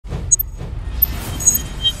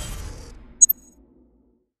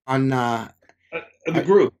on The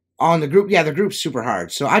group. on the group. Yeah, the group's super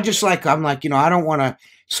hard. So I'm like, I don't want to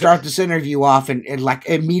start this interview off and like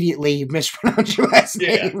immediately mispronounce your last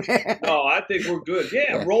name. No, I think we're good.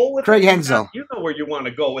 Yeah, roll with Craig it. Hendzell. You know where you want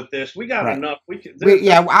to go with this. We got enough.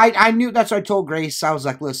 I knew. That's what I told Grace. I was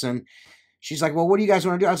like, listen. She's like, well, what do you guys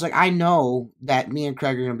want to do? I was like, I know that me and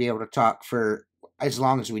Craig are going to be able to talk for as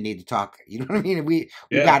long as we need to talk. You know what I mean? We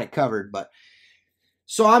got it covered. But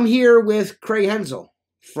so I'm here with Craig Hendzell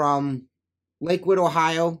from Lakewood,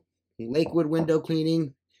 Ohio, Lakewood Window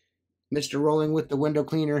Cleaning, Mr. Rolling with the Window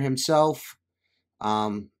Cleaner himself,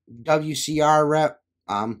 WCR rep,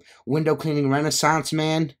 Window Cleaning Renaissance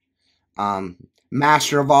man,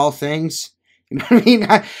 master of all things. You know what I mean?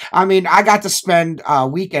 I mean, I got to spend a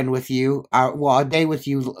weekend with you, a day with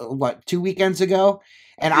you, 2 weekends ago?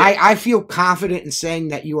 And yeah. I feel confident in saying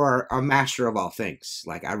that you are a master of all things.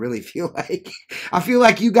 Like, I really feel like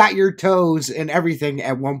you got your toes in everything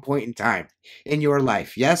at one point in time in your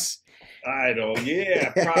life. Yes? I don't.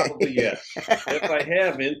 Yeah, probably yes. If I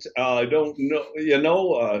haven't, I don't know. I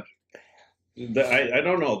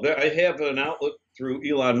don't know. I have an outlet through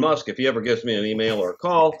Elon Musk. If he ever gives me an email or a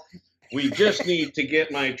call, we just need to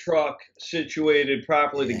get my truck situated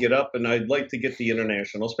properly to get up, and I'd like to get the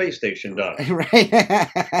International Space Station done. Right.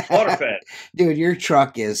 Water-fed. Dude, your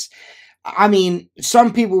truck is, I mean,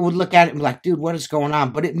 some people would look at it and be like, dude, what is going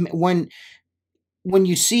on? But when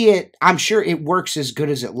you see it, I'm sure it works as good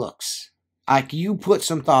as it looks. Like, you put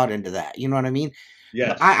some thought into that. You know what I mean?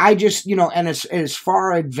 Yes. I just, and as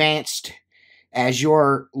far advanced as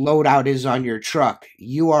your loadout is on your truck,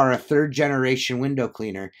 you are a third-generation window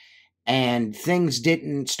cleaner. And things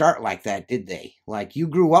didn't start like that, did they? Like, you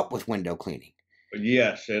grew up with window cleaning.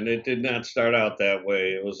 Yes, and it did not start out that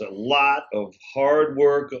way. It was a lot of hard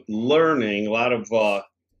work, learning, a lot of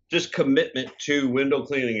just commitment to window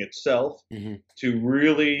cleaning itself, to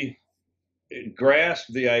really grasp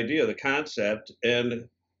the idea, the concept. And,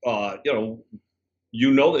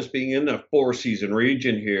 this being in the four-season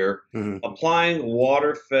region here, applying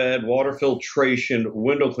water-fed, water filtration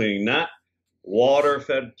window cleaning, not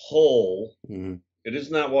water-fed pole. It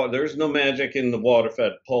is not water. There's no magic in the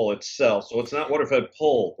water-fed pole itself, so it's not water-fed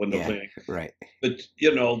pole window cleaning. Right. But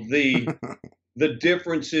the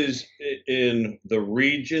differences in the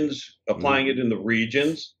regions, applying it in the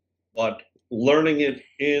regions, but learning it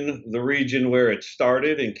in the region where it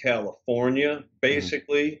started in California,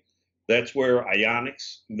 basically. That's where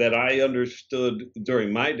ionics that I understood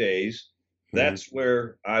during my days. That's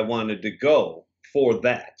where I wanted to go for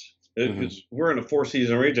that. Because we're in a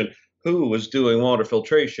four-season region. Who was doing water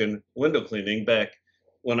filtration, window cleaning back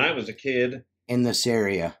when I was a kid? In this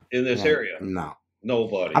area. No.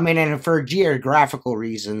 Nobody. I mean, and for geographical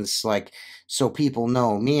reasons, like, so people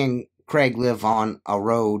know, me and Craig live on a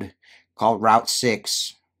road called Route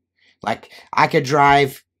 6. Like, I could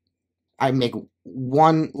drive, I make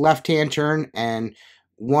one left-hand turn and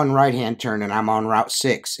one right-hand turn, and I'm on Route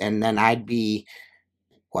 6. And then I'd be,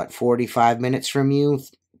 45 minutes from you?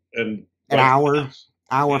 And an hour,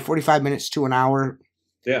 45 minutes to an hour.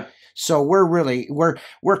 Yeah. So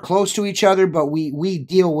we're close to each other, but we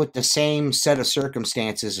deal with the same set of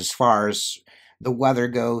circumstances as far as the weather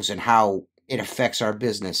goes and how it affects our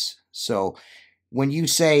business. So when you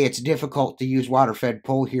say it's difficult to use water-fed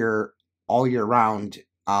pole here all year round,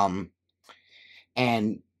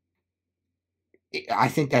 and I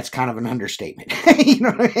think that's kind of an understatement. You know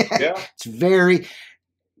what I mean? Yeah. It's very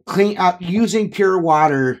clean up using pure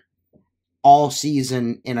water all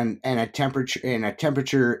season in a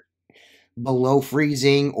temperature below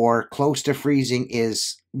freezing or close to freezing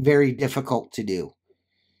is very difficult to do.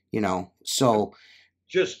 So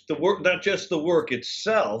just the work, not just the work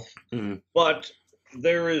itself, but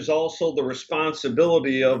there is also the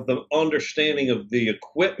responsibility of the understanding of the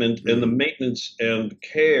equipment and the maintenance and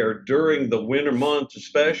care during the winter months,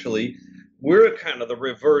 especially. We're kind of the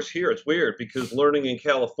reverse here. It's weird because learning in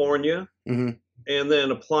California and then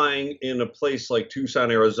applying in a place like Tucson,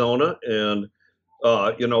 Arizona, and,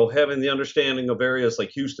 having the understanding of areas like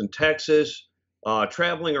Houston, Texas,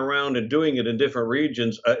 traveling around and doing it in different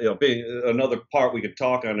regions. Being another part we could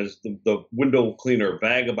talk on is the window cleaner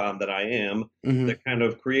vagabond that I am, that kind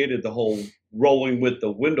of created the whole rolling with the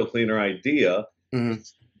window cleaner idea.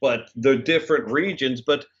 But the different regions,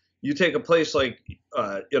 but you take a place like,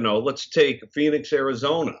 let's take Phoenix,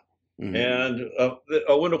 Arizona, and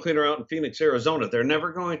a window cleaner out in Phoenix, Arizona. They're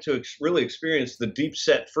never going to really experience the deep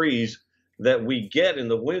set freeze that we get in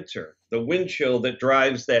the winter. The wind chill that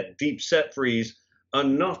drives that deep set freeze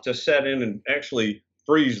enough to set in and actually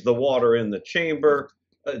freeze the water in the chamber,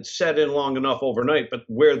 set in long enough overnight. But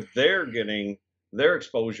where they're getting their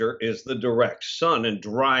exposure is the direct sun and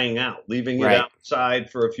drying out, leaving it Right. outside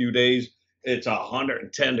for a few days. It's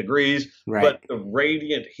 110 degrees, Right. but the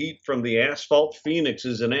radiant heat from the asphalt, Phoenix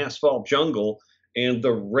is an asphalt jungle, and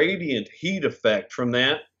the radiant heat effect from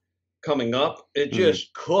that coming up, it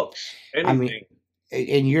just cooks anything. I mean,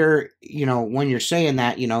 and you're, you know, when you're saying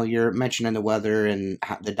that, you know, you're mentioning the weather and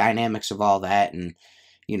the dynamics of all that, and,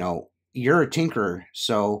 you know, you're a tinkerer.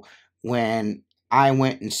 So when I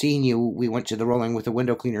went and seen you, we went to the Rolling with a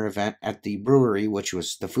Window Cleaner event at the brewery, which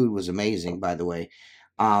was, the food was amazing, by the way.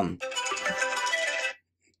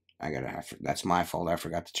 That's my fault. I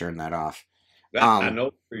forgot to turn that off. I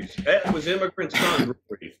know. It was Immigrant Sun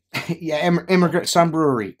Brewery. Yeah, Immigrant Sun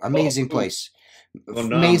Brewery. Amazing place.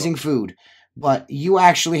 Amazing food. But you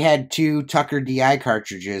actually had 2 Tucker DI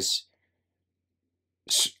cartridges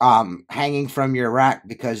hanging from your rack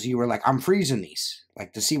because you were like, I'm freezing these,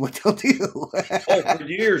 like, to see what they'll do. Oh, for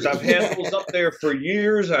years. I've had those up there for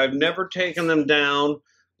years. I've never taken them down.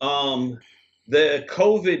 The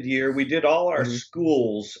COVID year, we did all our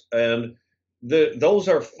schools, and those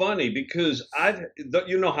are funny because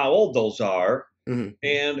you know how old those are,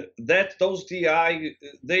 and those DI,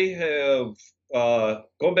 they have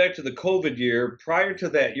going back to the COVID year. Prior to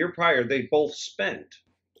that, year prior, they both spent.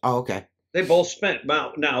 Oh, okay. They both spent.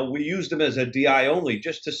 Now we used them as a DI only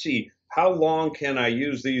just to see how long can I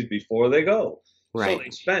use these before they go. Right. So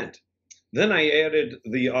they spent. Then I added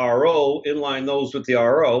the RO, inline those with the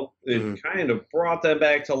RO. It kind of brought them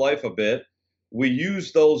back to life a bit. We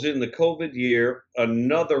used those in the COVID year,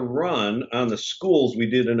 another run on the schools we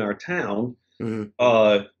did in our town.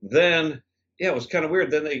 Then, yeah, it was kind of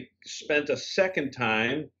weird. Then they spent a second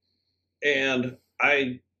time, and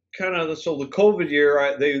so the COVID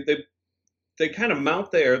year, they kind of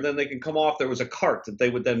mount there, then they can come off. There was a cart that they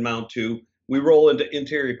would then mount to. We roll into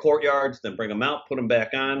interior courtyards, then bring them out, put them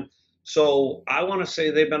back on. So I want to say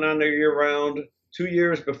they've been on there year round. 2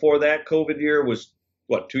 years before that COVID year was,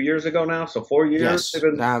 what, 2 years ago now? So 4 years? Yes, they've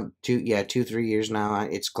been now 2-3 years now.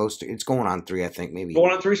 It's going on 3, I think, maybe.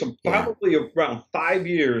 Going on 3, so probably around 5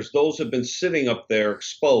 years, those have been sitting up there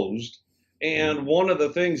exposed. And one of the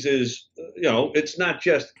things is, you know, it's not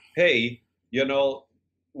just, hey, you know,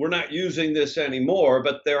 we're not using this anymore,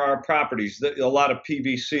 but there are properties that a lot of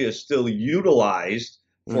PVC is still utilized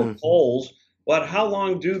for poles. But how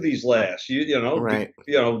long do these last? Right.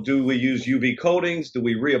 Do we use UV coatings? Do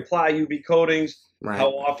we reapply UV coatings? Right. How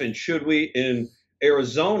often should we? In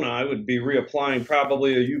Arizona, I would be reapplying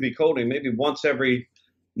probably a UV coating maybe once every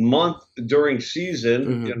month during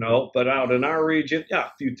season, you know, but out in our region,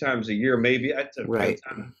 a few times a year maybe. Right.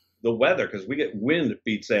 The weather, because we get wind that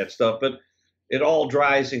beats that stuff, but it all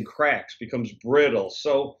dries and cracks, becomes brittle.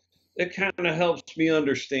 So it kind of helps me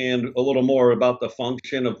understand a little more about the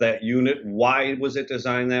function of that unit. Why was it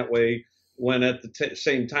designed that way when at the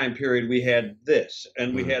same time period we had this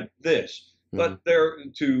and we had this? But there,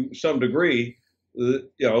 to some degree, you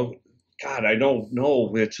know, God, I don't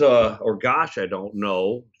know. It's or gosh, I don't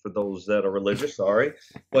know. For those that are religious, sorry,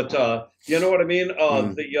 but you know what I mean.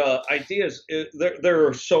 The idea is there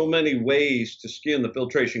are so many ways to skin the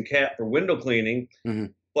filtration cap for window cleaning,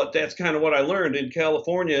 but that's kind of what I learned in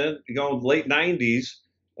California. Late '90s,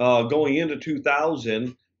 going into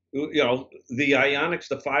 2000. You know, the Ionics,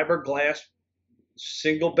 the fiberglass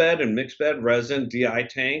single bed and mixed bed resin DI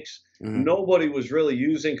tanks. Nobody was really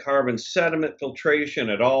using carbon sediment filtration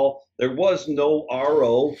at all. There was no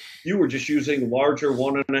RO. You were just using larger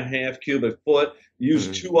 1.5 cubic foot. Use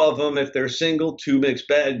 2 of them if they're single, 2 mixed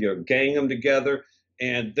bed. You gang them together,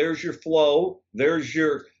 and there's your flow. There's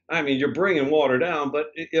your. I mean, you're bringing water down, but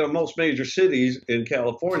you know, most major cities in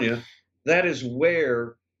California, that is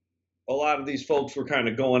where a lot of these folks were kind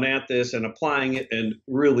of going at this and applying it and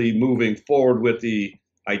really moving forward with the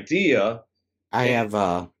idea. I have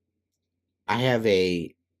an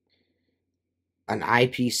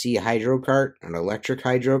IPC Hydrocart, an electric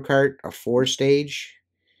Hydrocart, a 4-stage.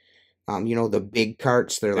 You know, the big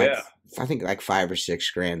carts, they're like, I think like $5 or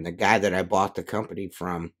 $6 grand. The guy that I bought the company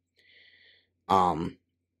from,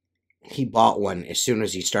 he bought one as soon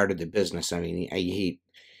as he started the business. I mean,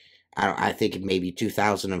 I think maybe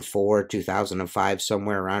 2004, 2005,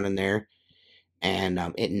 somewhere around in there. And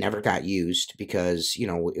it never got used because, you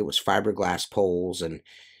know, it was fiberglass poles. And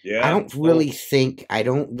I don't really think,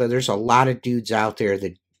 there's a lot of dudes out there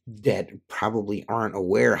that probably aren't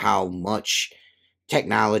aware how much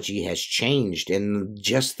technology has changed in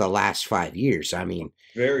just the last 5 years. I mean,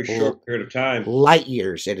 very short period of time. Light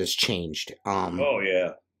years it has changed.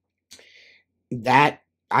 That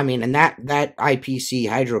IPC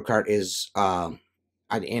Hydrocart is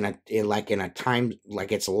in a time,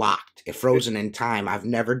 like it's locked, frozen in time. I've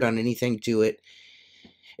never done anything to it.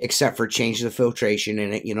 except for change the filtration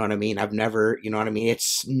in it. You know what I mean? I've never, you know what I mean?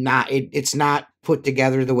 It's not put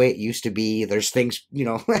together the way it used to be. There's things, you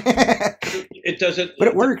know. It doesn't. But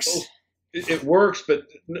it works. It works, but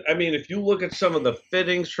I mean, if you look at some of the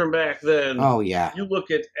fittings from back then, oh yeah, you look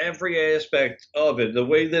at every aspect of it, the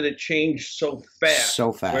way that it changed so fast,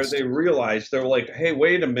 where they realized they're like, hey,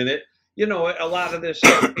 wait a minute, you know, a lot of this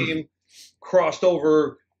stuff came crossed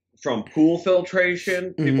over from pool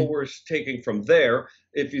filtration. People were taking from there.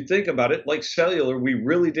 If you think about it, like cellular, we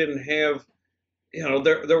really didn't have, you know,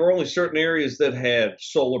 there were only certain areas that had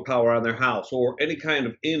solar power on their house or any kind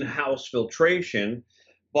of in-house filtration.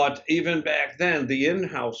 But even back then, the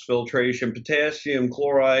in-house filtration, potassium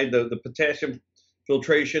chloride, the potassium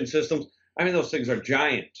filtration systems, I mean, those things are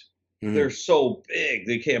giant. They're so big,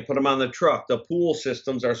 they can't put them on the truck. The pool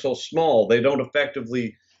systems are so small, they don't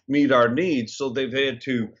effectively meet our needs. So they've had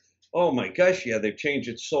to, oh my gosh, yeah, they've changed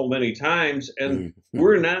it so many times. And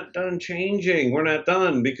we're not done changing. We're not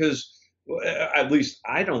done because, at least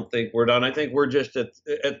I don't think we're done. I think we're just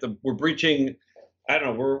we're breaching, I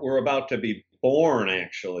don't know, we're about to be born,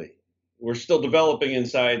 actually. We're still developing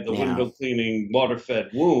inside the window cleaning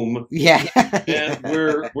water-fed womb. Yeah. And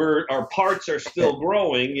our parts are still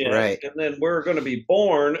growing. Yes, right. And then we're going to be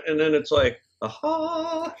born, and then it's like,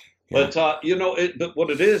 aha. Yeah. But, you know, but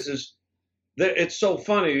what it is that it's so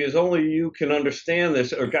funny because only you can understand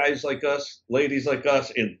this, or guys like us, ladies like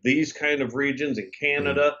us in these kind of regions in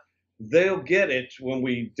Canada, they'll get it when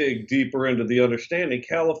we dig deeper into the understanding.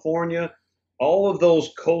 California, all of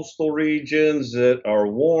those coastal regions that are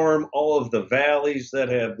warm, all of the valleys that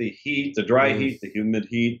have the heat, the dry heat, the humid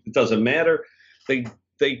heat, it doesn't matter.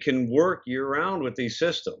 They can work year-round with these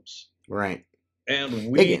systems. Right.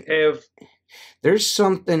 And we have... There's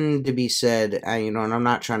something to be said, you know, and I'm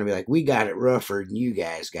not trying to be like, we got it rougher than you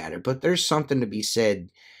guys got it, but there's something to be said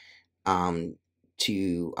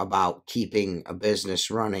about keeping a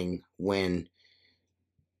business running when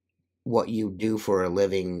what you do for a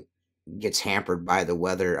living gets hampered by the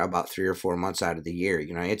weather about 3 or 4 months out of the year.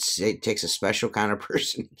 You know, it takes a special kind of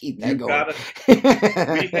person to keep that going.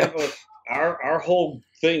 We have our whole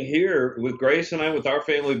thing here with Grace and I, with our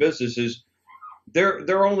family business, is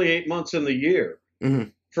they're only 8 months in the year.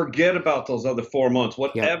 Forget about those other 4 months.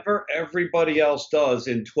 Whatever everybody else does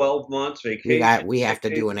in 12 months, vacation. We have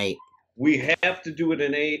to do an 8. We have to do it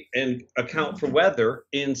in 8 and account for weather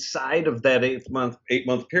inside of that 8 month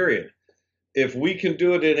period. If we can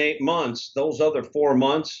do it in 8 months, those other 4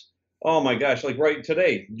 months, oh my gosh, like right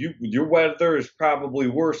today, your weather is probably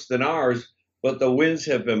worse than ours, but the winds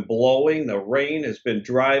have been blowing, the rain has been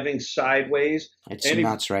driving sideways. It's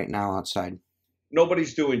nuts right now outside.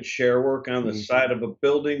 Nobody's doing chair work on the side of a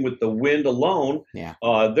building with the wind alone. Yeah.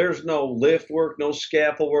 There's no lift work, no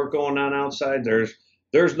scaffold work going on outside. There's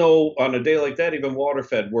no, on a day like that, even water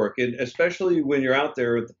fed work. And especially when you're out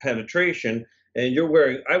there with the penetration and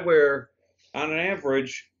I wear on an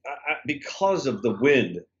average, because of the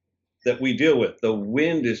wind that we deal with, the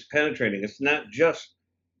wind is penetrating. It's not just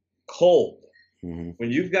cold. When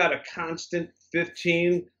you've got a constant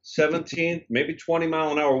 15, 17, maybe 20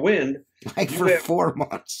 mile an hour wind. Like for 4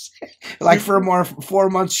 months. Like for 4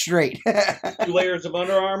 months straight. 2 layers of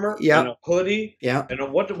Under Armour and a hoodie. Yeah.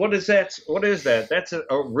 And what is that? What is that? That's a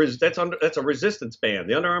resistance band.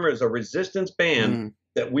 The Under Armour is a resistance band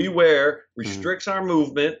that we wear, restricts our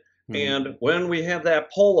movement. And when we have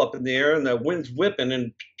that pole up in the air and the wind's whipping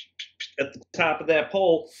and at the top of that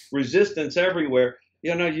pole, resistance everywhere,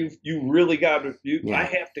 you know, you really got to, I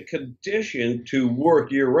have to condition to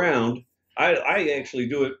work year round. I actually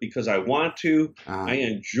do it because I want to. I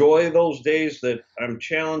enjoy those days that I'm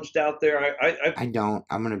challenged out there. I don't.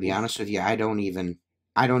 I'm going to be honest with you. I don't even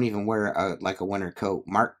wear a winter coat.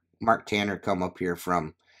 Mark Tanner come up here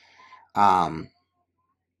from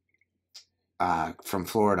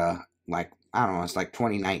Florida, like, I don't know, it's like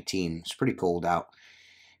 2019. It's pretty cold out.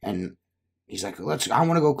 And he's like, I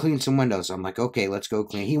want to go clean some windows. I'm like, okay, let's go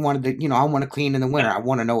clean. He wanted to, I want to clean in the winter. I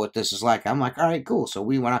want to know what this is like. I'm like, all right, cool. So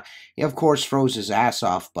we went out. He, of course, froze his ass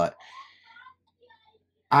off, but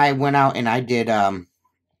I went out and I did, I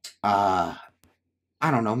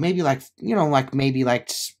don't know, maybe maybe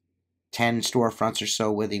 10 storefronts or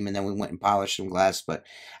so with him. And then we went and polished some glass. But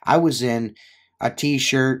I was in a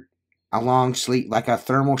t-shirt, a long sleeve, like a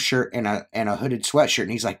thermal shirt and a hooded sweatshirt.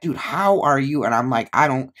 And he's like, dude, how are you? And I'm like,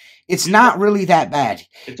 it's not really that bad.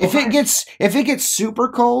 If it gets super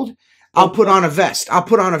cold, I'll put on a vest.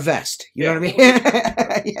 You know what I mean?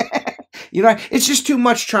 Yeah. You know, it's just too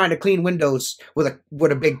much trying to clean windows with a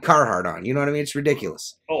big Carhartt on. You know what I mean? It's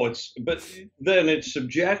ridiculous. But then it's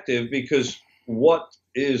subjective, because what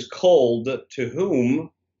is cold to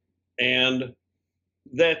whom? And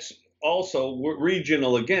that's also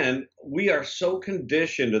regional again. We are so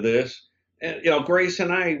conditioned to this. And, you know, Grace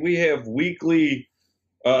and I, we have weekly,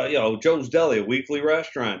 you know, Joe's Deli, a weekly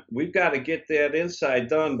restaurant. We've got to get that inside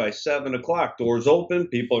done by 7 o'clock. Doors open,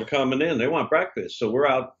 people are coming in. They want breakfast. So we're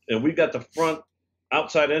out, and we've got the front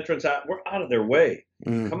outside entrance out. We're out of their way.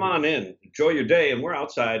 Come on in, enjoy your day. And we're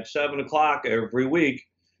outside 7 o'clock every week.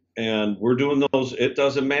 And we're doing those. It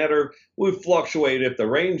doesn't matter. We fluctuate if the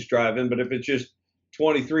rain's driving, but if it's just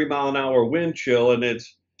 23-mile-an-hour wind chill and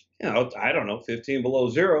it's, you know, I don't know, 15 below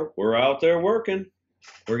zero, we're out there working.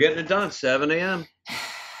 We're getting it done, 7 a.m.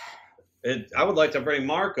 I would like to bring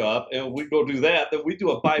Mark up, and we go do that. Then we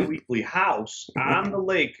do a bi-weekly house on the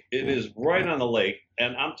lake. It is right on the lake,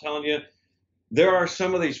 and I'm telling you, there are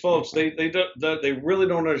some of these folks. They really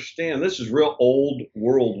don't understand. This is real old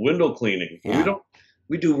world window cleaning. Yeah.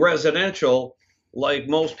 We do residential like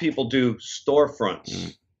most people do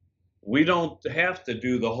storefronts. We don't have to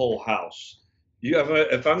do the whole house.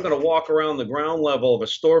 If I'm going to walk around the ground level of a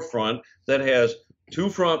storefront that has 2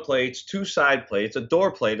 front plates, 2 side plates, a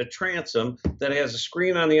door plate, a transom that has a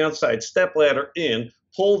screen on the outside, step ladder in,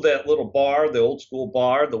 pull that little bar, the old school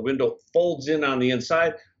bar, the window folds in on the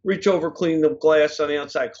inside, reach over, clean the glass on the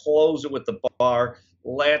outside, close it with the bar,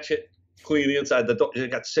 latch it, clean the inside the door. You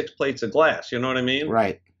got 6 plates of glass. You know what I mean?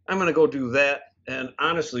 Right. I'm going to go do that. And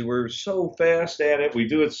honestly, we're so fast at it. We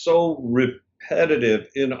do it so repetitive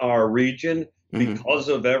in our region because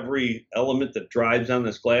of every element that drives on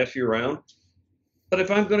this glass year round. But if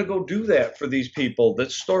I'm going to go do that for these people, that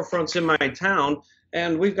storefronts in my town,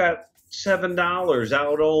 and we've got $7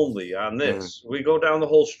 out only on this. We go down the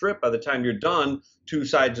whole strip by the time you're done, 2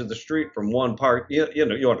 sides of the street from one part. You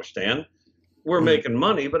know, you understand. We're making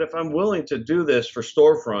money, but if I'm willing to do this for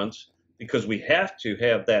storefronts, because we have to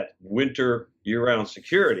have that winter year-round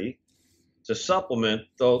security to supplement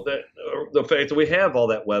the fact that we have all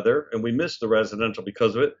that weather and we miss the residential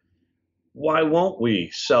because of it, why won't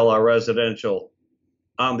we sell our residential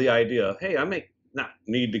on the idea of, hey, I may not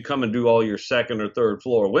need to come and do all your 2nd or 3rd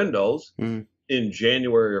floor windows in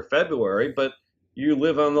January or February, but you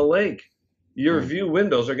live on the lake. Your view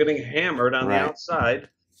windows are getting hammered on the outside,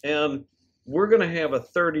 and we're going to have a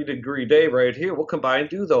 30-degree day right here. We'll come by and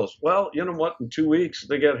do those. Well, you know what? In 2 weeks,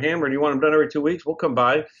 they get hammered. You want them done every 2 weeks? We'll come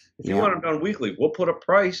by. If you want them done weekly, we'll put a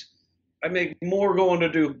price. I make more going to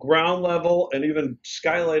do ground level and even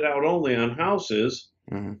skylight out only on houses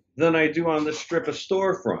than I do on the strip of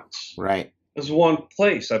storefronts. Right. There's one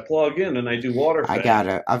place I plug in and I do water. I've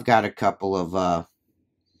got a couple of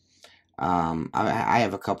I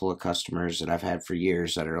have a couple of customers that I've had for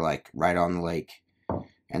years that are like right on the lake.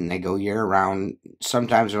 And they go year round.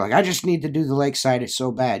 Sometimes they're like, I just need to do the lakeside. It's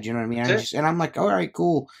so bad. You know what I mean? And I'm like, all right,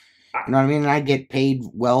 cool. You know what I mean? And I get paid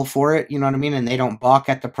well for it. You know what I mean? And they don't balk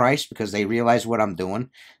at the price because they realize what I'm doing.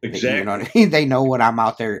 Exactly. You know what I mean? They know what I'm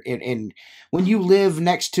out there. And when you live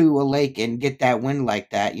next to a lake and get that wind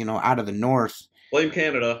like that, you know, out of the north. Blame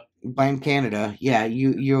Canada. Yeah,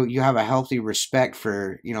 you have a healthy respect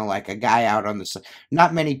for, you know, like a guy out on the.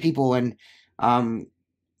 Not many people in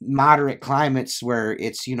moderate climates where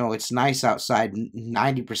it's, you know, it's nice outside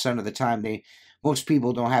 90% of the time, most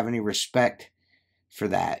people don't have any respect for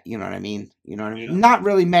that. You know what I mean? Not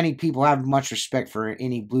really many people have much respect for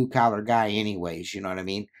any blue collar guy anyways. You know what I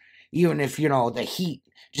mean? Even if, you know, the heat,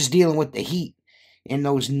 just dealing with the heat in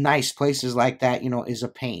those nice places like that, you know, is a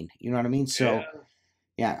pain. You know what I mean? So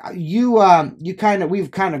yeah,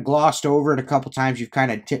 we've kind of glossed over it a couple times. You've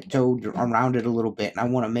kind of tiptoed around it a little bit, and I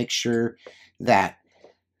want to make sure that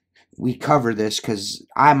we cover this because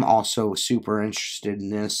I'm also super interested in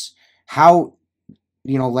this. How,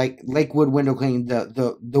 you know, like Lakewood window cleaning,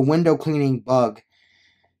 the window cleaning bug,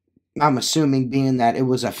 I'm assuming being that it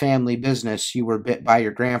was a family business, you were bit by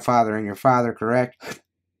your grandfather and your father, correct?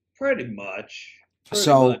 Pretty much.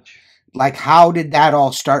 Like, how did that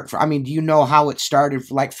all start? Do you know how it started,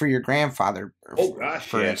 like, for your grandfather,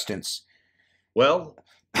 for instance? Well,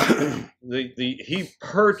 he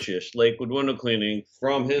purchased Lakewood window cleaning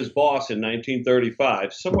from his boss in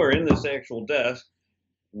 1935, somewhere in this actual desk,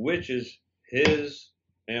 which is his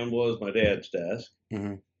and was my dad's desk.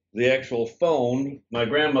 The actual phone my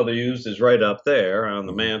grandmother used is right up there on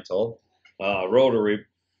the mantle, rotary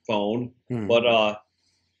phone. But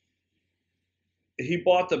he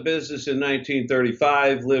bought the business in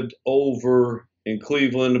 1935, lived over in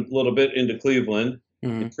Cleveland, a little bit into Cleveland,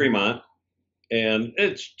 in Fremont. And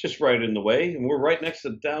it's just right in the way. And we're right next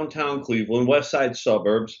to downtown Cleveland, west side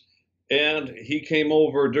suburbs. And he came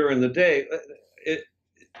over during the day.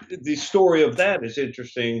 The story of that is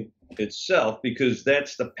interesting itself because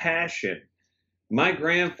that's the passion. My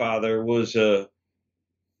grandfather was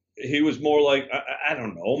he was more like I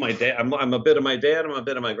don't know. My dad. I'm a bit of my dad. I'm a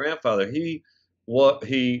bit of my grandfather. He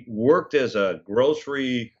worked as a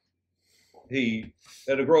grocery. He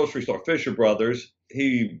at a grocery store, Fisher Brothers.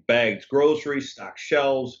 He bagged groceries, stocked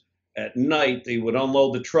shelves. At night, they would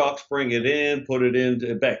unload the trucks, bring it in, put it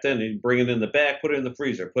in. Back then, he'd bring it in the back, put it in the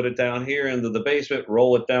freezer, put it down here into the basement,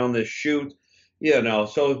 roll it down this chute. You know,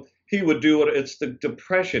 so he would do it. It's the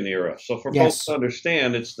Depression era. So for folks to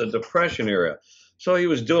understand, it's the Depression era. So he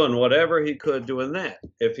was doing whatever he could doing that.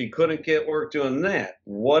 If he couldn't get work doing that,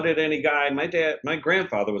 what did any guy? My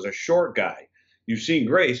grandfather was a short guy. You've seen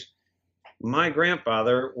Grace. My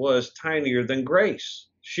grandfather was tinier than Grace.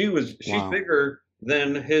 She's bigger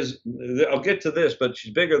than his. I'll get to this, but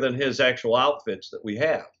she's bigger than his actual outfits that we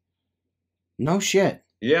have. No shit.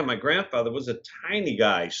 Yeah, my grandfather was a tiny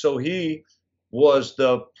guy, so he was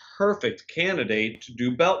the perfect candidate to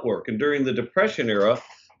do belt work. And during the Depression era,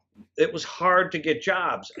 it was hard to get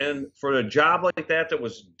jobs. And for a job like that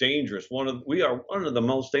was dangerous. We are one of the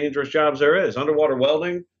most dangerous jobs there is. Underwater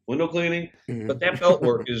welding, window cleaning. But that belt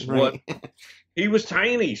work is what he was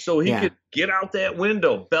tiny. So he could get out that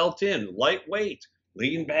window, belt in, lightweight,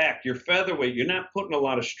 lean back, you're featherweight. You're not putting a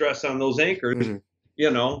lot of stress on those anchors.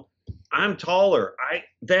 You know, I'm taller.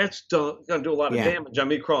 That's going to do a lot of damage on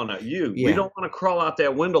me crawling out. We don't want to crawl out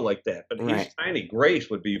that window like that. But he's tiny. Grace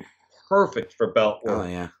would be perfect for belt work. Oh,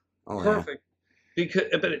 yeah. Perfect. Because,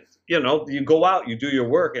 but you know, you go out, you do your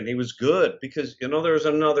work, and he was good because, you know, there's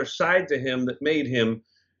another side to him that made him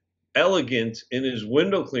elegant in his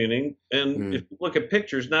window cleaning. And if you look at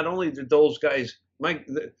pictures, not only did those guys,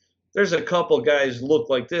 there's a couple guys look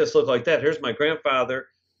like this, look like that. Here's my grandfather.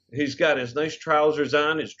 He's got his nice trousers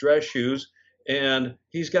on, his dress shoes, and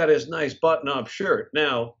he's got his nice button-up shirt.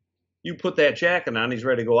 Now, you put that jacket on, he's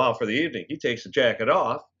ready to go out for the evening. He takes the jacket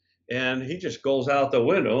off, and he just goes out the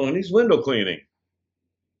window, and he's window cleaning.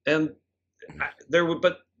 And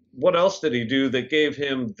but what else did he do that gave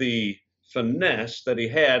him the finesse that he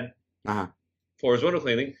had for his window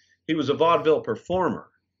cleaning? He was a vaudeville performer.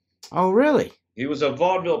 Oh, really? He was a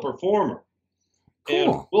vaudeville performer.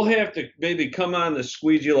 Cool. And we'll have to maybe come on the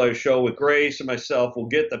SqueegeeLife show with Grace and myself. We'll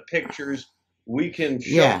get the pictures. We can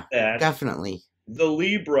show that. Definitely. The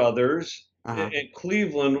Lee brothers in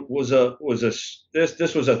Cleveland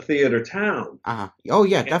this was a theater town. Oh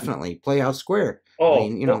yeah, definitely. Playhouse Square. Oh, I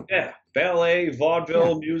mean, you know, ballet,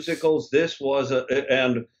 vaudeville, musicals. This was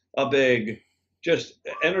a big, just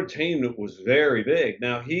entertainment was very big.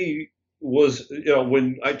 Now he was, you know,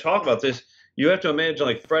 when I talk about this, you have to imagine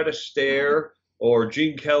like Fred Astaire or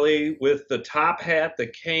Gene Kelly with the top hat, the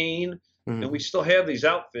cane, and we still have these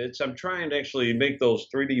outfits. I'm trying to actually make those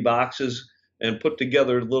 3D boxes and put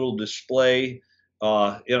together a little display,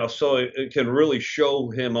 you know, so it can really show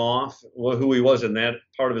him off who he was in that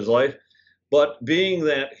part of his life. But being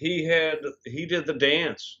that he did the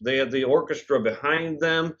dance, they had the orchestra behind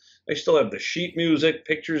them. They still have the sheet music,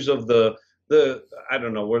 pictures of the I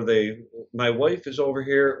don't know, my wife is over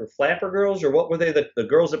here, Flapper Girls, or what were they, the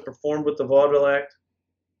girls that performed with the vaudeville act?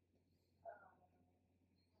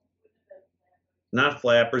 Not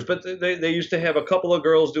Flappers, but they used to have a couple of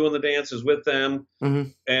girls doing the dances with them,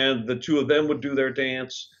 and the two of them would do their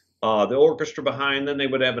dance. The orchestra behind them, they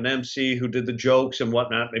would have an MC who did the jokes and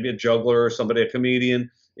whatnot, maybe a juggler or somebody, a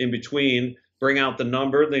comedian in between, bring out the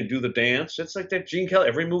number, and they do the dance. It's like that Gene Kelly.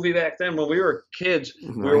 Every movie back then, when we were kids,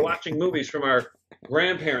 we were watching movies from our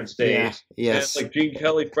grandparents' days. Yes. And like Gene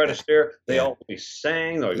Kelly, Fred Astaire, they all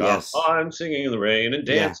sang. They're like, oh, I'm singing in the rain and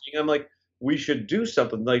dancing. I'm like, we should do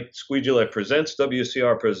something like SqueegeeLife presents,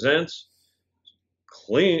 WCR presents,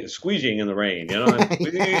 squeegeeing in the rain, you know,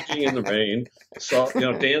 squeegeeing in the rain, so, you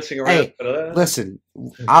know, dancing around. Hey, listen,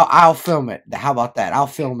 I'll film it. How about that? I'll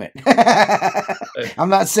film it. I'm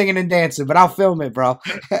not singing and dancing, but I'll film it, bro.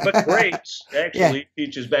 But Grace actually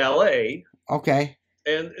teaches ballet. Okay.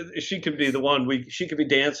 And she could be the one, she could be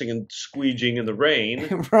dancing and squeegeeing in the rain.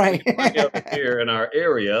 Right. Here in our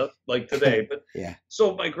area, like today. But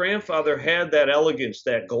so my grandfather had that elegance,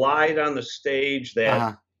 that glide on the stage,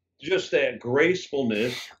 that just that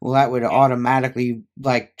gracefulness. Well, that would automatically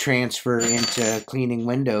like transfer into cleaning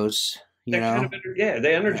windows. You know? Kind of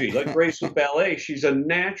the energy. Like Grace with ballet, she's a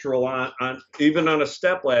natural on even on a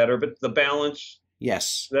step ladder, but the balance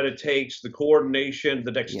that it takes, the coordination,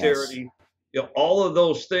 the dexterity. You know, all of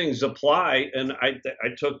those things apply, and I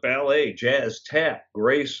took ballet, jazz, tap,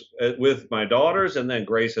 Grace with my daughters, and then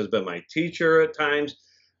Grace has been my teacher at times.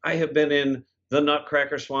 I have been in the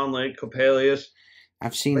Nutcracker, Swan Lake, Coppelius.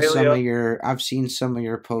 I've seen some of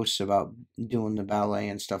your posts about doing the ballet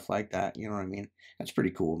and stuff like that. You know what I mean? That's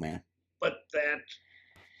pretty cool, man. But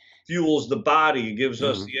fuels the body, it gives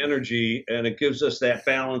us the energy, and it gives us that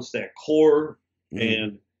balance, that core,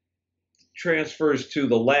 and transfers to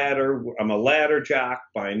the ladder. I'm a ladder jock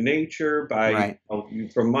by nature,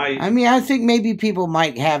 from my. I mean, I think maybe people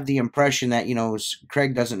might have the impression that, you know,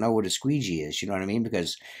 Craig doesn't know what a squeegee is. You know what I mean?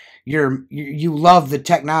 Because you love the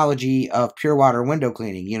technology of pure water window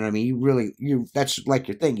cleaning. You know what I mean? That's like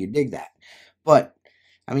your thing. You dig that. But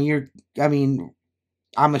I mean,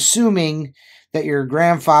 I'm assuming that your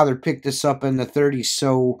grandfather picked this up in the 30s.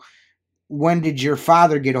 So when did your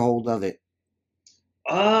father get a hold of it?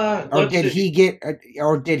 Or did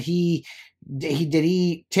he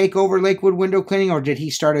take over Lakewood Window Cleaning, or did he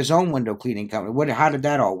start his own window cleaning company? How did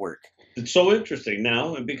that all work? It's so interesting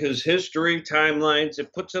now, and because history, timelines,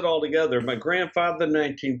 it puts it all together. My grandfather,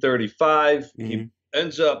 1935, he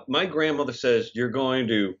ends up, my grandmother says, "You're going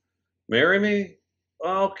to marry me?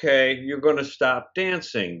 Okay, you're going to stop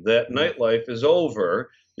dancing. That nightlife is over.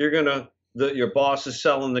 Your boss is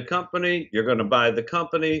selling the company. You're going to buy the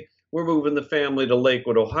company. We're moving the family to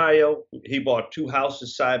Lakewood, Ohio." He bought 2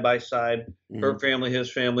 houses side by side. Her family,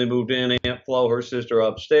 his family moved in. Aunt Flo, her sister,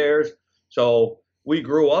 upstairs. So we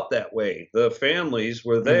grew up that way. The families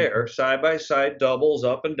were there side by side, doubles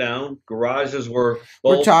up and down. Garages were.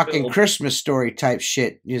 We're talking filled. Christmas story type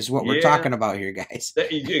shit is what we're talking about here, guys.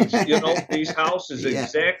 You know, these houses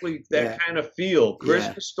exactly that kind of feel.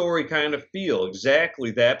 Christmas story kind of feel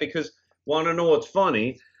exactly that. Because want to know what's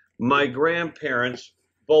funny? My grandparents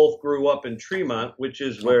both grew up in Tremont, which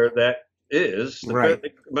is where that is. Right.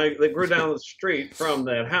 They grew down the street from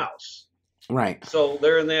that house. Right. So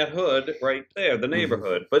they're in that hood right there, the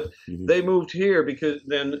neighborhood. But they moved here because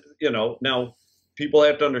then, you know, now people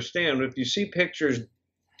have to understand, if you see pictures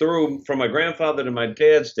from my grandfather to my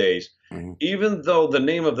dad's days, even though the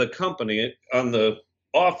name of the company on the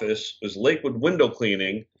office was Lakewood Window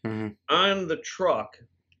Cleaning, on the truck,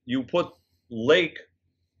 you put Lake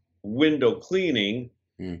Window Cleaning.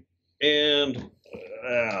 And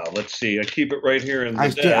let's see, I keep it right here in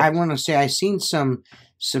the I want to say I seen some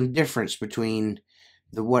difference between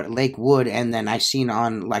what Lakewood, and then I seen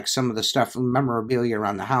on like some of the stuff, memorabilia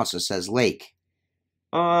around the house that says Lake.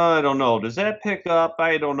 I don't know. Does that pick up?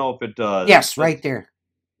 I don't know if it does. Yes, right there.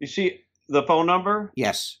 You see the phone number?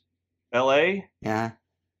 Yes. L.A.? Yeah.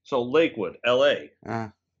 So Lakewood, L.A.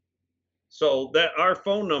 So that our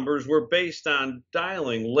phone numbers were based on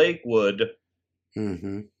dialing Lakewood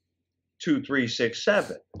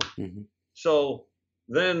 2367. So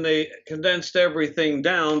then they condensed everything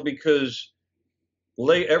down because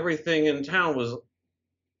everything in town was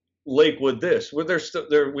Lakewood this. Well,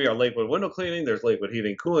 we are Lakewood Window Cleaning, there's Lakewood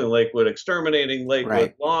Heating Cooling, Lakewood Exterminating,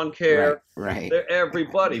 Lakewood Lawn Care. Right. They're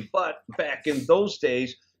everybody. But back in those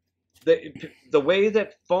days, the way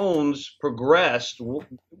that phones progressed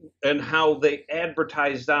and how they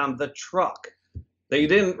advertised on the truck. They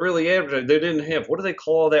didn't really advertise. They didn't have, what do they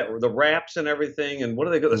call that? The wraps and everything. And what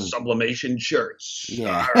do they call the sublimation shirts?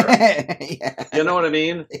 Yeah. You know what I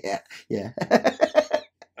mean? Yeah.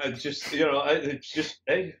 I just, you know, it's just,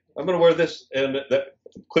 hey, I'm going to wear this and that.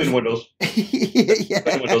 Clean windows.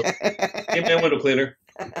 Clean windows. Give me a window cleaner.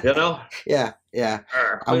 You know? Yeah.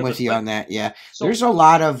 I'm with you on that. Yeah. So, there's a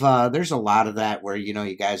lot of that where, you know,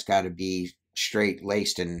 you guys got to be straight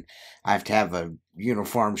laced, and I have to have a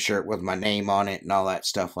uniform shirt with my name on it and all that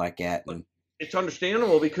stuff like that. And it's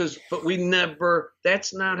understandable but we never,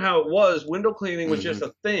 that's not how it was. Window cleaning was just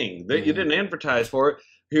a thing that you didn't advertise for it.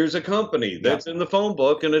 Here's a company that's in the phone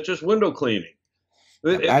book and it's just window cleaning.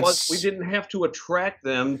 We didn't have to attract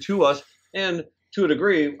them to us. And to a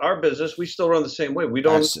degree, our business, we still run the same way.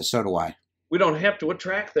 So do I. We don't have to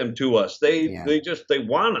attract them to us. They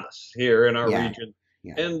want us here in our region.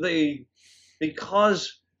 Yeah. And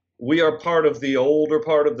because we are part of the older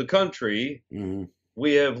part of the country,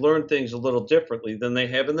 we have learned things a little differently than they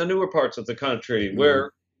have in the newer parts of the country,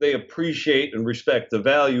 where they appreciate and respect the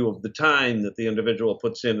value of the time that the individual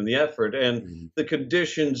puts in and the effort and the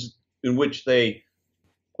conditions in which they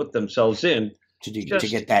put themselves in to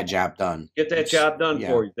get that job done.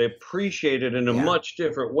 For you. They appreciate it in a much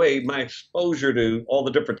different way. My exposure to all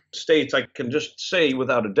the different states, I can just say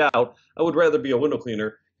without a doubt, I would rather be a window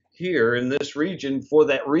cleaner here in this region for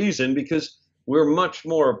that reason, because we're much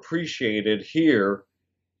more appreciated here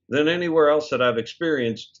than anywhere else that I've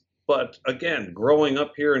experienced. But again, growing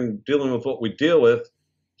up here and dealing with what we deal with,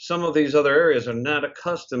 some of these other areas are not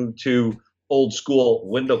accustomed to old school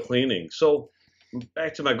window cleaning. So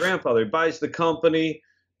back to my grandfather, he buys the company.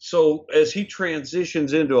 So as he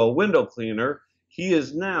transitions into a window cleaner, he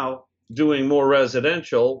is now doing more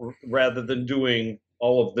residential rather than doing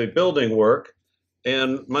all of the building work.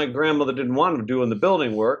 And my grandmother didn't want him doing the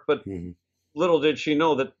building work, but little did she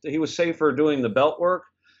know that he was safer doing the belt work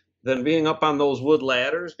than being up on those wood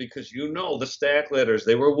ladders, because the stack ladders,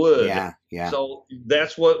 they were wood. Yeah, yeah. So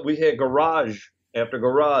that's what we had, garage after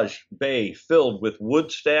garage bay filled with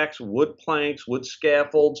wood stacks, wood planks, wood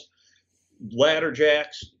scaffolds, ladder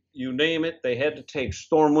jacks, you name it. They had to take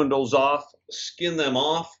storm windows off, skin them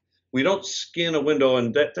off. We don't skin a window,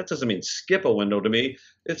 and that doesn't mean skip a window to me.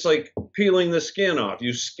 It's like peeling the skin off.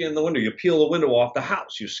 You skin the window. You peel the window off the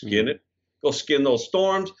house. You skin it. Go skin those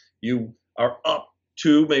storms. You are up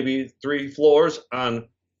 2, maybe 3 floors on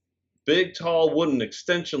big, tall wooden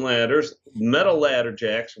extension ladders, metal ladder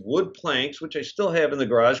jacks, wood planks, which I still have in the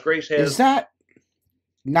garage. Grace has. Is that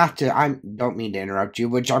not to? I don't mean to interrupt you,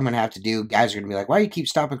 which I'm going to have to do. Guys are going to be like, "Why do you keep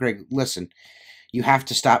stopping, Craig?" Listen, you have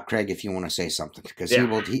to stop Craig if you want to say something, because he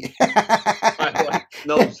will.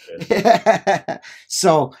 No.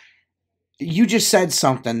 So you just said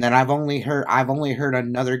something that I've only heard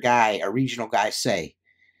another guy, a regional guy, say,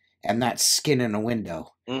 and that's skinning a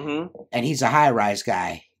window. Mm-hmm. And he's a high-rise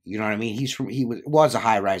guy. You know what I mean? He was a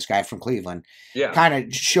high-rise guy from Cleveland. Yeah. Kind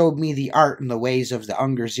of showed me the art and the ways of the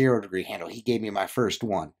Unger 0-degree handle. He gave me my first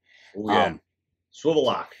one. Yeah. Swivel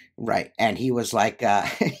lock. Right. And he was like,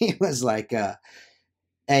 he goes,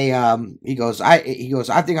 I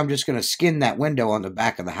think I'm just going to skin that window on the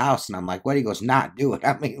back of the house. And I'm like, what? He goes, not do it.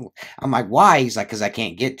 I mean, I'm like, why? He's like, because I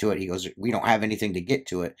can't get to it. He goes, we don't have anything to get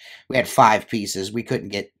to it. We had 5 pieces. We couldn't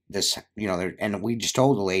get this, and we just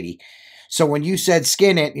told the lady. So when you said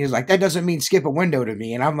skin it, he was like, that doesn't mean skip a window to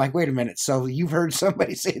me. And I'm like, wait a minute. So you've heard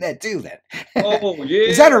somebody say that too then? Oh, yeah.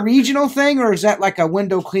 Is that a regional thing, or is that like a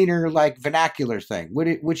window cleaner, like vernacular thing?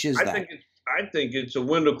 Which is that? I think it's a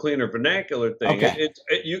window cleaner vernacular thing. Okay.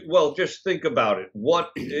 Well, just think about it.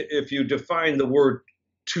 What if you define the word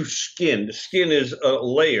to skin? The skin is a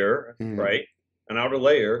layer, right? An outer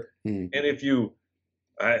layer. And if you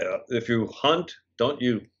hunt, don't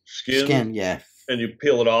you skin? Skin, yeah. And you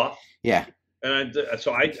peel it off. Yeah. And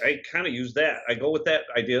so I kind of use that. I go with that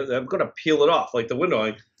idea that I'm going to peel it off, like the window.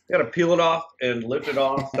 I got to peel it off and lift it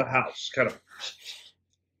off the house, kind of.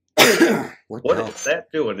 What is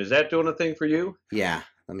that doing? Is that doing a thing for you? Yeah.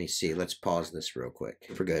 Let me see. Let's pause this real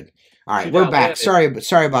quick. For good. All right, we're back. Sorry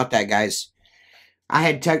about that, guys. I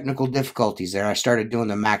had technical difficulties there. I started doing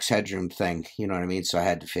the max headroom thing. You know what I mean? So I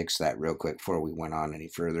had to fix that real quick before we went on any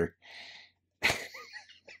further.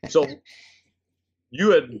 So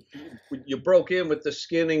you broke in with the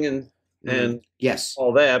skinning and yes,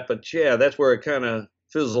 all that, but yeah, that's where it kind of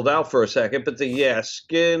fizzled out for a second. But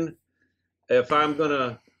skin. If I'm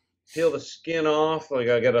gonna peel the skin off, like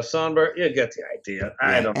I got a sunburn, you get the idea.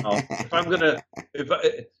 I don't know. If I'm gonna,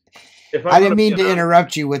 if I didn't mean to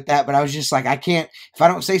interrupt you with that, but I was just like, I can't. If I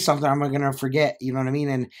don't say something, I'm gonna forget. You know what I mean?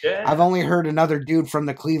 And I've only heard another dude from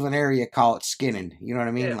the Cleveland area call it skinning. You know what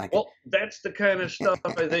I mean? Yeah. Like, well, that's the kind of stuff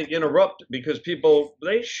I think interrupt, because people,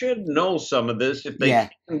 they should know some of this if they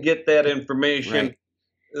can get that information. Right.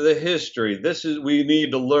 The history. We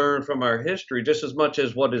need to learn from our history just as much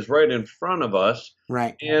as what is right in front of us.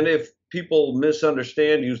 Right. And if people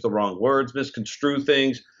misunderstand, use the wrong words, misconstrue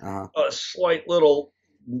things, a slight little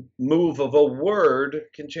move of a word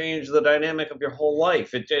can change the dynamic of your whole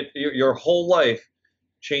life. Your whole life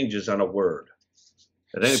changes on a word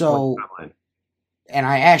at any point in time. And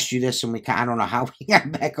I asked you this, and I don't know how we got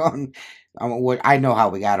back on. I know how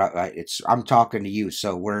we got. I'm talking to you,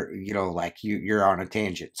 so we're you're on a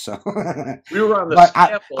tangent. So we were on the. But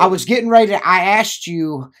I was getting ready. I asked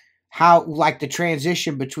you how, like, the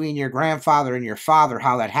transition between your grandfather and your father,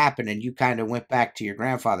 how that happened, and you kind of went back to your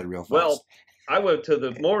grandfather real fast. Well, I went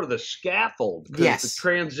to more to the scaffold. Yes. The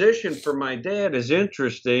transition for my dad is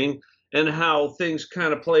interesting, and how things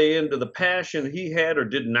kind of play into the passion he had or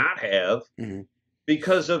did not have.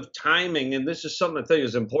 Because of timing, and this is something I think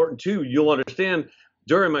is important too. You'll understand,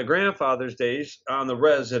 during my grandfather's days on the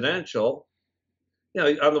residential,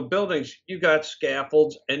 on the buildings, you got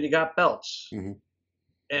scaffolds and you got belts.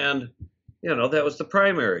 And, that was the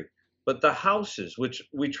primary. But the houses, which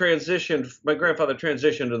my grandfather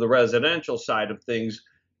transitioned to the residential side of things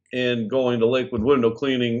in going to liquid window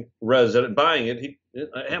cleaning, buying it.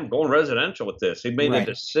 I'm going residential with this. He made a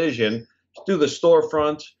decision to do the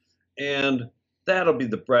storefront, and that'll be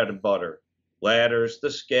the bread and butter. Ladders, the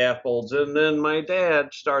scaffolds, and then my dad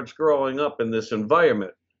starts growing up in this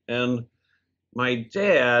environment. And my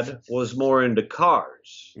dad was more into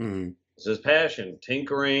cars. It's his passion,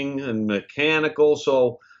 tinkering and mechanical.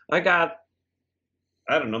 So I got,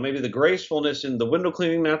 I don't know, maybe the gracefulness in the window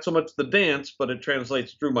cleaning, not so much the dance, but it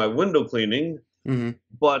translates through my window cleaning.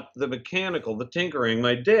 But the mechanical, the tinkering,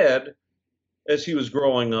 my dad, as he was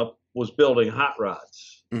growing up, was building hot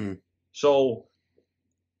rods. So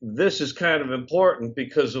this is kind of important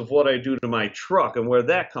because of what I do to my truck and where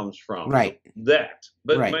that comes from. Right.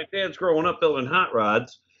 But right. my dad's growing up building hot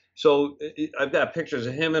rods, so I've got pictures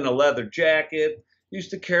of him in a leather jacket. He used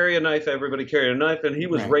to carry a knife. Everybody carried a knife, and he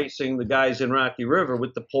was racing the guys in Rocky River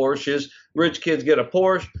with the Porsches. Rich kids get a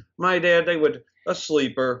Porsche. My dad, a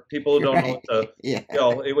sleeper. People who don't know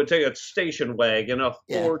what it would take a station wagon, a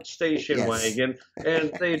Ford station wagon,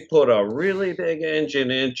 and they'd put a really big engine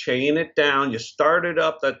in, chain it down. You start it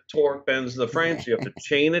up, that torque bends the frame, so you have to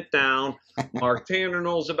chain it down. Mark Tanner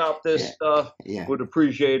knows about this stuff, would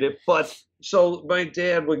appreciate it. But so my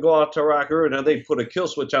dad would go out to Rocky River. Now they'd put a kill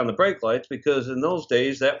switch on the brake lights because in those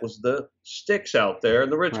days that was the sticks out there,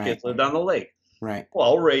 and the rich kids lived on the lake. Right. Well,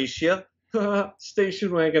 I'll race you.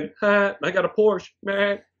 Station wagon. I got a Porsche,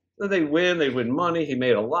 man. Then they win money. He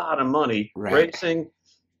made a lot of money racing.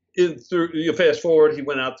 You fast forward, he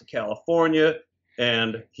went out to California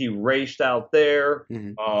and he raced out there.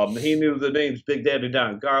 He knew the names Big Daddy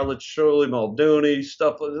Don Garlits, Shirley Muldooney,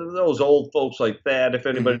 stuff, those old folks like that. If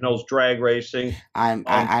anybody knows drag racing,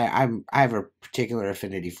 I have a particular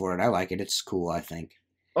affinity for it. I like it. It's cool, I think.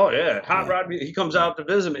 Oh, yeah. Hot Rod, he comes out to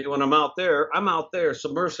visit me when I'm out there. I'm out there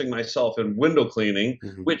submersing myself in window cleaning,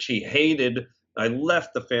 which he hated. I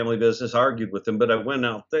left the family business, argued with him, but I went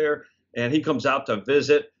out there, and he comes out to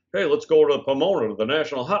visit. Hey, let's go to Pomona to the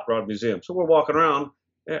National Hot Rod Museum. So we're walking around.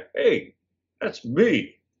 Hey, that's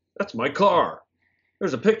me. That's my car.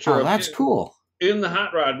 There's a picture of that's cool. In the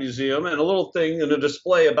Hot Rod Museum and a little thing in a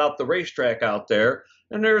display about the racetrack out there.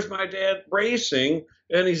 And there's my dad racing,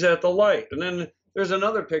 and he's at the light. And then there's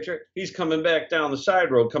another picture. He's coming back down the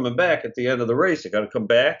side road, coming back at the end of the race. You got to come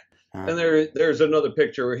back. And there's another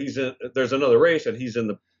picture where there's another race, and he's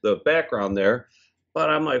in the background there. But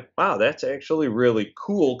I'm like, wow, that's actually really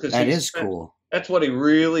cool. That is cool. That's what he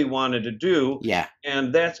really wanted to do. Yeah.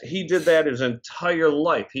 And he did that his entire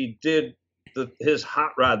life. He did his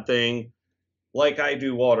hot rod thing like I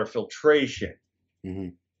do water filtration.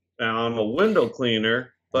 Now, I'm a window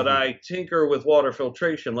cleaner, but I tinker with water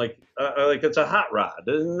filtration like it's a hot rod,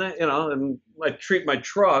 and and I treat my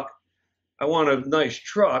truck. I want a nice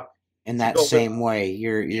truck. In that same way,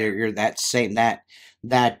 you're that same that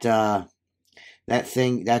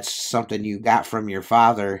thing. That's something you got from your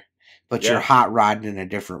father, but you're hot rodding in a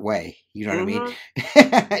different way. You know what I mean?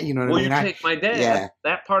 You know what I mean? Well, you take my dad,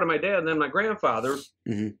 that part of my dad, and then my grandfather.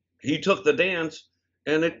 He took the dance.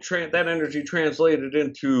 And that energy translated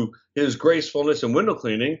into his gracefulness and window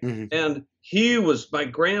cleaning. And my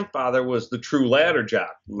grandfather was the true ladder job.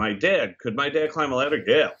 Could my dad climb a ladder?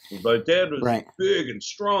 Yeah. My dad was big and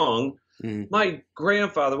strong. My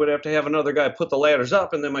grandfather would have to have another guy put the ladders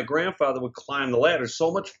up, and then my grandfather would climb the ladders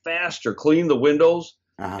so much faster, clean the windows,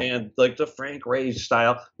 and like the Frank Ray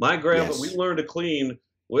style. My grandfather, we learned to clean.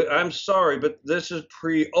 I'm sorry, but this is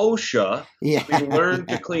pre-OSHA. Yeah. We learned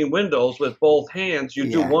to clean windows with both hands. You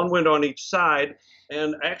do one window on each side.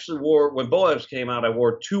 And actually when Boabs came out, I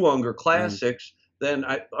wore 2 Unger Classics. Then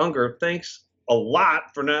Unger, thanks a lot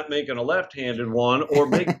for not making a left-handed one or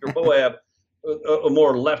making your Boab a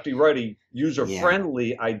more lefty-righty,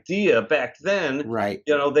 user-friendly idea back then. Right.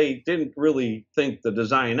 They didn't really think the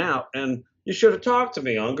design out. And you should have talked to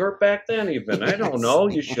me, Unger, back then even. I don't know.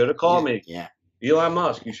 You should have called me. Yeah. Elon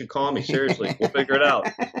Musk, you should call me. Seriously, we'll figure it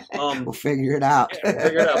out. We'll figure it out. We'll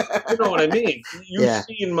figure it out. You know what I mean? You've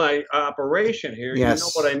seen my operation here. Yes. You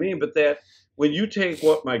know what I mean? But that when you take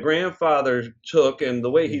what my grandfather took and the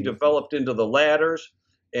way he developed into the ladders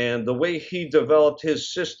and the way he developed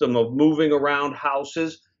his system of moving around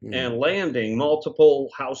houses and landing multiple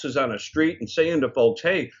houses on a street and saying to folks,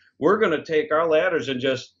 hey, we're going to take our ladders and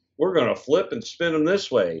we're going to flip and spin them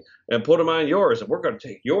this way and put them on yours. And we're going to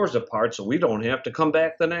take yours apart so we don't have to come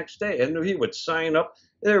back the next day. And he would sign up.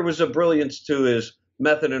 There was a brilliance to his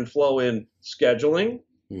method and flow in scheduling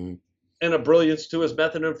and a brilliance to his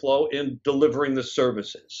method and flow in delivering the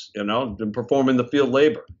services, and performing the field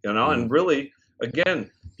labor, and really,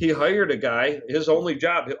 again, he hired a guy, his only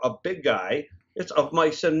job, a big guy. It's of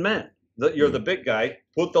mice and men. You're the big guy.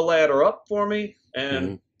 Put the ladder up for me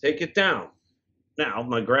and take it down. Now,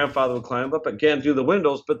 my grandfather would climb up, again, do the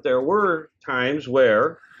windows, but there were times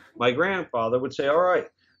where my grandfather would say, all right,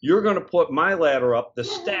 you're going to put my ladder up the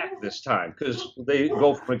stack this time, because they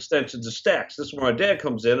go from extensions to stacks. This is where my dad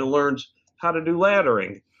comes in and learns how to do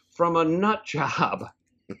laddering from a nut job.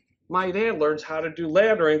 My dad learns how to do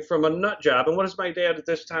laddering from a nut job. And what does my dad at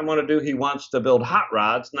this time want to do? He wants to build hot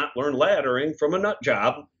rods, not learn laddering from a nut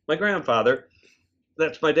job. My grandfather.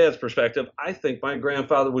 That's my dad's perspective. I think my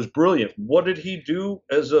grandfather was brilliant. What did he do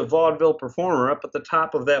as a vaudeville performer up at the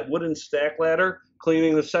top of that wooden stack ladder,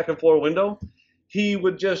 cleaning the second floor window? He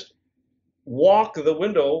would just walk the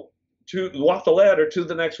ladder to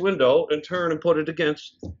the next window and turn and put it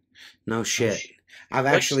against. No shit. I've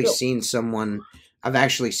Like actually still. seen someone. I've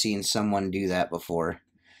actually seen someone do that before.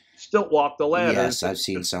 Still walk the ladder. Yes, I've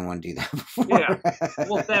seen someone do that before. Yeah.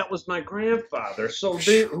 Well, that was my grandfather. So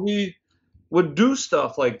he would do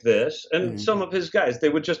stuff like this, and some of his guys, they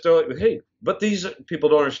would just go, hey, but these people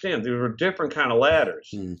don't understand. These were different kind of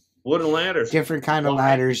ladders, wooden ladders. Different kind of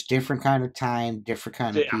ladders, different kind of time, different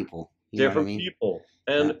kind of people. You different people.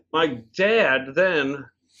 And my dad then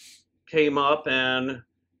came up, and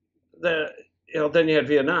then you had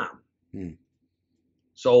Vietnam.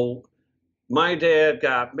 So my dad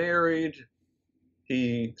got married.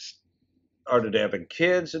 He started having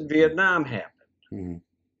kids, and Vietnam happened.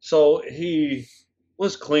 So he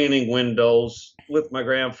was cleaning windows with my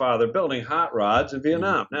grandfather, building hot rods in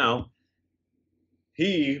Vietnam. Now,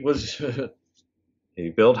 he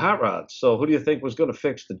built hot rods. So who do you think was going to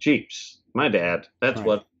fix the Jeeps? My dad. That's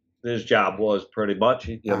what his job was pretty much,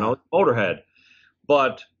 motorhead.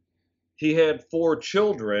 But he had 4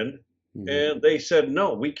 children, and they said,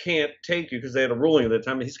 no, we can't take you, because they had a ruling at the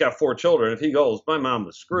time. He's got 4 children. If he goes, my mom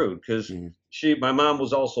was screwed, because my mom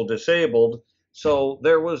was also disabled. So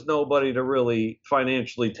there was nobody to really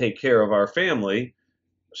financially take care of our family.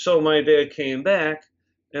 So my dad came back,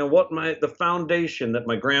 and the foundation that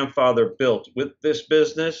my grandfather built with this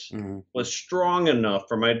business was strong enough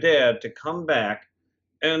for my dad to come back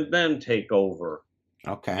and then take over.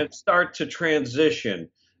 Okay. And start to transition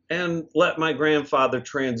and let my grandfather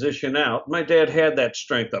transition out. My dad had that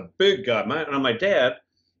strength, a big guy. My dad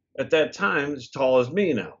at that time is tall as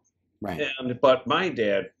me now. Right. But my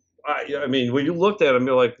dad, I mean, when you looked at him,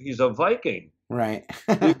 you're like, he's a Viking. Right.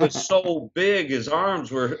 He was so big, his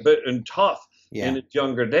arms were and tough in his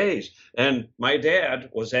younger days. And my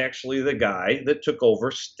dad was actually the guy that took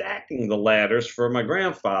over stacking the ladders for my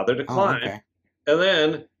grandfather to climb. Okay. And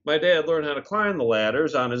then my dad learned how to climb the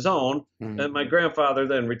ladders on his own. And my grandfather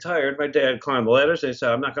then retired. My dad climbed the ladders. And he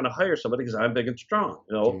said, I'm not going to hire somebody because I'm big and strong.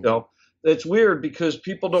 It's weird because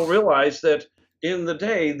people don't realize that in the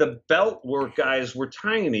day, the belt work guys were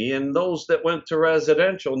tiny, and those that went to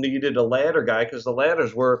residential needed a ladder guy, because the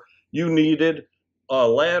ladders you needed a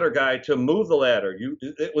ladder guy to move the ladder.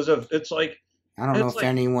 It's like, I don't know if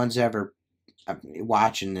anyone's ever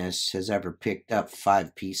watching this has ever picked up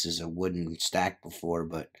 5 pieces of wooden stack before,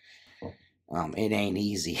 but it ain't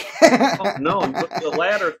easy. No, the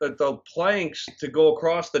ladder, the planks to go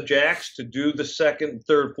across the jacks to do the second and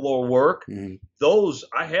third floor work, those,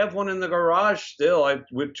 I have one in the garage still,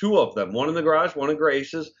 with 2 of them, one in the garage, one in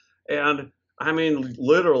Grace's, and I mean,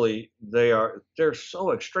 literally, they're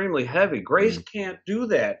so extremely heavy. Grace can't do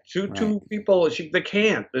that. Two people, they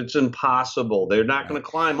can't. It's impossible. They're not going to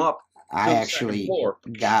climb up. I actually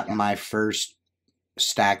got my first wooden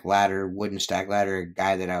stack ladder. A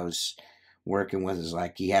guy that I was working with is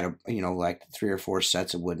like, he had like 3 or 4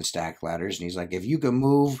 sets of wooden stack ladders, and he's like, if you can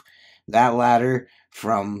move that ladder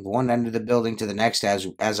from one end of the building to the next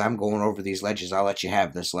as I'm going over these ledges, I'll let you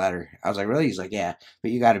have this ladder. I was like, really? He's like, yeah,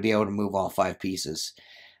 but you got to be able to move all 5 pieces.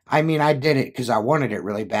 I mean, I did it because I wanted it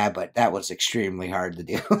really bad, but that was extremely hard to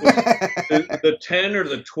do. the 10 or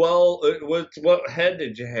the 12, what head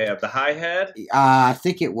did you have? The high head? I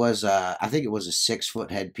think it was a 6-foot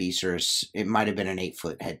headpiece, or it might have been an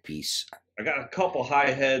 8-foot headpiece. I got a couple high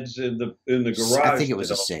heads in the garage. I think it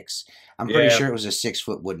was a 6. I'm pretty sure it was a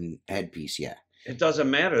 6-foot wooden headpiece. Yeah. It doesn't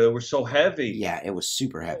matter. They were so heavy. Yeah, it was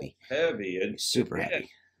super heavy. Super heavy.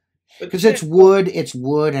 Because it's wood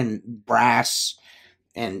and brass.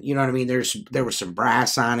 And you know what I mean? There was some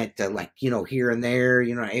brass on it that, like, here and there,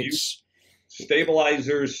 it's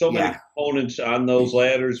stabilizers, so many components on those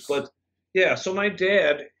ladders. But yeah, so my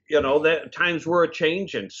dad, that times were a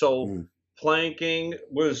changing. So planking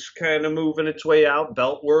was kind of moving its way out,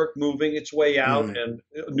 belt work moving its way out, and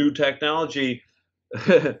new technology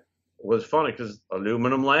was funny because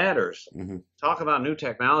aluminum ladders. Talk about new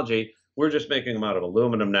technology. We're just making them out of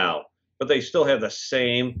aluminum now, but they still have the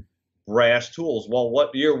same brass tools. Well, what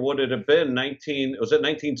year would it have been?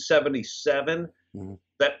 1977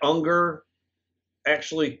 that Unger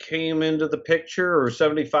actually came into the picture, or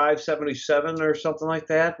 75, 77 or something like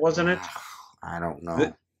that, wasn't it? I don't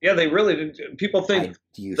know. Yeah, they really did. People think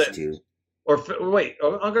Unger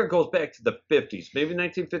goes back to the 50s, maybe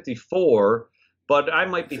 1954, but I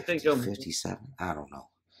might be thinking 57. I don't know.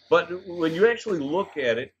 But when you actually look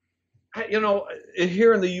at it,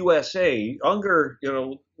 here in the USA, Unger,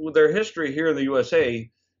 their history here in the USA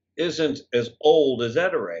isn't as old as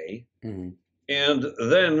Ettore. And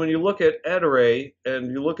then when you look at Ettore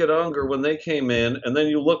and you look at Unger when they came in, and then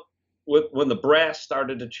you look when the brass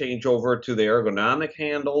started to change over to the ergonomic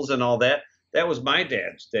handles and all that, that was my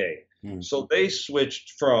dad's day. Mm. So they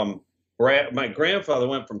switched from brass. My grandfather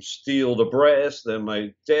went from steel to brass. Then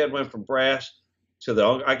my dad went from brass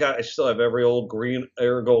to I still have every old green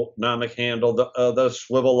ergonomic handle, the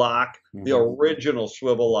swivel lock, the original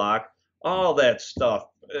swivel lock, all that stuff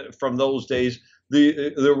from those days.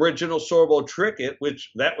 The original Sorbo Tricket,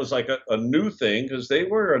 which that was like a new thing because they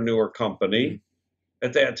were a newer company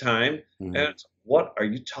at that time. And what are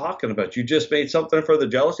you talking about? You just made something for the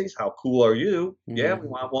jealousies? How cool are you? Yeah, we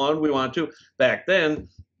want one, we want two. Back then,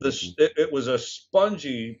 it was a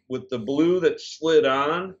spongy with the blue that slid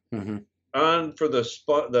on for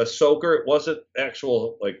the soaker. It wasn't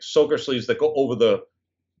actual like soaker sleeves that go over the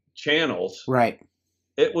channels. Right.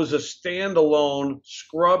 It was a standalone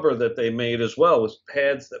scrubber that they made as well with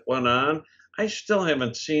pads that went on. I still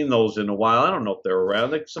haven't seen those in a while. I don't know if they're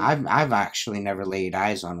around. I've actually never laid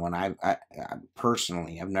eyes on one. I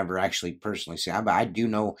personally, I've never actually personally seen. I do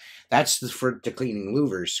know that's for the cleaning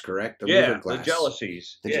louvers, correct? The louver glass. The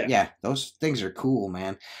jealousies. Those things are cool,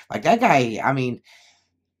 man. Like that guy. I mean,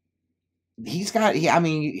 he's got. I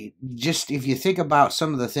mean, just if you think about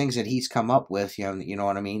some of the things that he's come up with, you know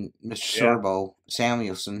what I mean, Mr. Sorbo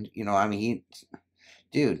Samuelson. You know, I mean,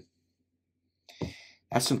 dude.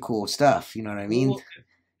 That's some cool stuff, you know what I mean?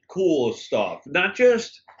 Cool stuff. Not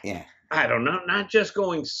just, I don't know, not just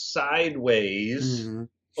going sideways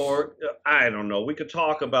or, I don't know, we could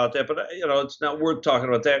talk about that, but, it's not worth talking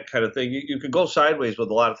about that kind of thing. You could go sideways with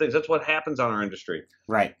a lot of things. That's what happens on our industry.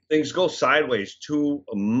 Right. Things go sideways too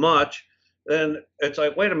much, then it's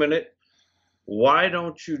like, wait a minute, why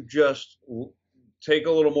don't you just take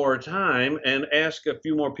a little more time and ask a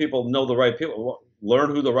few more people, know the right people,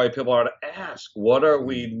 learn who the right people are to ask. What are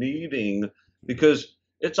we needing? Because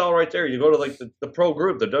it's all right there. You go to like the pro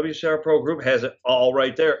group, the WCR pro group has it all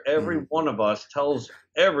right there. Every one of us tells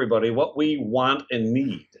everybody what we want and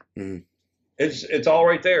need. It's all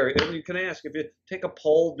right there. And you can ask if you take a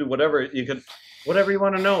poll, do whatever you can, whatever you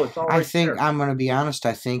want to know. It's all right there. I'm going to be honest.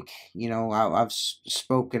 I think, I've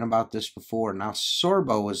spoken about this before. Now,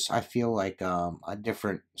 Sorbo is, I feel like a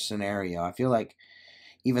different scenario. I feel like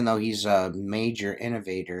even though he's a major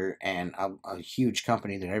innovator and a huge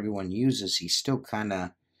company that everyone uses, he's still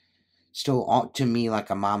to me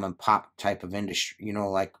like a mom and pop type of industry,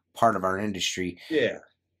 like part of our industry. Yeah.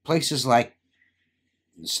 Places like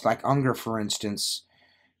Unger, for instance,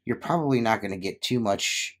 you're probably not going to get too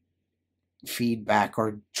much feedback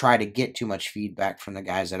or try to get too much feedback from the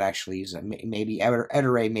guys that actually use it. Maybe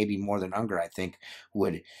Ettore, maybe more than Unger, I think,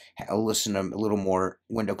 would listen to a little more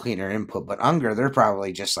window cleaner input. But Unger, they're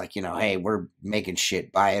probably just like, hey, we're making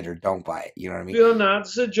shit, buy it or don't buy it. You know what I mean? You're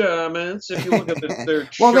not the Germans. If you look at their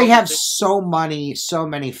well, they have so many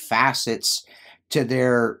facets to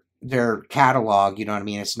their catalog. You know what I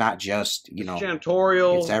mean? It's not just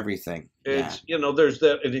janitorial. It's everything. It's there's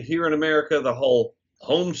that here in America, the whole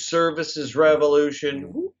home services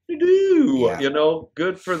revolution. Whoop-de-doo.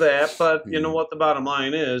 Good for that. But you know what the bottom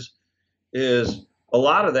line is a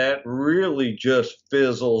lot of that really just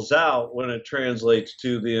fizzles out when it translates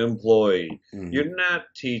to the employee. You're not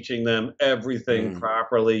teaching them everything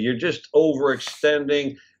properly. You're just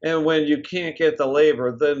overextending. And when you can't get the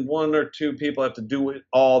labor, then one or two people have to do it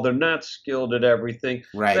all. They're not skilled at everything.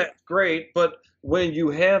 Right. That's great. But when you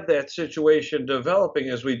have that situation developing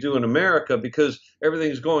as we do in America, because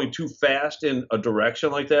everything's going too fast in a direction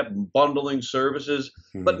like that, bundling services,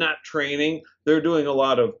 but not training, they're doing a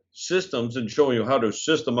lot of systems and showing you how to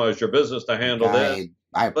systemize your business to handle this.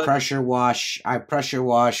 I pressure wash,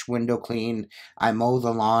 window clean, I mow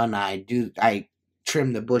the lawn, I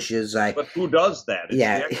trim the bushes. But who does that? It's the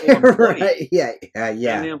actual right. Yeah. And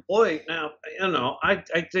the employee. Now, I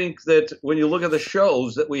think that when you look at the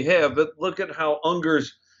shows that we have, but look at how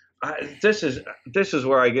Unger's. This is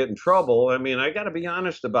where I get in trouble. I mean, I got to be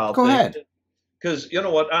honest about. Go ahead. Because you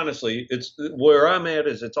know what? Honestly, it's where I'm at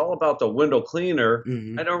is it's all about the window cleaner.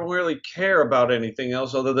 I don't really care about anything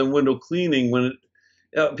else other than window cleaning. When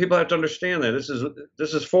people have to understand that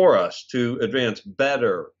this is for us to advance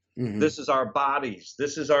better. This is our bodies.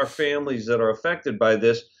 This is our families that are affected by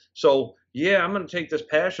this. So, yeah, I'm going to take this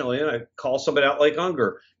passionately, and I call somebody out like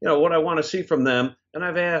Unger. What I want to see from them, and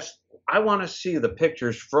I've asked, I want to see the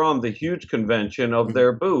pictures from the huge convention of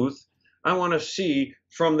their booth. I want to see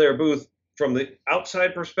from their booth from the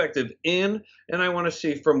outside perspective in, and I want to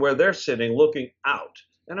see from where they're sitting looking out.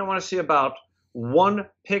 And I want to see about one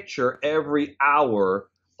picture every hour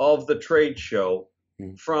of the trade show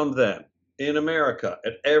from them in America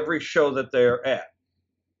at every show that they're at.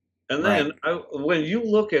 And then when you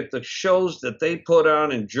look at the shows that they put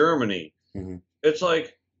on in Germany, it's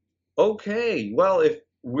like, okay, well,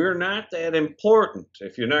 we're not that important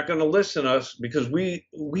if you're not going to listen to us, because we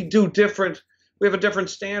do different. We have a different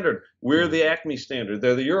standard. We're the Acme standard.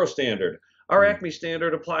 They're the Euro standard. Our Acme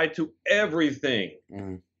standard applied to everything,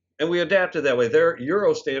 and we adapted that way. They're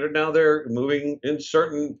Euro standard. Now they're moving in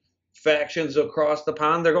certain factions across the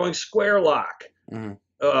pond. They're going square lock.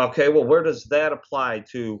 Okay, well, where does that apply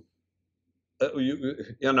to?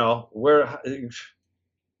 You know, where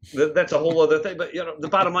that's a whole other thing. But you know, the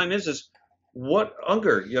bottom line is what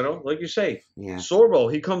Unger, you know, like you say,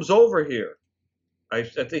 Sorbo, he comes over here.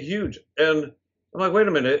 At the huge, and I'm like, wait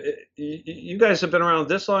a minute, you guys have been around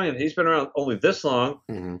this long, and he's been around only this long,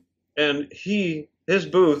 and his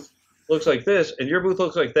booth looks like this, and your booth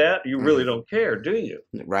looks like that. You really don't care, do you?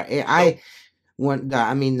 Right.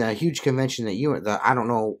 I mean, the huge convention that you were, I don't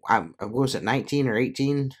know, what was it, 19 or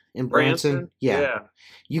 18 in Branson? Yeah.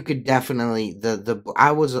 You could definitely,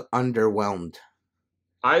 I was underwhelmed.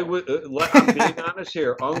 I'm being honest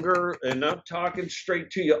here, Unger, and I'm talking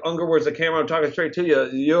straight to you. Unger, where's the camera? I'm talking straight to you.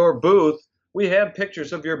 Your booth, we have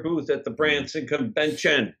pictures of your booth at the Branson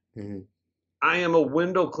convention. I am a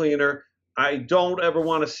window cleaner. I don't ever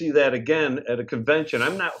want to see that again at a convention.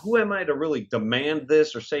 I'm not, who am I to really demand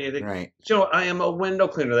this or say anything? Right. You know, I am a window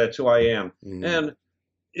cleaner. That's who I am. And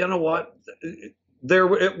you know what?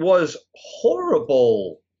 It was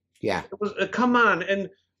horrible. Yeah. It was, come on. And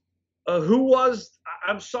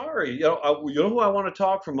I'm sorry, you know who I want to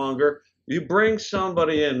talk from, Unger. You bring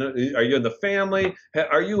somebody in. Are you in the family?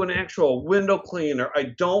 Are you an actual window cleaner?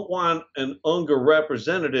 I don't want an Unger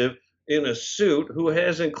representative in a suit who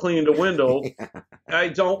hasn't cleaned a window. I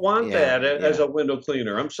don't want that as a window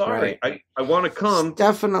cleaner. I'm sorry. I want to come.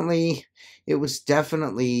 It was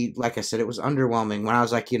definitely, like I said, it was underwhelming when I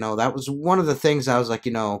was like, you know, that was one of the things I was like,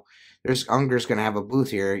 you know, Unger's going to have a booth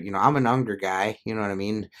here. You know, I'm an Unger guy. You know what I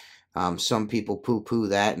mean? Some people poo-poo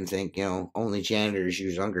that and think, you know, only janitors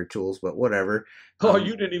use Unger tools, but whatever. Oh,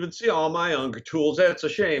 you didn't even see all my Unger tools. That's a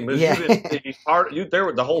shame. You didn't see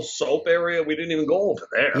the whole soap area. We didn't even go over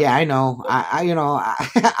there. Yeah, I know.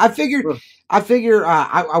 I figured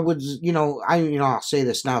I would, you know, I'll say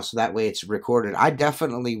this now so that way it's recorded. I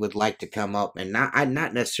definitely would like to come up and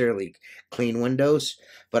not necessarily clean windows,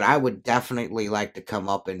 but I would definitely like to come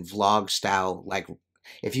up in vlog style, like,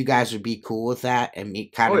 if you guys would be cool with that and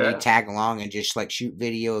me tag along and just like shoot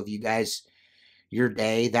video of you guys, your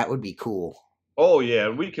day, that would be cool. Oh yeah,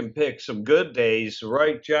 we can pick some good days,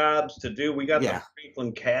 right jobs to do. We got the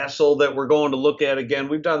Franklin Castle that we're going to look at again.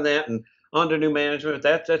 We've done that, and under new management,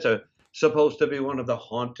 that's supposed to be one of the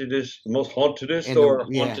most hauntedest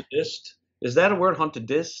hauntedest. Is that a word,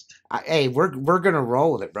 hauntedist? Hey, we're gonna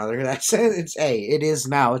roll with it, brother. That's it. It is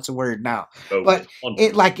now. It's a word now. Oh, but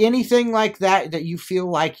it, like anything like that you feel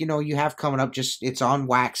like, you know, you have coming up, just it's on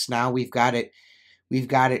wax now. We've got it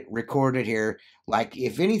recorded here. Like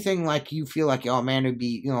if anything, like you feel like, oh man, it'd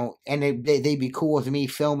be, you know, and they'd be cool with me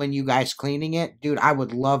filming you guys cleaning it, dude. I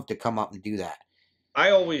would love to come up and do that.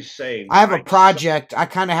 I always say I have a project. I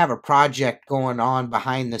kind of have a project going on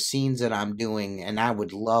behind the scenes that I'm doing, and I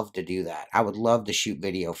would love to do that. I would love to shoot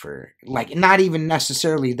video for, like, not even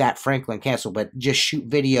necessarily that Franklin Castle, but just shoot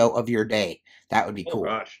video of your day. That would be cool.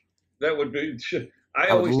 Oh gosh, that would be.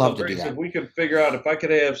 I would love to do that. If we could figure out, if I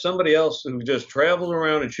could have somebody else who just travels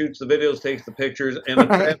around and shoots the videos, takes the pictures, and a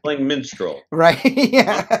traveling minstrel. Right.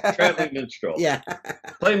 Yeah. Traveling minstrel. Yeah.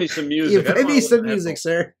 Play me some music. Play me some music,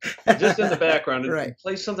 sir. Just in the background. And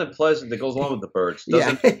play something pleasant that goes along with the birds.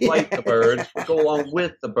 Doesn't fight the birds, but go along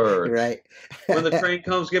with the birds. Right. When the train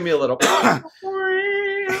comes, give me a little.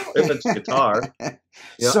 If it's guitar.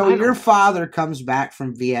 So your father comes back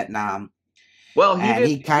from Vietnam. Well,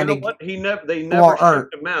 they never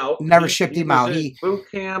shipped him out. Never shipped him out. He boot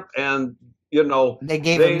camp, and you know they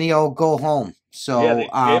gave him the old go home. So they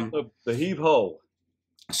gave him the heave ho.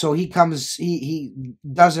 So he comes.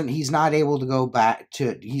 He's not able to go back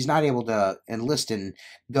to. He's not able to enlist and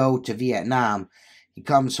go to Vietnam. He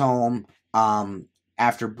comes home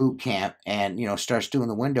after boot camp, and you know starts doing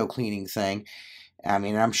the window cleaning thing. I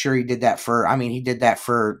mean, I'm sure he did that for. I mean, he did that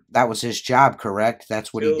for. That was his job, correct?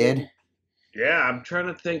 That's what he did. Yeah, I'm trying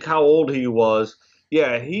to think how old he was.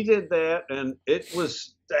 Yeah, he did that, and it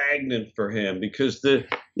was stagnant for him because the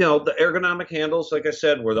ergonomic handles, like I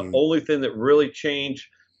said, were the only thing that really changed.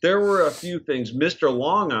 There were a few things. Mr.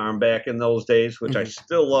 Longarm back in those days, which I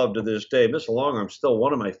still love to this day. Mr. Longarm's still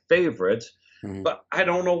one of my favorites, but I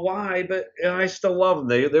don't know why, but I still love them.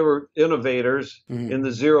 They were innovators in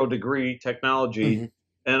the 0 degree technology,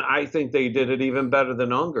 and I think they did it even better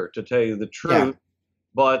than Unger, to tell you the truth. Yeah.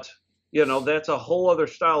 But you know, that's a whole other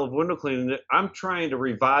style of window cleaning. I'm trying to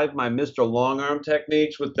revive my Mr. Longarm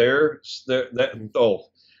techniques with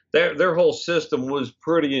their whole system was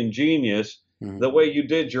pretty ingenious. The way you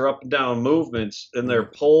did your up and down movements in their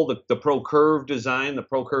pole, the Pro Curve design, the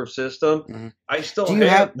Pro Curve system. I still do you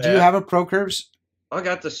have that. Do you have a Pro Curves? I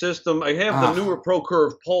got the system. I have the newer Pro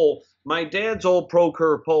Curve pole. My dad's old Pro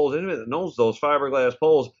Curve poles, anybody that knows those fiberglass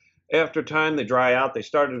poles, after time they dry out, they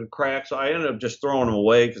started to crack. So I ended up just throwing them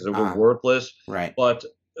away because they were worthless. Right. But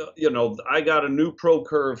you know, I got a new Pro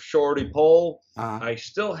Curve shorty pole. I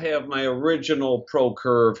still have my original Pro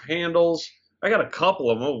Curve handles. I got a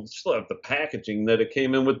couple of them. I still have the packaging that it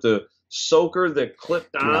came in with the soaker that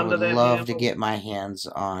clipped onto that. I would love to get my hands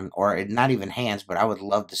on, or not even hands, but I would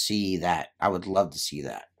love to see that. I would love to see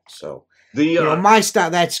that. So you know, my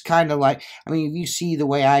style. That's kind of like. I mean, if you see the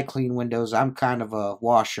way I clean windows, I'm kind of a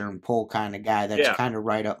washer and pull kind of guy. That's kind of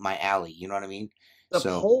right up my alley. You know what I mean? The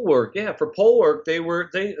pole work, for pole work,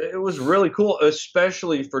 it was really cool,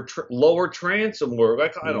 especially for lower transom work.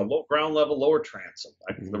 I don't know, ground level, lower transom,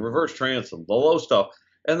 the reverse transom, the low stuff,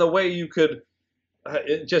 and the way you could,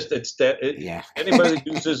 anybody that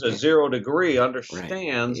uses a 0 degree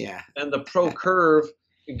understands, and the Pro Curve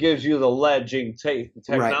gives you the ledging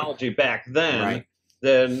technology back then.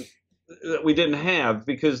 Then we didn't have,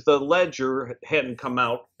 because the ledger hadn't come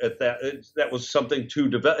out at that. That was something to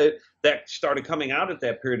develop. That started coming out at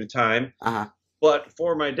that period of time. But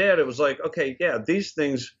for my dad, it was like, okay, these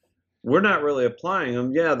things, we're not really applying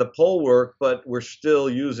them. Yeah, the pole work, but we're still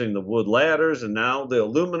using the wood ladders, and now the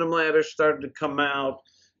aluminum ladders started to come out,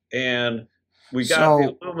 and we got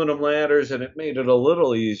the aluminum ladders, and it made it a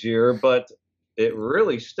little easier, but it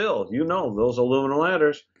really still, those aluminum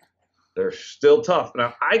ladders, they're still tough.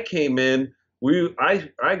 Now, I came in,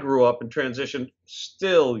 I grew up and transitioned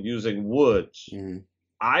still using woods.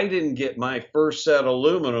 I didn't get my first set of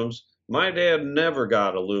aluminums. My dad never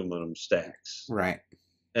got aluminum stacks. Right.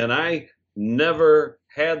 And I never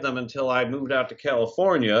had them until I moved out to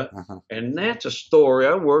California. And that's a story.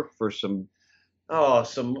 I worked for some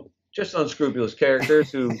just unscrupulous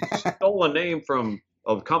characters who stole a name from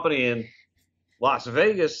a company in Las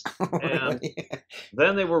Vegas, and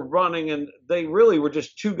then they were running, and they really were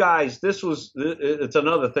just two guys. It's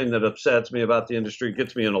another thing that upsets me about the industry,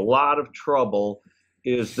 gets me in a lot of trouble,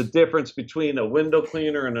 is the difference between a window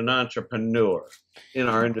cleaner and an entrepreneur in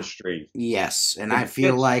our industry. Yes, and I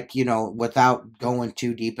feel like, without going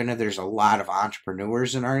too deep into it, there's a lot of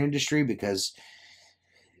entrepreneurs in our industry, because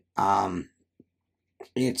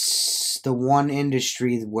it's the one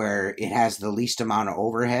industry where it has the least amount of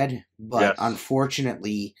overhead, but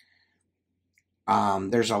unfortunately,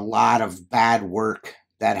 there's a lot of bad work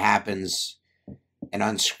that happens, and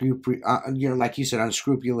like you said,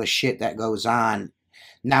 unscrupulous shit that goes on.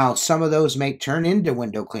 Now, some of those may turn into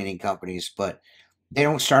window cleaning companies, but they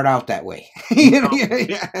don't start out that way.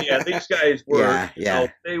 These guys were,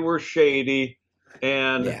 they were shady,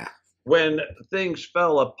 and when things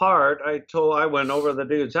fell apart, I went over to the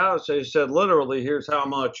dude's house. They said, literally, here's how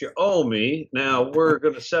much you owe me. Now we're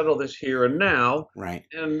going to settle this here and now. Right.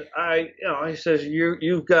 And I says,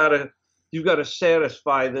 you've got to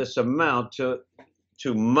satisfy this amount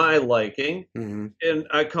to my liking. And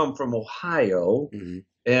I come from Ohio.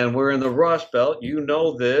 And we're in the Rust Belt. You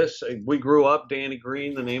know this. We grew up, Danny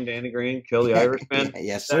Green, the name Danny Green, Kill the Irishman.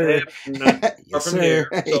 Yes, sir. Yes, from here.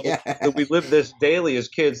 So we lived this daily as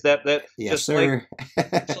kids. Yes, sir.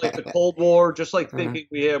 Just like the Cold War, just like thinking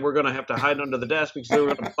we're going to have to hide under the desk because they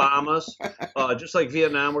were going to bomb us. Just like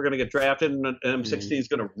Vietnam, we're going to get drafted, and an M16 is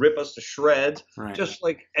going to rip us to shreds. Right. Just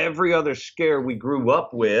like every other scare we grew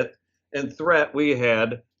up with and threat we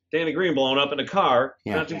had. Danny Green blown up in a car,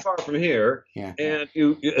 not too far from here. Yeah. And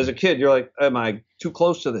you, as a kid, you're like, am I too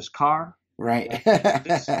close to this car? Right.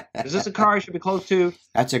 Is this a car I should be close to?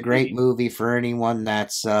 That's a great movie for anyone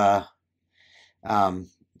that's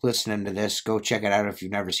listening to this. Go check it out if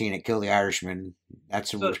you've never seen it. Kill the Irishman.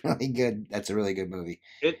 That's really good. That's a really good movie.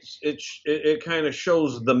 It kind of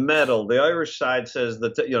shows the metal. The Irish side says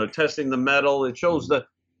that testing the metal. It shows the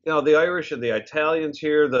Irish and the Italians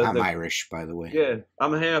here. I'm Irish, by the way. Yeah,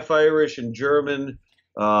 I'm half Irish and German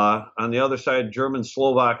on the other side, German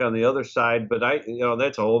Slovak on the other side. But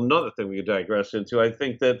that's a whole nother thing we could digress into. I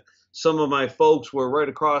think that some of my folks were right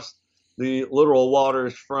across the literal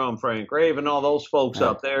waters from Frank Grave and all those folks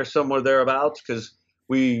up there, somewhere thereabouts, because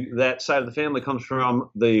that side of the family comes from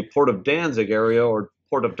the Port of Danzig area or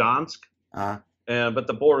Port of Dansk. But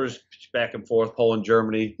the borders back and forth, Poland,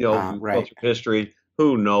 Germany, history.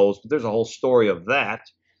 Who knows? But there's a whole story of that.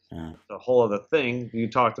 A whole other thing. You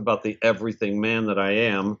talked about the everything man that I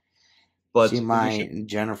am. But see,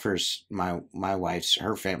 Jennifer's my wife's,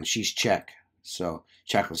 her family. She's Czech, So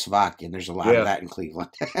Czechoslovakian, there's a lot of that in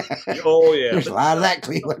Cleveland. Oh yeah, there's a lot of that in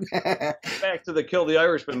Cleveland. Back to the Kill the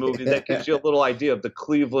Irishman movie, that gives you a little idea of the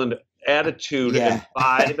Cleveland attitude and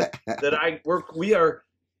vibe that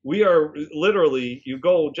we are literally, you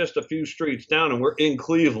go just a few streets down and we're in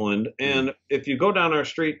Cleveland, and if you go down our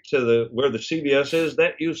street to where the CBS is,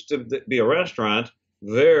 that used to be a restaurant,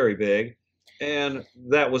 very big, and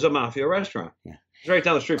that was a mafia restaurant. Yeah. It's right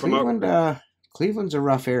down the street from our Cleveland's a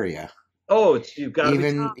rough area. Oh, you've got to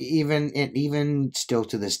be tough. Even still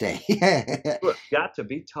to this day. It's got to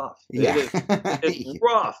be tough. It's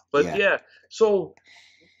rough, but yeah. So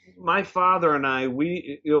my father and I,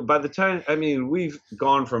 by the time, we've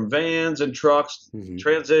gone from vans and trucks,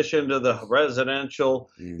 transitioned to the residential,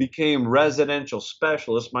 became residential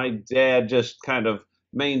specialists. My dad just kind of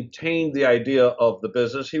maintained the idea of the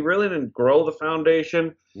business. He really didn't grow the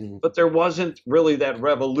foundation, but there wasn't really that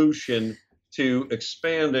revolution to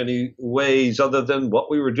expand any ways other than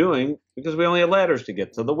what we were doing, because we only had ladders to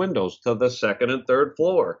get to the windows, to the second and third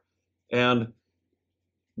floor. And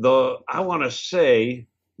I want to say,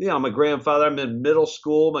 my grandfather, I'm in middle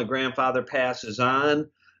school, my grandfather passes on.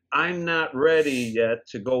 I'm not ready yet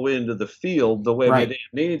to go into the field the way my dad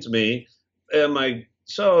needs me. And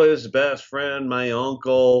so his best friend, my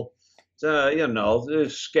uncle,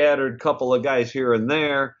 scattered couple of guys here and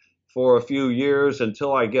there for a few years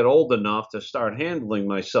until I get old enough to start handling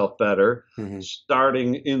myself better,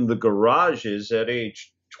 starting in the garages at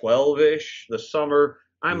age 12-ish, the summer.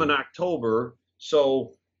 I'm in October,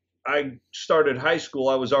 so I started high school.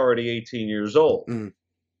 I was already 18 years old.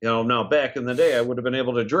 Now back in the day, I would have been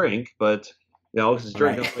able to drink, but, because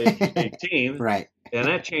drinking at age 18. Right. And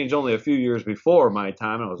that changed only a few years before my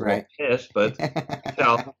time. I was a little pissed, but,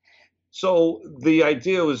 so the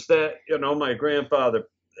idea was that, my grandfather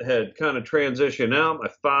had kind of transitioned out. My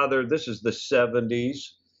father, this is the 70s,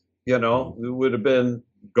 we would have been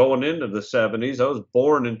going into the 70s. I was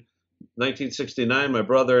born in 1969, my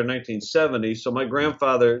brother in 1970. So my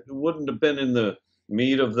grandfather wouldn't have been in the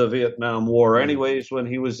meat of the Vietnam War anyways when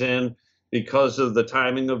he was in, because of the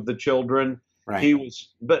timing of the children. Right. He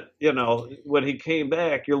was, but when he came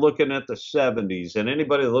back, you're looking at the 70s, and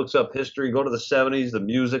anybody that looks up history, go to the 70s, the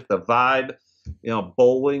music, the vibe.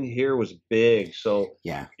 Bowling here was big. So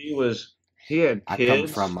yeah, he had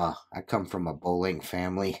kids. I come from a bowling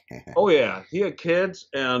family. Oh yeah, he had kids,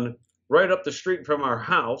 and right up the street from our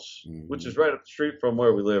house, which is right up the street from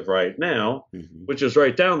where we live right now, which is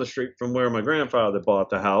right down the street from where my grandfather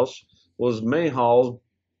bought the house, was May Hall,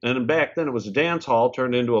 and back then it was a dance hall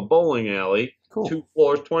turned into a bowling alley. Cool. 2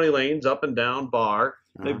 floors, 20 lanes, up and down bar.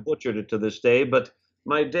 They butchered it to this day, but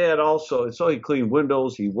my dad also, so he cleaned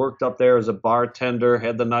windows. He worked up there as a bartender,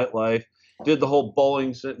 had the nightlife, did the whole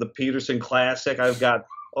bowling, the Peterson Classic. I got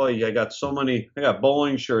so many, I got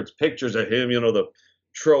bowling shirts, pictures of him, the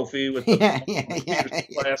trophy with the Peterson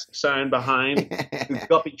Classic sign behind, the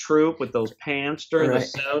Guppy Troop with those pants during the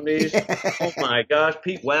 70s. Oh my gosh,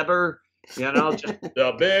 Pete Weber. Just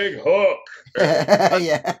the big hook.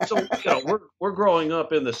 So, we're growing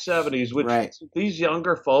up in the 70s, which these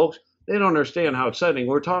younger folks, they don't understand how exciting.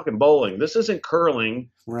 We're talking bowling. This isn't curling.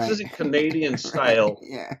 This isn't Canadian style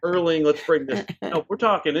curling. Let's bring this. No, we're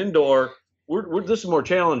talking indoor. This is more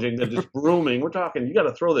challenging than just brooming. We're talking, you got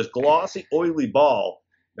to throw this glossy, oily ball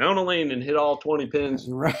down a lane and hit all 20 pins.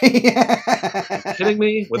 Right. Kidding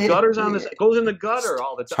me? With gutters on this, it goes in the gutter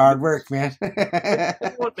all the time. It's hard work, man.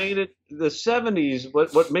 What made it the 70s?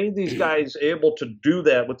 What made these guys able to do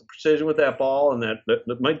that with the precision with that ball, and that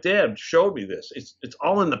my dad showed me this. It's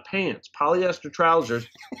all in the pants, polyester trousers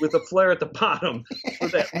with a flare at the bottom for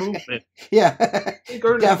that movement. Yeah,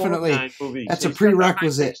 definitely. That's a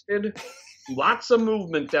prerequisite. Lots of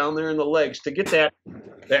movement down there in the legs to get that.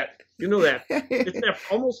 It's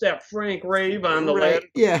almost that Frank Rave on the ladder.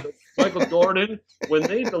 Yeah. Michael Jordan, when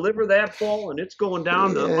they deliver that ball and it's going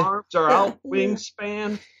down, the arms are out,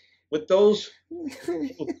 wingspan with those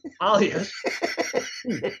polyester.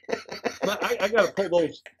 I gotta pull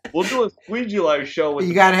those. We'll do a SqueegeeLife show.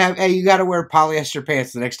 You gotta wear polyester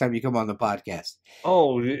pants the next time you come on the podcast.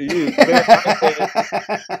 Oh,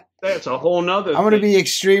 that's a whole nother. I'm gonna be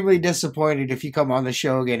extremely disappointed if you come on the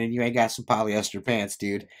show again and you ain't got some polyester pants,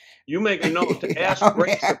 dude. You make a note to ask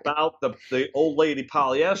Grace about the old lady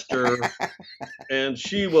polyester, and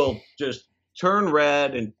she will just turn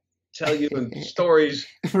red and tell you in stories.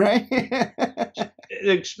 Right?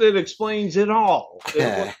 It explains it all. It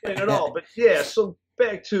won't explain it all. But yeah, so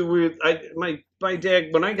back to my dad,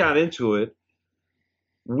 when I got into it,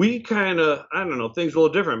 we kind of, I don't know, things were a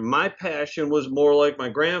little different. My passion was more like my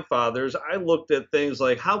grandfather's. I looked at things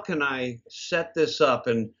like, how can I set this up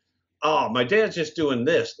and oh, my dad's just doing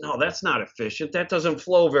this. No, that's not efficient. That doesn't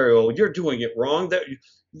flow very well. You're doing it wrong.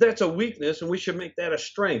 That's a weakness, and we should make that a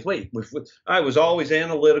strength. Wait, I was always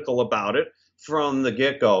analytical about it from the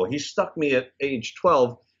get-go. He stuck me at age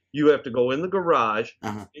 12. You have to go in the garage.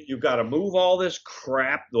 You've got to move all this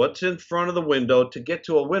crap, what's in front of the window, to get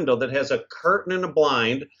to a window that has a curtain and a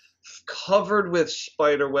blind covered with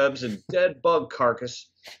spider webs and dead bug carcass.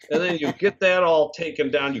 And then you get that all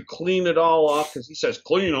taken down. You clean it all off, because he says,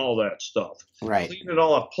 clean all that stuff. Right. Clean it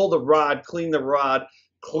all off. Pull the rod, clean the rod,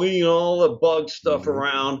 clean all the bug stuff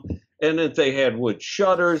around. And if they had wood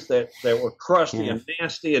shutters that were crusty and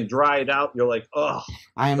nasty and dried out, you're like, oh.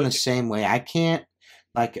 I am the same way. I can't,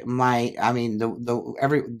 like, I mean,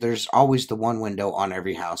 there's always the one window on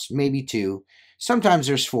every house, maybe two. Sometimes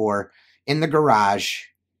there's four in the garage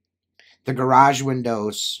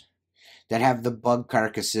windows that have the bug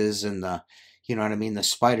carcasses and the, you know what I mean? The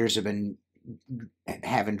spiders have been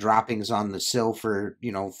having droppings on the sill for,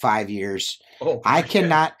 5 years. Oh, I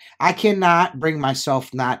cannot bring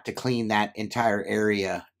myself not to clean that entire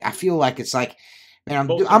area. I feel like it's like, man,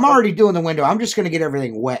 I'm already doing the window. I'm just going to get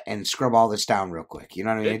everything wet and scrub all this down real quick. You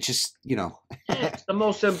know what I mean? It's just, It's the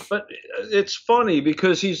most, but it's funny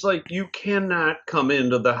because he's like, you cannot come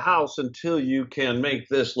into the house until you can make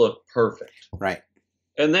this look perfect. Right.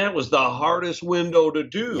 And that was the hardest window to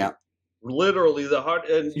do. Yep. Literally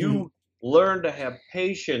and you learn to have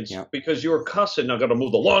patience because you were cussing. I got to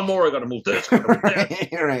move the lawnmower. I got to move this. I gotta move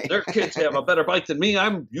that. Right. Their kids have a better bike than me.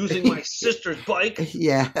 I'm using my sister's bike.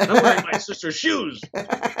 Yeah. I'm wearing my sister's shoes.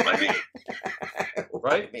 Why me?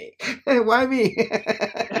 Right? Why me?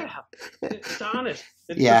 Yeah. It's honest.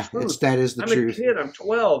 It's the truth. That is the truth. I'm a kid. I'm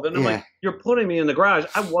 12. And I'm like, you're putting me in the garage.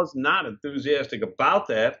 I was not enthusiastic about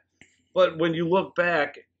that. But when you look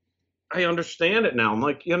back, I understand it now. I'm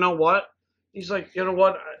like, you know what? He's like, you know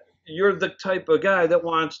what? You're the type of guy that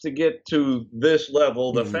wants to get to this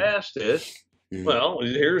level the fastest. Well,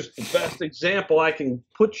 here's the best example I can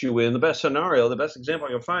put you in, the best scenario, the best example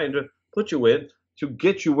I can find to put you in to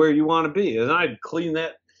get you where you want to be. And I'd clean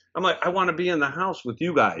that. I'm like, I want to be in the house with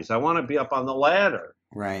you guys. I want to be up on the ladder.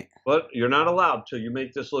 Right. But you're not allowed till you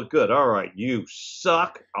make this look good. All right, you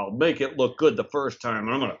suck. I'll make it look good the first time.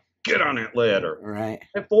 I'm going to get on that ladder. Right.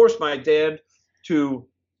 I forced my dad to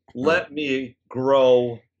let me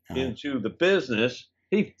grow into the business.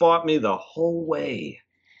 He fought me the whole way.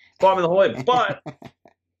 But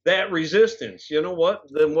that resistance, you know what?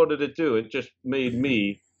 Then what did it do? It just made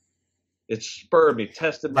me, it spurred me,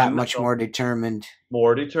 tested my that much more determined.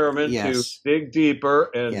 More determined to dig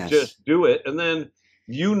deeper and just do it. And then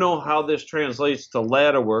you know how this translates to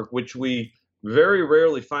ladder work, which we very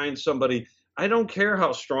rarely find somebody. I don't care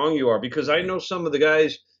how strong you are, because I know some of the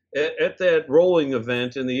guys at that rolling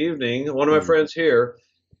event in the evening, one of my friends here,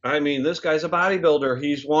 I mean, this guy's a bodybuilder.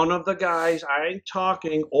 He's one of the guys, I ain't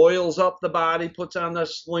talking, oils up the body, puts on the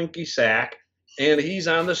slinky sack, and he's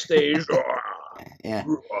on the stage. Yeah.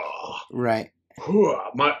 Right.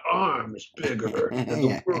 My arm is bigger than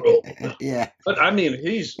the world. Yeah. But I mean,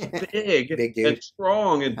 he's big and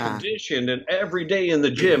strong and conditioned, and every day in the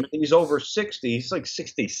gym. He's over 60. He's like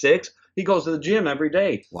 66. He goes to the gym every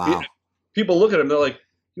day. Wow. People look at him. They're like,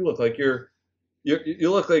 "You look like you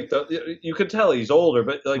look like you can tell he's older."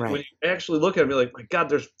 But like when you actually look at him, you're like, "My God,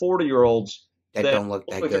 there's 40-year-olds that don't look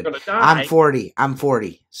that good." They're gonna die. I'm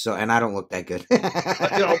 40. So, and I don't look that good.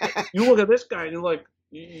 But, you look at this guy and you're like,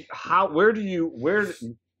 how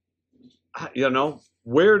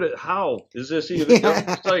is this even?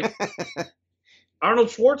 It's like Arnold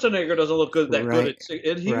Schwarzenegger doesn't look good that good.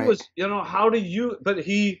 And he was, how do you? But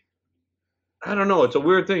I don't know. It's a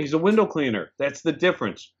weird thing. He's a window cleaner. That's the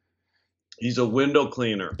difference. He's a window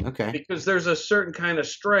cleaner. Okay. Because there's a certain kind of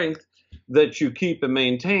strength that you keep and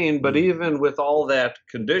maintain, but even with all that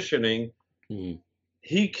conditioning,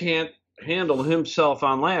 he can't handle himself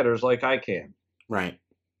on ladders like I can. Right.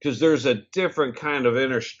 Because there's a different kind of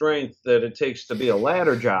inner strength that it takes to be a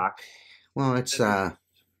ladder jock. Well, it's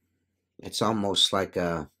almost like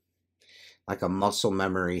a muscle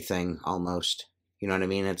memory thing almost. You know what I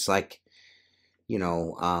mean? It's like,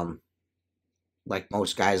 like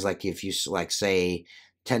most guys, like if you like say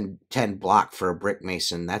 10 block for a brick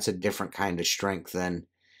mason, that's a different kind of strength than,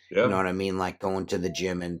 you know what I mean? Like going to the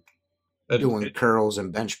gym and doing curls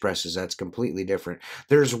and bench presses. That's completely different.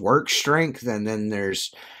 There's work strength and then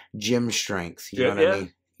there's gym strength. You know what I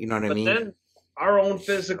mean? You know what I mean? Then our own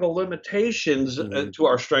physical limitations to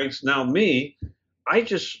our strengths. Now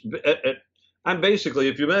I'm basically,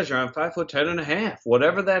 if you measure, I'm 5'10.5".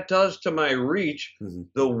 Whatever that does to my reach,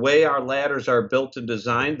 the way our ladders are built and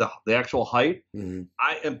designed, the actual height,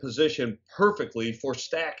 I am positioned perfectly for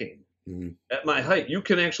stacking. at my height. You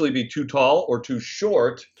can actually be too tall or too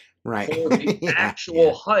short Right. for the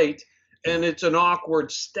actual height, and it's an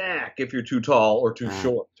awkward stack if you're too tall or too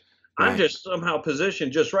short. I'm just somehow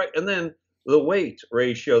positioned just right. And then the weight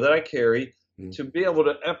ratio that I carry to be able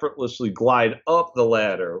to effortlessly glide up the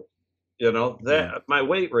ladder, you know, that my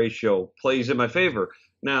weight ratio plays in my favor.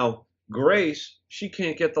 Now, Grace, she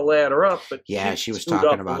can't get the ladder up, but she was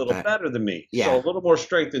talking about a little that. better than me. So a little more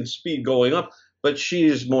strength and speed going up, but she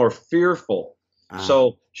is more fearful.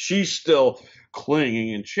 So she's still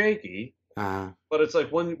clinging and shaky. But it's like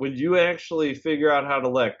when you actually figure out how to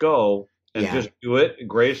let go and just do it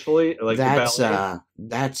gracefully, like that's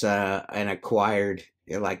an acquired,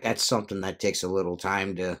 like, that's something that takes a little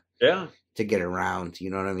time to get around. You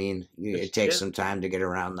know what I mean? It takes some time to get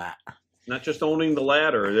around that. Not just owning the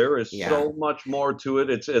ladder. There is so much more to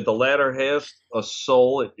it. The ladder has a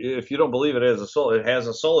soul. If you don't believe it has a soul, it has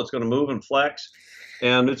a soul. It's going to move and flex,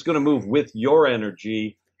 and it's going to move with your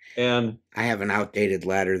energy. And I have an outdated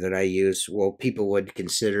ladder that I use. Well, people would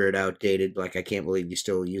consider it outdated. Like, I can't believe you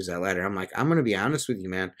still use that ladder. I'm like, I'm going to be honest with you,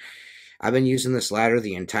 man. I've been using this ladder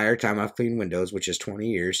the entire time I've cleaned windows, which is 20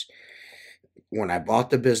 years. When I bought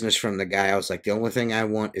the business from the guy, I was like, the only thing I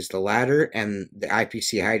want is the ladder and the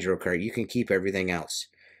IPC Hydrocart. You can keep everything else.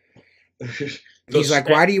 He's like,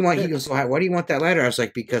 why do you want? He goes, why do you want that ladder? I was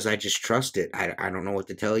like, because I just trust it. I don't know what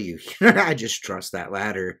to tell you. I just trust that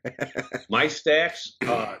ladder. My stacks,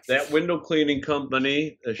 that window cleaning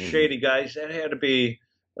company, the shady guys, that had to be,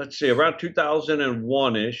 let's see, around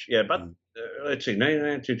 2001-ish. Yeah, about let's see,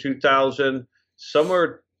 99 to 2000,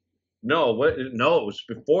 somewhere. No, it was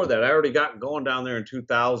before that. I already got going down there in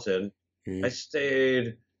 2000. I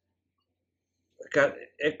stayed.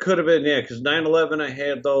 It could have been, because 9/11 I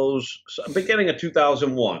had those beginning of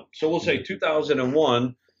 2001. So we'll say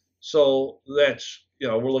 2001. So that's,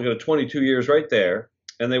 we're looking at 22 years right there.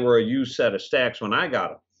 And they were a used set of stacks when I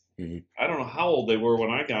got them. I don't know how old they were when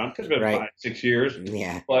I got them. Could have been 5-6 years.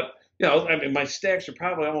 Yeah. But, I mean, my stacks are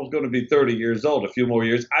probably almost going to be 30 years old, a few more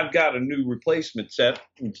years. I've got a new replacement set,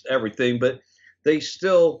 everything, but they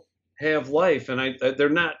still have life. And they're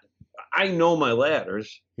not. I know my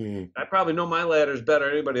ladders. I probably know my ladders better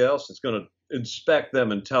than anybody else that's going to inspect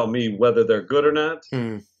them and tell me whether they're good or not.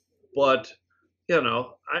 But,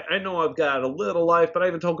 I know I've got a little life, but I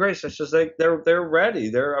even told Grace, I says, they're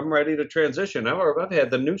ready. I'm ready to transition. I've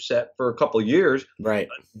had the new set for a couple of years. Right.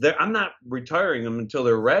 I'm not retiring them until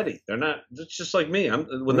they're ready. They're not. It's just like me.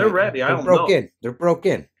 When they're ready, I don't know. They're broke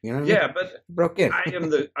in. You know what I mean? but broke in. I am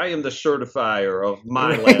the certifier of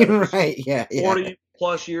my ladders. Right. Yeah. 40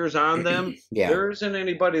 plus years on them. There isn't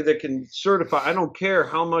anybody that can certify. I don't care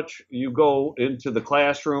how much you go into the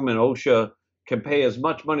classroom, and OSHA can pay as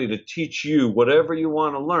much money to teach you whatever you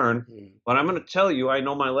want to learn. But I'm going to tell you, I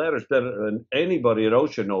know my ladders better than anybody at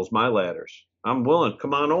OSHA knows my ladders. I'm willing.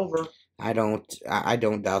 Come on over. I don't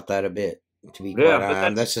doubt that a bit. To be quite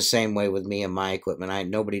honest, that's the same way with me and my equipment.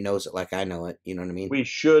 Nobody knows it like I know it. You know what I mean? We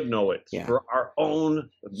should know it for our own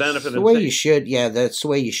benefit. It's the way you should. Yeah, that's the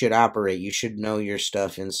way you should operate. You should know your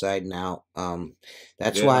stuff inside and out.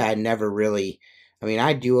 That's why I never really. I mean,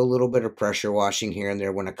 I do a little bit of pressure washing here and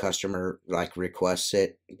there when a customer requests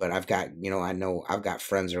it. But I've got, I know I've got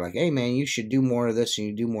friends that are like, hey man, you should do more of this and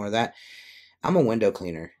you do more of that. I'm a window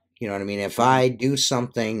cleaner. You know what I mean? If I do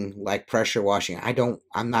something like pressure washing,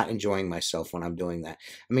 I'm not enjoying myself when I'm doing that.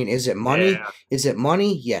 I mean, is it money? Yeah. Is it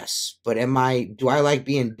money? Yes. But do I like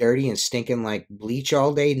being dirty and stinking like bleach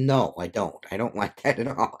all day? No, I don't. I don't like that at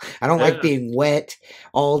all. I don't like being wet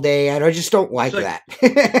all day. I just don't like that.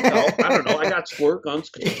 I don't know. I got squirt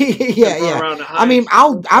guns. I mean,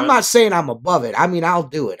 I'm not saying I'm above it. I mean, I'll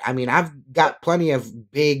do it. I mean, I've got plenty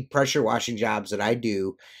of big pressure washing jobs that I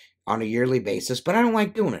do on a yearly basis, but I don't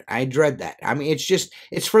like doing it. I dread that. I mean,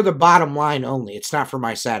 it's for the bottom line only. It's not for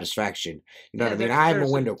my satisfaction. You know what I mean? I'm a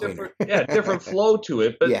window cleaner. Different flow to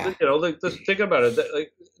it. But think about it.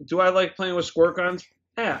 Do I like playing with squirt guns?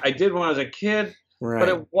 Yeah, I did when I was a kid. Right. But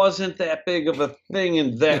it wasn't that big of a thing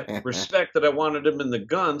in that respect that I wanted them in the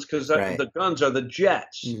guns, because the guns are the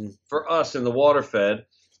jets for us in the water fed.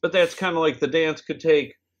 But that's kind of like the dance could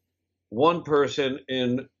take one person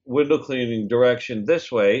in window cleaning direction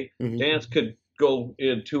this way. Dance could go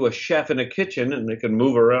into a chef in a kitchen and they can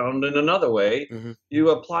move around in another way. You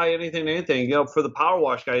apply anything to anything. For the power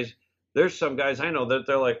wash guys, there's some guys I know that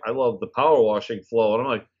they're like, I love the power washing flow. And I'm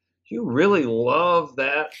like, you really love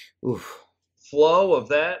that flow of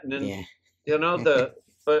that? And then,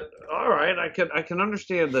 but all right, I can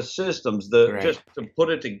understand the systems, just to put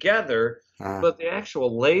it together, but the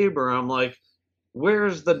actual labor, I'm like,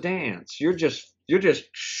 where's the dance? You're just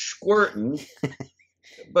squirting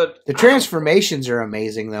But the transformations are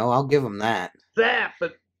amazing, though. I'll give them that.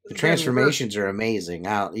 But the transformations are amazing.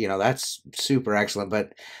 That's super excellent.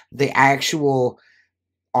 But the actual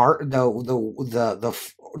art, the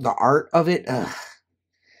art of it.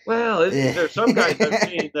 Well, there's some guys I've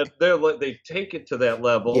seen that they take it to that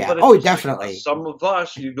level. Yeah. But definitely. Like, some of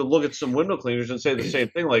us, you could look at some window cleaners and say the same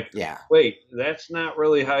thing. Like, yeah, wait, that's not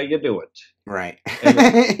really how you do it. Right. And,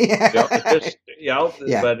 yeah.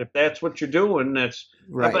 But if that's what you're doing, that's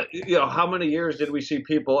right. But how many years did we see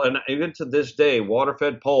people, and even to this day,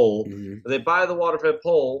 water-fed pole? They buy the water-fed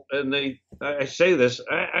pole, and I say this,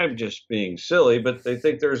 I'm just being silly, but they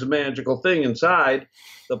think there's a magical thing inside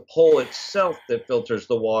the pole itself that filters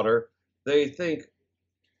the water. They think,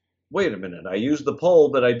 wait a minute, I used the pole,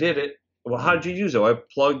 but I did it. Well, how'd you use it? I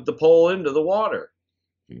plugged the pole into the water.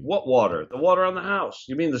 What water? The water on the house.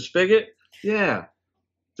 You mean the spigot? Yeah.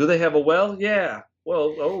 Do they have a well? Yeah.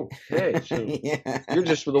 Well, okay. So you're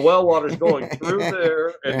just the well water's going through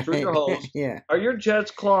there and through your hose. Yeah. Are your jets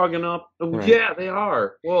clogging up? Right. Yeah, they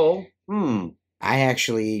are. Well, I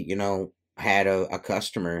actually, had a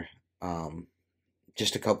customer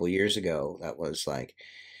just a couple of years ago that was like,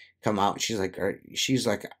 come out. And she's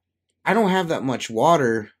like, I don't have that much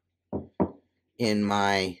water in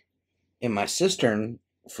my cistern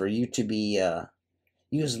for you to be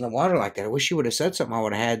using the water like that. I wish you would have said something. I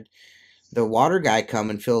would have had the water guy come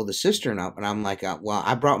and fill the cistern up. And I'm like, well,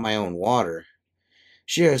 I brought my own water.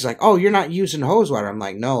 She was like, oh, you're not using hose water. I'm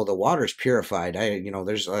like, no, the water's purified.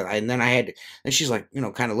 And then and she's like,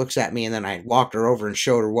 kind of looks at me, and then I walked her over and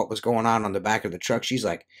showed her what was going on the back of the truck. She's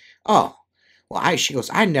like, oh, well, she goes,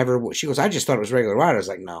 I just thought it was regular water. I was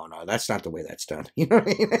like, no, that's not the way that's done. You know what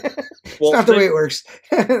I mean? It's not the way it works.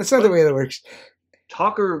 It's not the way that works.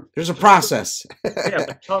 Tucker, there's a process. Yeah,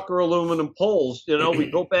 but Tucker aluminum poles, we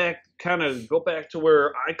go back to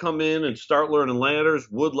where I come in and start learning ladders,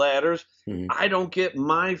 wood ladders. I don't get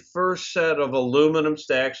my first set of aluminum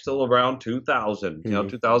stacks till around 2000,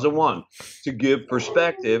 2001. To give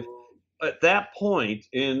perspective, at that point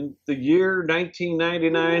in the year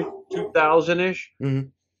 1999, 2000-ish,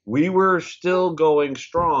 we were still going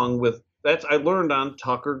strong with I learned on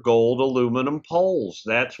Tucker Gold aluminum poles.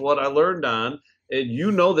 That's what I learned on. And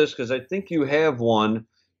you know this because I think you have one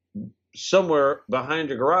somewhere behind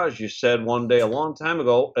your garage. You said one day a long time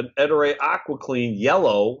ago, an Ettore Aqua Clean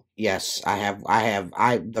yellow. Yes, I have.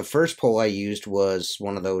 The first pole I used was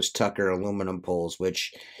one of those Tucker aluminum poles,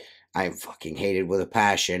 which I fucking hated with a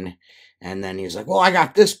passion. And then he was like, well, I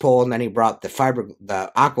got this pole. And then he brought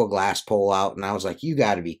the aqua glass pole out. And I was like, you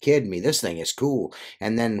got to be kidding me. This thing is cool.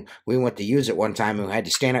 And then we went to use it one time and we had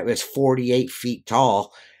to stand up. It was 48 feet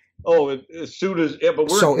tall. Oh, as soon as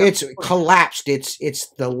it's collapsed. It's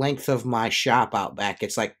the length of my shop out back.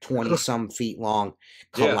 It's like 20 some feet long,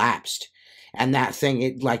 collapsed. Yeah. And that thing,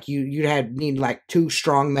 you'd need like two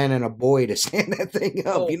strong men and a boy to stand that thing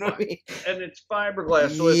up. You know what I mean? And it's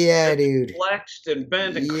fiberglass, so dude, flexed and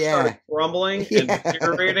bent and started crumbling and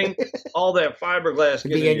deteriorating. All that fiberglass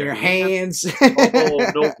getting in your hands.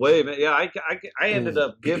 Oh, no way, man! Yeah, I ended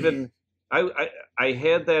up giving. I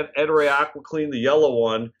had that Ettore Aqua Clean, the yellow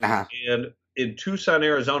one, and in Tucson,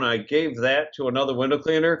 Arizona, I gave that to another window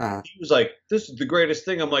cleaner. He was like, "This is the greatest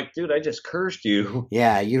thing." I'm like, "Dude, I just cursed you."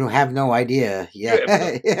 Yeah, you don't have no idea.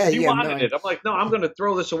 Yeah, he wanted it. I'm like, "No, I'm going to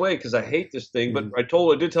throw this away because I hate this thing." But I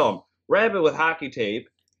did tell him, wrap it with hockey tape,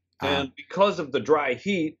 and because of the dry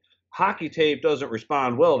heat, hockey tape doesn't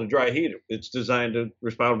respond well to dry heat. It's designed to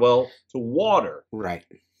respond well to water. Right.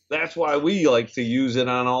 That's why we like to use it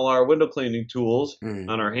on all our window cleaning tools, on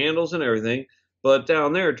our handles and everything. But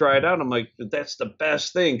down there, try it out. I'm like, that's the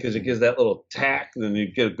best thing because it gives that little tack, and then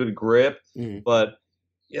you get a good grip. But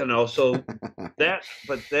so that.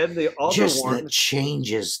 But then the other one, the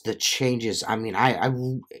changes. I mean,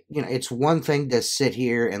 it's one thing to sit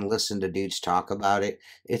here and listen to dudes talk about it.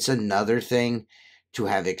 It's another thing to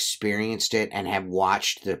have experienced it and have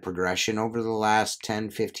watched the progression over the last 10,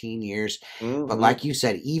 15 years. But like you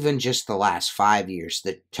said, even just the last 5 years,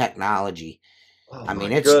 the technology,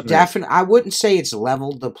 it's definitely, I wouldn't say it's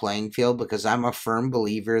leveled the playing field because I'm a firm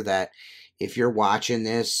believer that if you're watching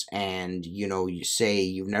this and, you say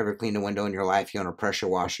you've never cleaned a window in your life, you own a pressure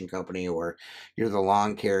washing company, or you're the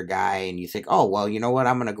lawn care guy and you think, oh, well, you know what?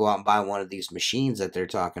 I'm going to go out and buy one of these machines that they're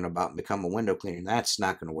talking about and become a window cleaner. That's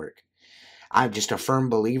not going to work. I'm just a firm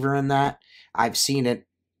believer in that. I've seen it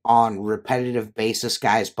on repetitive basis.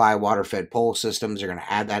 Guys buy water-fed pole systems. They're going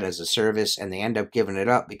to add that as a service, and they end up giving it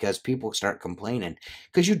up because people start complaining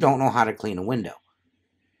because you don't know how to clean a window.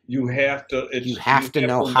 You have to. You have to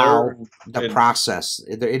know how the process.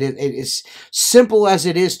 It is simple as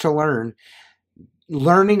it is to learn.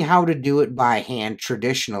 learning how to do it by hand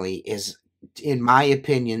traditionally is, in my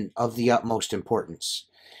opinion, of the utmost importance.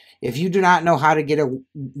 If you do not know how to get a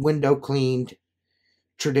window cleaned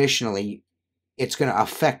traditionally, it's going to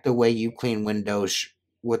affect the way you clean windows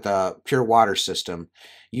with a pure water system.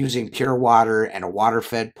 Using pure water and a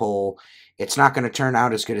water-fed pole, it's not going to turn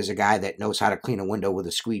out as good as a guy that knows how to clean a window with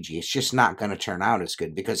a squeegee. It's just not going to turn out as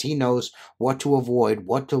good because he knows what to avoid,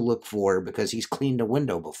 what to look for, because he's cleaned a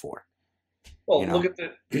window before. Well, look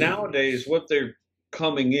at nowadays what they're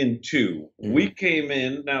coming into. We came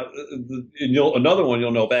in now. Another one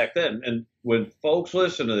you'll know back then. And when folks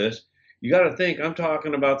listen to this, you got to think I'm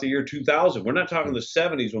talking about the year 2000. We're not talking the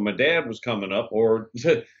 70s when my dad was coming up, or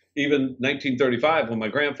even 1935 when my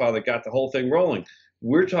grandfather got the whole thing rolling.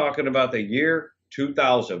 We're talking about the year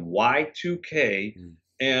 2000, Y2K,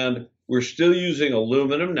 and we're still using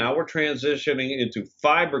aluminum. Now we're transitioning into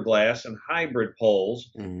fiberglass and hybrid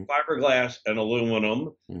poles, fiberglass and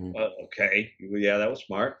aluminum. Okay, yeah, that was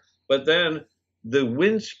smart. But then the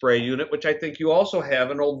wind spray unit, which I think you also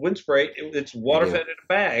have, an old wind spray. It's water-fed in a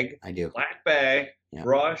bag. I do. Black bag,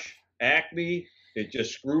 brush, Acme. It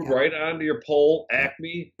just screwed right onto your pole.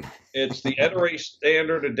 Acme. It's the Ettore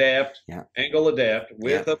standard adapt, angle adapt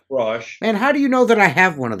with a brush. Man, how do you know that I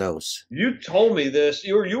have one of those? You told me this.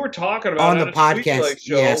 You were talking about on the podcast.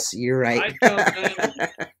 Yes, you're right.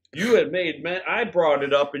 You had made, man. I brought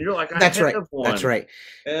it up, and you're like, "That's right. One. That's right."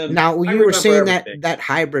 And now you were saying that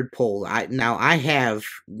hybrid pole. I have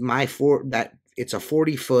my it's a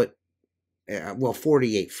 40-foot,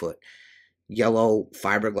 48-foot. Yellow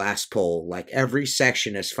fiberglass pole. Like every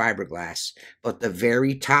section is fiberglass, but the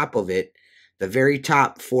very top of it, the very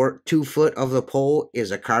top 2 foot of the pole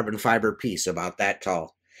is a carbon fiber piece about that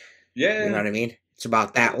tall. Yeah, you know what I mean. It's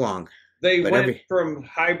about that long. They went from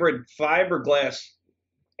hybrid fiberglass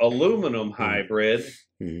aluminum hybrid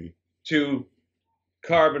to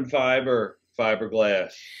carbon fiber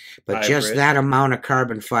fiberglass. But hybrid. Just that amount of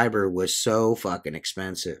carbon fiber was so fucking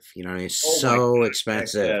expensive. You know what I mean? So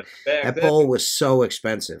expensive. That pole was so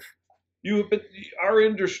expensive. But our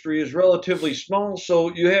industry is relatively small,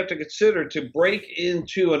 so you have to consider to break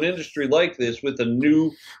into an industry like this with a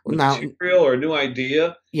new material or a new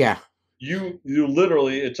idea. Yeah. You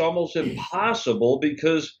literally, it's almost impossible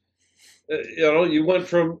because you went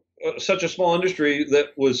from such a small industry that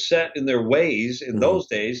was set in their ways in those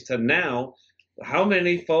days to now. How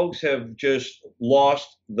many folks have just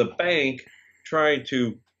lost the bank trying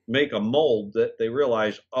to make a mold that they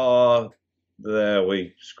realize,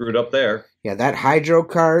 we screwed up there. Yeah, that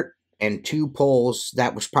Hydrocart and 2 poles,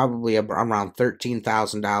 that was probably around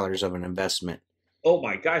 $13,000 of an investment. Oh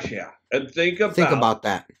my gosh, yeah. And think about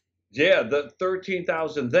that. Yeah, the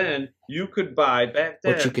 $13,000 then you could buy back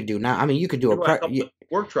then. What you could do now? I mean, you could do a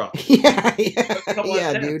work truck.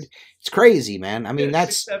 Yeah, dude. It's crazy, man. I mean,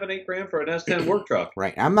 that's $6, $7, $8 grand for an S10 work truck.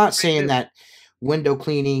 Right. I'm not saying that window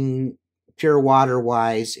cleaning, pure water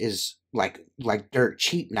wise, is like dirt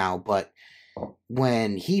cheap now, but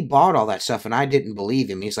when he bought all that stuff and I didn't believe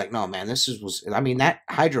him, he's like, "No, man, that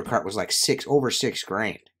Hydrocart was like over $6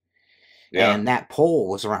 grand." Yeah. And that pole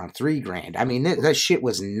was around $3 grand. I mean, that shit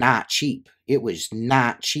was not cheap. It was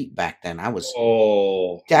not cheap back then. I was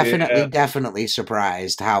definitely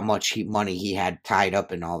surprised how much money he had tied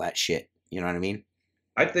up in all that shit. You know what I mean?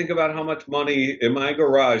 I think about how much money in my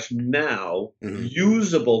garage now,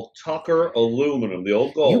 usable Tucker aluminum, the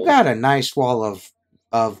old gold. You got a nice wall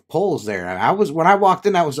of poles there. When I walked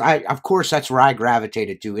in, of course, that's where I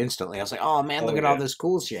gravitated to instantly. I was like, "Oh man, look at all this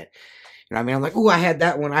cool shit." You know what I mean? I'm like, "Oh, I had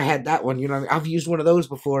that one. You know what I mean? I've used one of those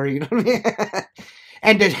before." You know what I mean?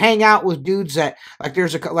 And to hang out with dudes that, like,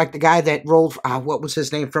 the guy that rolled, what was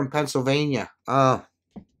his name, from Pennsylvania?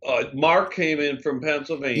 Mark came in from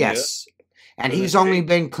Pennsylvania. Yes. And he's only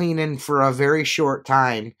been cleaning for a very short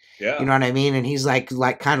time. Yeah. You know what I mean? And he's like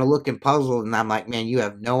kind of looking puzzled. And I'm like, "Man, you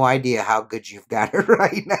have no idea how good you've got it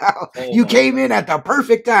right now. You came in at the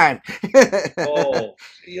perfect time."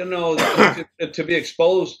 To be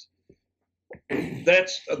exposed.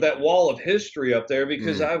 That's that wall of history up there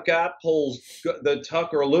because I've got poles, the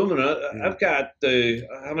Tucker alumina. I've got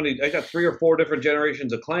I got 3 or 4 different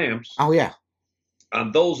generations of clamps. Oh yeah,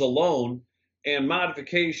 on those alone, and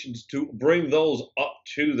modifications to bring those up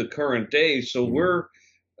to the current day. So we're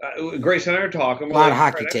Grace and I are talking. A lot of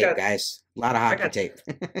hockey tape, guys. A lot of hockey tape.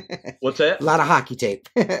 What's that? A lot of hockey tape.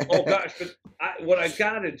 Oh gosh, but what I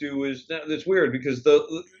got to do is it's weird because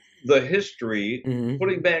the history,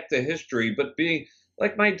 putting back the history, but being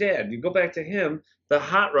like my dad, you go back to him, the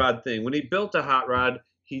hot rod thing. When he built a hot rod,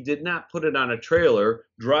 he did not put it on a trailer,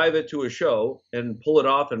 drive it to a show, and pull it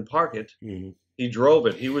off and park it. He drove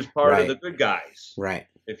it. He was part of the good guys. Right.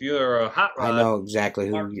 If you're a hot rod, I know exactly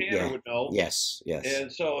who. Mark Tanner would know. Yes, yes.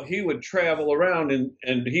 And so he would travel around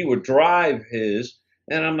and he would drive his.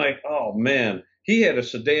 And I'm like, oh man, he had a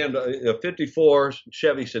sedan, a '54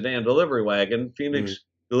 Chevy sedan delivery wagon, Phoenix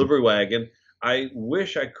delivery wagon. I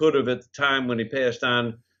wish I could have at the time when he passed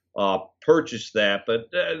on purchased that, but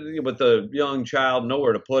with a young child,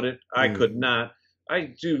 nowhere to put it, I could not.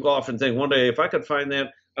 I do often think one day if I could find that,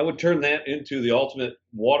 I would turn that into the ultimate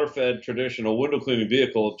water-fed traditional window cleaning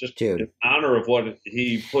vehicle, just in honor of what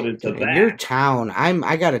he put into that. In your town,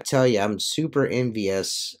 I got to tell you, I'm super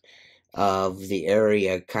envious of the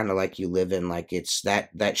area, kind of like you live in. Like it's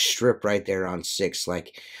that strip right there on 6.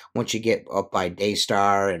 Like once you get up by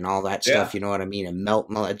Daystar and all that stuff, you know what I mean, and melt,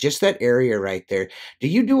 just that area right there. Do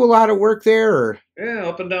you do a lot of work there? Or? Yeah,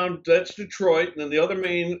 up and down. That's Detroit, and then the other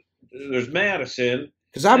main, there's Madison.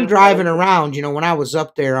 Because I'm driving around, you know, when I was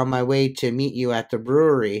up there on my way to meet you at the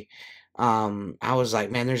brewery, I was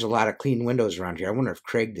like, man, there's a lot of clean windows around here. I wonder if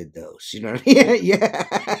Craig did those. You know what I mean? Yeah.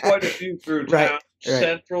 Quite a few through town.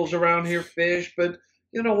 Central's around here, fish, but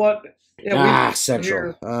you know what? Yeah,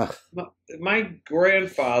 Central. My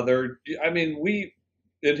grandfather, I mean,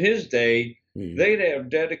 in his day, they'd have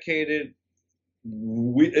dedicated,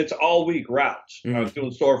 it's all week routes. I was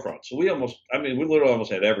doing storefronts. So we literally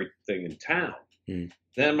almost had everything in town.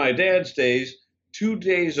 Then my dad's days, 2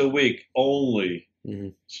 days a week only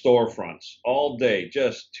storefronts, all day,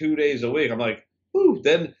 just 2 days a week. I'm like, ooh.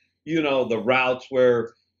 Then, you know, the routes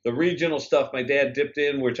where the regional stuff my dad dipped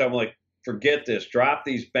in, which I'm like, forget this, drop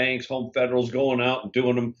these banks, Home Federal's going out and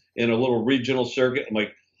doing them in a little regional circuit. I'm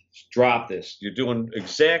like, drop this. You're doing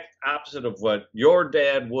exact opposite of what your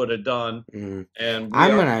dad would have done. And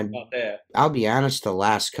I'll be honest, the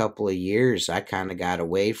last couple of years, I kind of got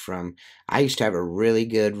away from, I used to have a really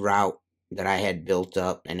good route that I had built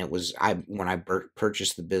up, and it was, when I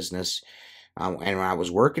purchased the business, and when I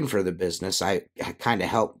was working for the business, I kind of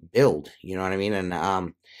helped build, you know what I mean? And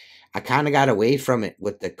I kind of got away from it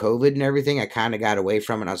with the COVID and everything. I kind of got away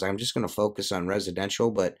from it. I was like, I'm just going to focus on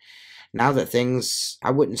residential. But now that things,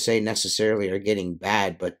 I wouldn't say necessarily are getting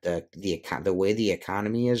bad, but the way the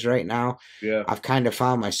economy is right now, I've kind of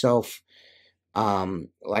found myself,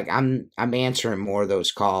 like I'm answering more of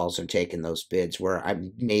those calls and taking those bids where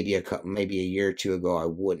maybe a year or two ago I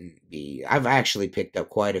wouldn't be. I've actually picked up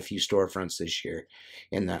quite a few storefronts this year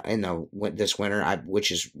this winter,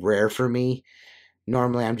 which is rare for me.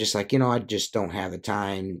 Normally I'm just like, you know, I just don't have the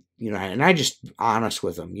time, you know, and I just honest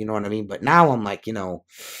with them, you know what I mean? But now I'm like, you know,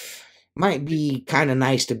 might be kind of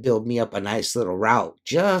nice to build me up a nice little route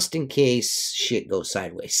just in case shit goes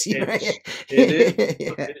sideways.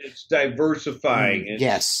 It's diversifying.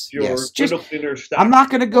 Yes. Just, I'm not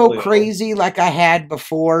going to go crazy like I had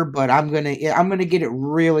before, but I'm going to get it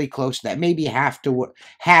really close to that. Maybe half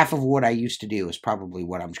of what I used to do is probably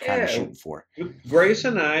what I'm kind of shooting for. Grace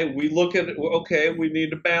and I, we look at it, okay, we need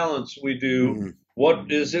to balance. We do.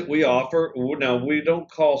 What is it we offer? Now, we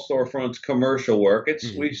don't call storefronts commercial work.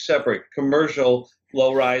 We separate commercial,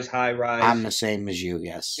 low rise, high rise. I'm the same as you,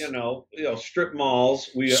 yes. You know, strip malls.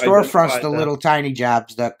 Storefronts, the little tiny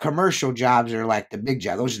jobs. The commercial jobs are like the big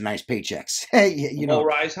jobs. Those are nice paychecks. You know, low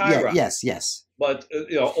rise, high rise. Yes. But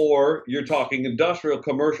or you're talking industrial,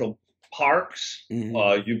 commercial parks.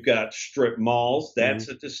 You've got strip malls. That's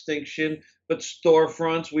a distinction. But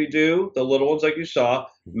storefronts, we do the little ones like you saw.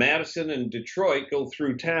 Madison and Detroit go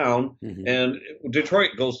through town, and Detroit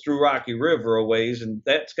goes through Rocky River a ways, and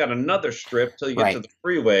that's got another strip till you get to the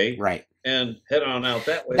freeway, and head on out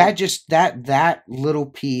that way. That little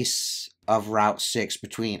piece of Route 6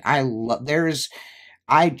 between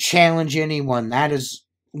I challenge anyone. That is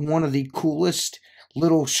one of the coolest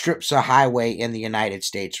little strips of highway in the United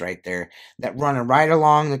States right there, that running right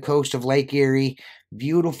along the coast of Lake Erie.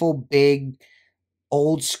 Beautiful, big,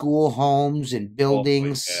 old school homes and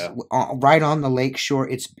buildings right on the lake shore.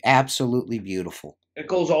 It's absolutely beautiful. It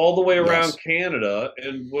goes all the way around Canada,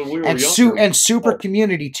 and when we were younger, and super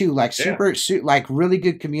community too, like like really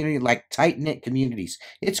good community, like tight knit communities.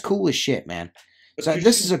 It's cool as shit, man. So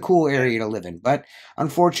this is a cool area to live in, but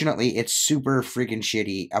unfortunately, it's super freaking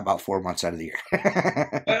shitty about 4 months out of the year.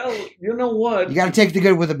 Well, you know what? You got to take the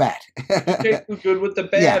good with the bad. Take the good with the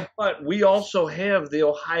bad, but we also have the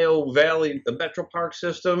Ohio Valley, the Metro Park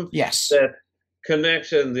system. Yes. That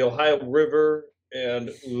connects in the Ohio River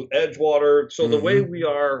and Edgewater. So the way we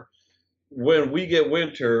are, when we get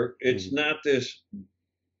winter, it's not this.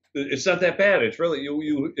 It's not that bad. It's really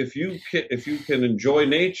if you can enjoy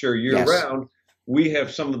nature year round. We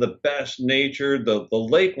have some of the best nature. The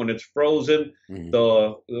lake when it's frozen,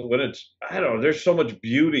 when it's, I don't know, there's so much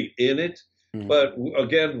beauty in it. But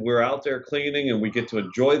again, we're out there cleaning, and we get to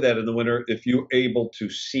enjoy that in the winter if you're able to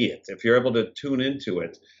see it, if you're able to tune into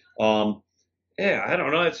it. Yeah, I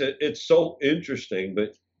don't know. It's so interesting,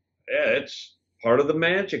 but yeah, it's part of the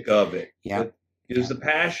magic of it. Yeah. It is the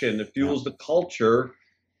passion. It fuels the culture.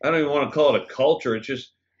 I don't even want to call it a culture. It's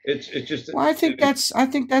just Well, I think that's.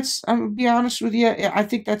 I'm gonna be honest with you. I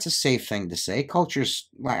think that's a safe thing to say. Culture's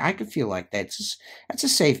like I could feel like that's a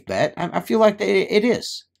safe bet. I feel like it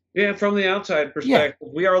is. Yeah, from the outside perspective,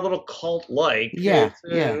 we are a little cult-like. Yeah.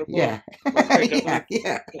 Yeah. Yeah. Look at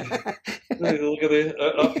it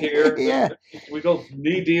up here. Yeah. We go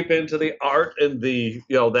knee deep into the art and the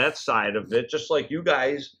that side of it, just like you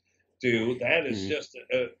guys do. That is just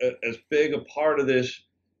as big a part of this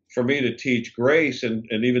for me to teach Grace and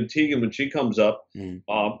even Tegan when she comes up.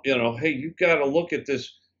 Hey, you've got to look at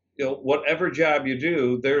this. Whatever job you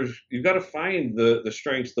do, you've got to find the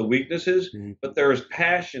strengths, the weaknesses, but there is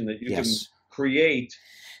passion that you can create.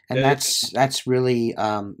 And that's really,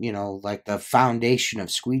 like the foundation of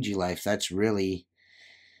SqueegeeLife. That's really,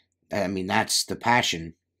 I mean, that's the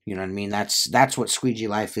passion. You know what I mean? That's what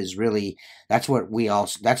SqueegeeLife is really. That's what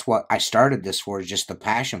I started this for, is just the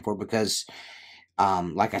passion for, because,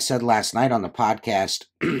 like I said last night on the podcast,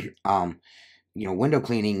 window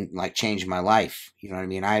cleaning like changed my life. You know what I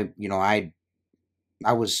mean? I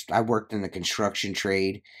worked in the construction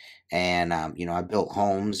trade, and I built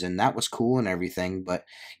homes, and that was cool and everything. But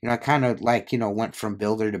I kind of went from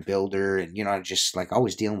builder to builder, and just like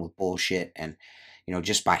always dealing with bullshit, and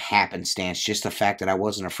just by happenstance, just the fact that I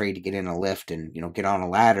wasn't afraid to get in a lift and get on a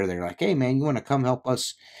ladder. They're like, "Hey man, you want to come help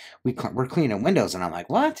us? We're cleaning windows," and I'm like,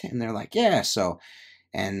 "What?" And they're like, "Yeah." So.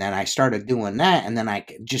 And then I started doing that, and then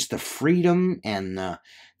just the freedom and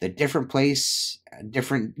the different place,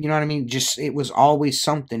 different, you know what I mean? Just, it was always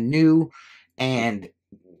something new, and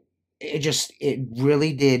it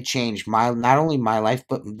really did change not only my life,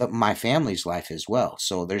 but my family's life as well.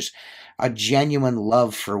 So there's a genuine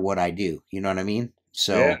love for what I do. You know what I mean?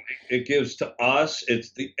 So yeah, it gives to us.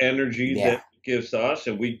 It's the energy that it gives to us,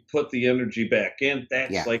 and we put the energy back in.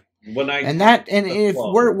 That's like when I if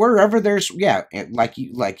wherever there's like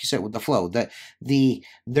you said with the flow,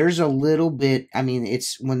 there's a little bit. I mean,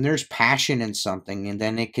 it's when there's passion in something, and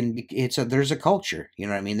then it can be. There's a culture. You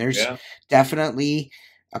know what I mean? There's definitely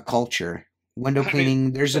a culture. Window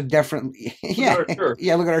cleaning, there's a different look at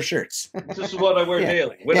our shirts. This is what I wear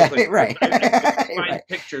daily. Right. Find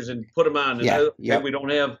pictures and put them on. And we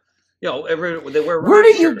don't have they wear. Where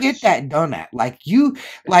do you get that done at? Like you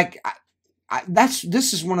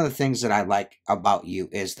this is one of the things that I like about you,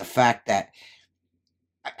 is the fact that,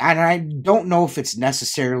 and I don't know if it's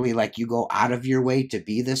necessarily like you go out of your way to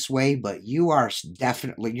be this way, but you are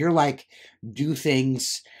definitely, you're like, do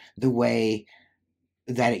things the way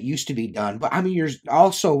that it used to be done. But I mean, you're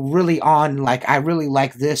also really on, like, I really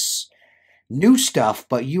like this new stuff,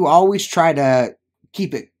 but you always try to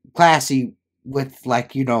keep it classy with,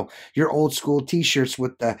 like, your old school t-shirts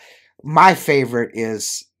with my favorite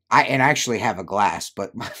is, I actually have a glass,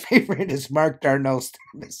 but my favorite is Mark Darnell's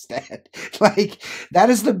thermostat. Like, that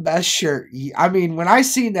is the best shirt. I mean, when I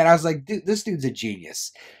seen that, I was like, dude, this dude's a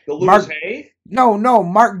genius. The Louis Hay? No,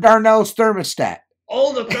 Mark Darnell's thermostat.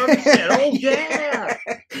 Oh, the thermostat. Oh, yeah.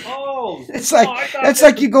 Oh. It's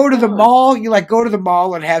like you go to the mall, go to the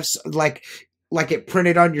mall and have like it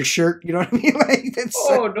printed on your shirt, you know what I mean? Like,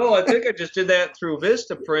 no, I think I just did that through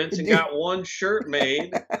Vista Prints and got one shirt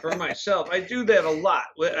made for myself. I do that a lot.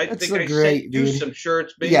 I think I sent you some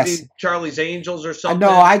shirts, maybe Charlie's Angels or something.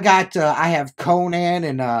 No, I have Conan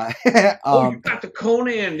and you got the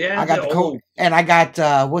Conan, yeah. I got the Conan, and I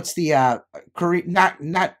got what's the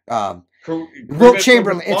Wilt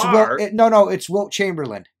Chamberlain. It's Wilt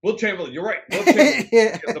Chamberlain. Wilt Chamberlain, you're right. Wilt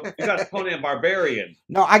Chamberlain. You got Conan Barbarian.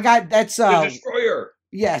 No, I got the Destroyer.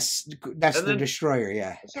 Yes, that's the Destroyer.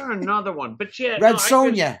 Yeah. Is there another one? But Red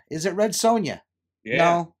Sonja. Is it Red Sonja? Yeah.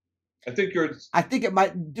 No. I think it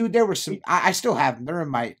might. Dude, there were some. I still have them. They're in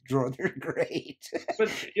my drawer. They're great.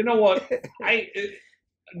 But you know what?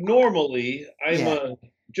 Normally I'm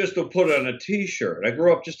just to put on a t-shirt. I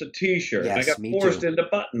grew up just a t-shirt. Yes, I got forced into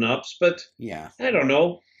button-ups, but I don't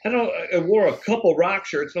know. I wore a couple rock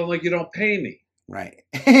shirts, and I'm like, you don't pay me. Right.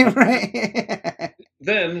 Right.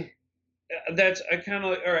 Then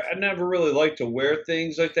I never really liked to wear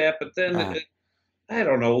things like that, but then I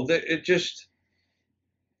don't know.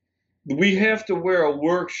 We have to wear a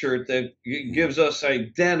work shirt that gives us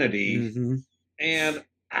identity, and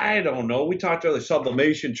I don't know. We talked earlier,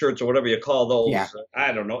 sublimation shirts or whatever you call those. Yeah.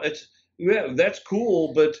 I don't know. That's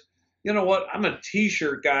cool, but you know what? I'm a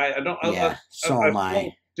t-shirt guy. So am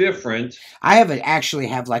I. Different. I actually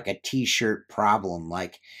have like a t-shirt problem.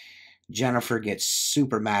 Like, Jennifer gets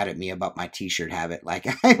super mad at me about my t-shirt habit. Like,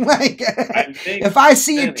 I'm like, I if I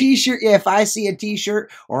see a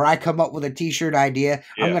t-shirt, or I come up with a t-shirt idea,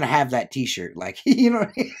 I'm gonna have that t-shirt. Like, you know what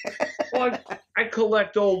I mean? Well, I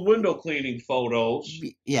collect old window cleaning photos.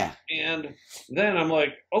 Yeah. And then I'm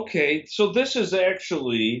like, okay, so this is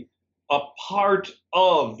actually a part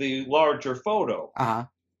of the larger photo. Uh-huh.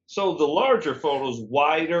 So the larger photo's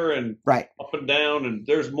wider and up and down, and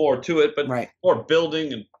there's more to it, but more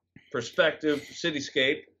building and perspective,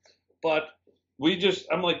 cityscape. But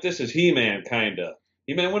I'm like, this is He-Man, kind of.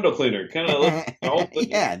 He-Man window cleaner, kind of.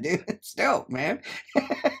 Yeah, dude, it's dope, man.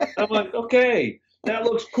 I'm like, okay, that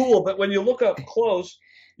looks cool, but when you look up close,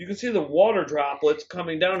 you can see the water droplets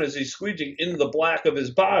coming down as he's squeegeeing into the black of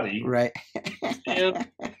his body. Right. And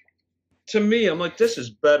to me, I'm like, this is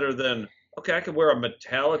better than, okay, I could wear a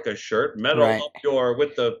Metallica shirt, metal up your,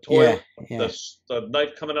 with the toilet, the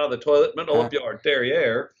knife coming out of the toilet, metal up your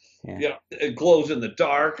derriere. Yeah, it glows in the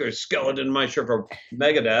dark, or skeleton in my shirt for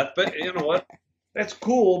Megadeth. But you know what? That's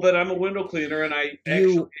cool, but I'm a window cleaner, and I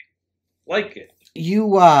actually like it.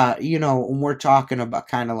 You know, when we're talking about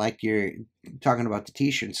kind of like you're talking about the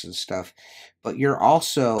t-shirts and stuff, but you're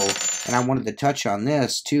also, and I wanted to touch on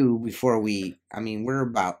this too before we're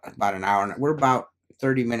about an hour, we're about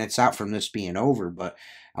 30 minutes out from this being over, but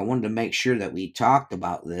I wanted to make sure that we talked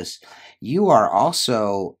about this. You are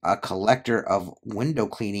also a collector of window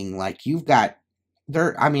cleaning. Like, you've got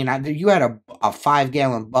you had a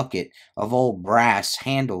 5-gallon bucket of old brass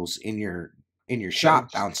handles in your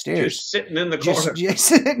shop downstairs, just sitting in the corner. Just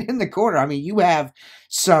sitting in the corner. I mean, you have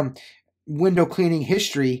some window cleaning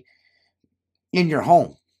history in your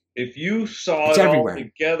home. If you saw it everywhere. All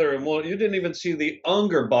together, and you didn't even see the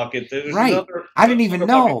Unger bucket. There's another. I didn't even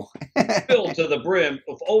know. Filled to the brim,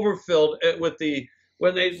 overfilled with the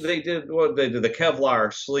when they did the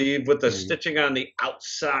Kevlar sleeve with the stitching on the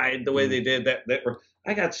outside, the way they did that.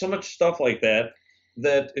 I got so much stuff like that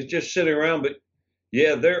is just sitting around, but.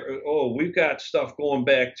 Yeah, we've got stuff going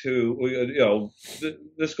back to,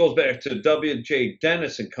 this goes back to W.J.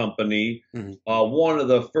 Dennis and Company, one of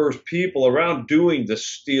the first people around doing the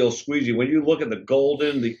steel squeegee. When you look at the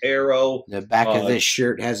golden, the arrow. The back of this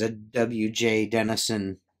shirt has a W.J.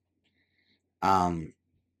 Dennison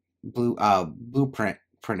blueprint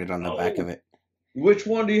printed on the back of it. Which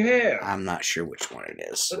one do you have? I'm not sure which one it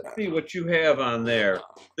is. Let's see what you have on there.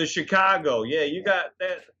 The Chicago. Yeah, you got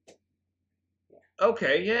that.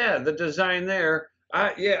 Okay, yeah, the design there.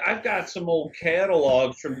 I've got some old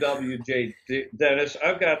catalogs from W.J. Dennis.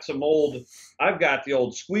 I've got the old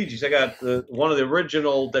squeegees. I got one of the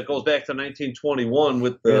original that goes back to 1921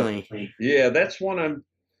 with the. Really? Yeah, that's one I'm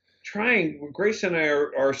trying. Grace and I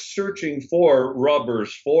are searching for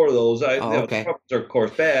rubbers for those. Rubbers are, of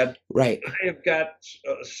course, bad. Right. I have got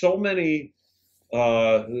so many.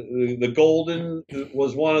 The golden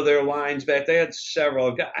was one of their lines back. They had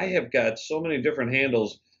several. I have got so many different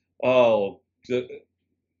handles. Oh,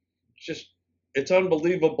 it's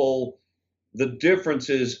unbelievable the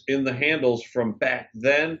differences in the handles from back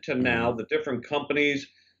then to now. The different companies.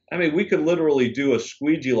 I mean, we could literally do a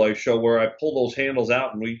SqueegeeLife show where I pull those handles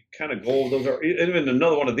out and we kind of go over those. Or even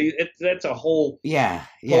another one of these. That's a whole I'm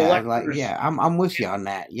with you on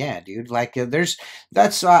that. Yeah, dude. Like that's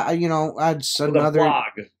another. Blog.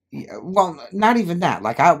 Yeah, well, not even that.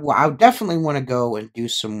 Like I definitely want to go and do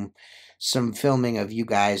some filming of you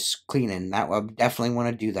guys cleaning. That I definitely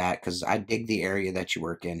want to do that because I dig the area that you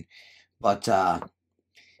work in, but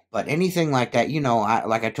anything like that,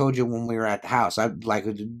 like I told you when we were at the house, I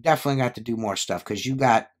definitely got to do more stuff because you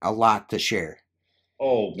got a lot to share.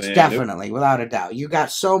 Oh man, definitely, without a doubt, you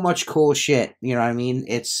got so much cool shit. You know what I mean?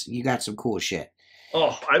 You got some cool shit.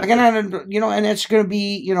 Oh, and it's gonna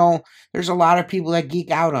be, there's a lot of people that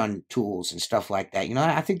geek out on tools and stuff like that.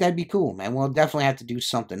 I think that'd be cool, man. We'll definitely have to do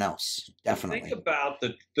something else. Definitely. Think about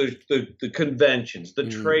the conventions, the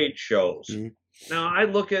trade shows. Now I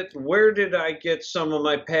look at where did I get some of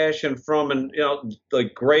my passion from, and the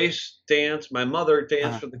Grace dance. My mother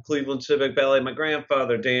danced for the Cleveland Civic Ballet. My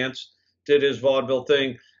grandfather did his vaudeville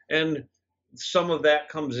thing, and some of that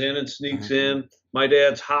comes in and sneaks in. My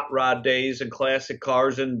dad's hot rod days and classic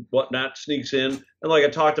cars and whatnot sneaks in, and like I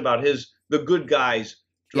talked about, the good guys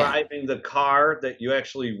driving the car that you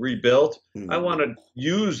actually rebuilt. I want to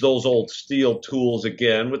use those old steel tools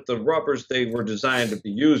again with the rubbers they were designed to be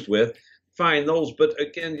used with. Find those, but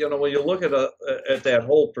again, when you look at that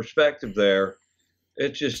whole perspective there,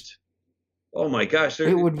 it just, oh my gosh,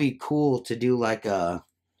 it would be cool to do like a,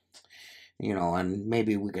 and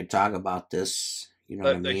maybe we could talk about this.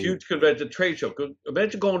 A huge convention trade show.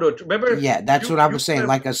 Imagine going to remember? Yeah, that's what I was saying.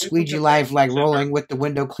 Like a SqueegeeLife, like rolling with the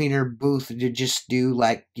window cleaner booth to just do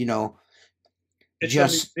like It's a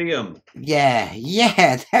museum.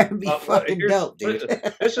 Yeah, that would be fucking dope, dude.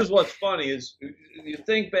 This is what's funny is you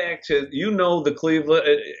think back to, the Cleveland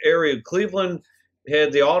area. Cleveland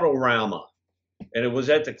had the Autorama, and it was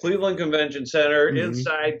at the Cleveland Convention Center,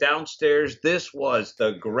 inside, downstairs. This was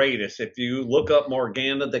the greatest. If you look up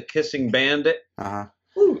Morgana, the Kissing Bandit,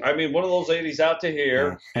 I mean, one of those 80s out to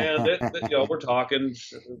here, and we're talking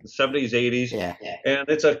 70s, 80s, and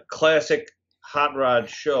it's a classic hot rod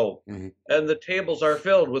show, and the tables are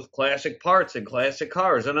filled with classic parts and classic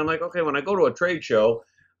cars. And I'm like, okay, when I go to a trade show,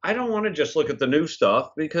 I don't want to just look at the new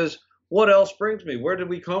stuff, because what else brings me? Where did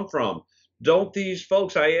we come from? Don't these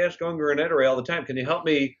folks, I ask Unger and Ettore all the time, can you help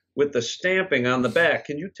me with the stamping on the back?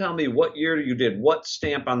 Can you tell me what year you did what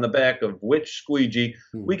stamp on the back of which squeegee?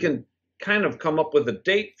 We can kind of come up with a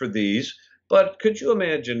date for these. But could you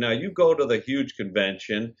imagine now, you go to the huge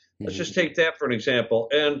convention, let's just take that for an example,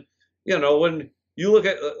 and when you look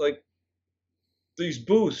at like these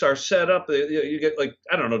booths are set up, you get like,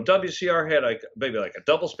 I don't know, WCR had like maybe like a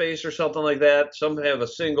double space or something like that. Some have a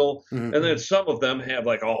single, and then some of them have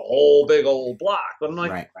like a whole big old block. But I'm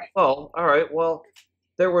like, oh, all right, well,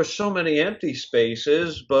 there were so many empty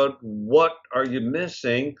spaces, but what are you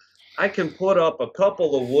missing? I can put up a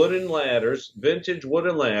couple of wooden ladders, vintage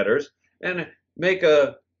wooden ladders, and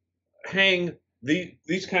hang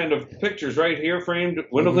these kind of pictures right here, framed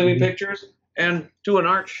window cleaning pictures, and do an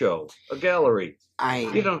art show, a gallery.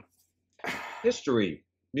 History,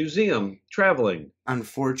 museum, traveling.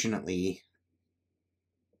 Unfortunately,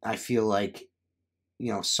 I feel like,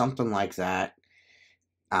 something like that.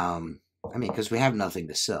 I mean, because we have nothing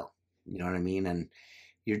to sell, you know what I mean? And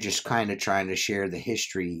you're just kind of trying to share the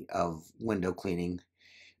history of window cleaning.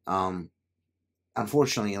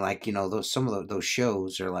 Unfortunately, like, some of those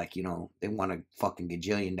shows are like, they want a fucking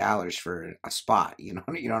gajillion dollars for a spot, you know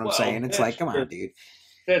what I'm saying? It's like, come on, dude.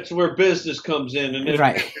 That's where business comes in, and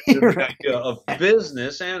of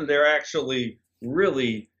business, and they're actually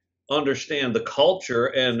really understand the culture.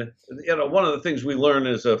 And one of the things we learn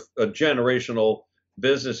as a generational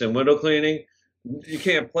business in window cleaning, you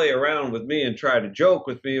can't play around with me and try to joke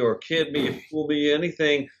with me or kid me, fool me,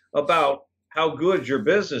 anything about how good your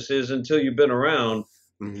business is until you've been around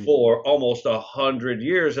for almost 100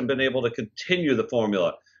 years and been able to continue the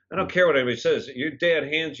formula. I don't care what anybody says. Your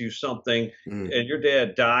dad hands you something and your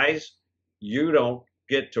dad dies, you don't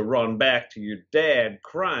get to run back to your dad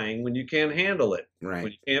crying when you can't handle it, when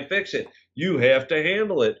you can't fix it. You have to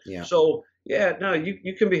handle it. So,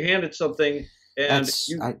 you can be handed something. And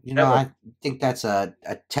I think that's a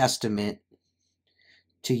testament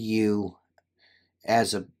to you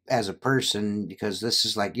as a person, because this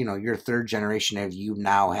is like, your third generation of you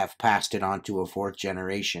now have passed it on to a fourth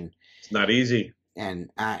generation. It's not easy. And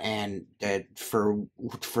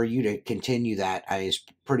for you to continue that is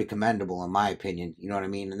pretty commendable, in my opinion. You know what I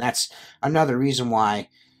mean? And that's another reason why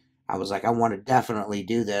I was like, I want to definitely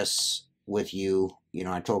do this with you.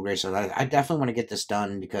 I told Grace, I definitely want to get this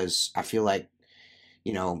done, because I feel like,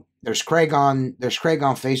 there's Craig on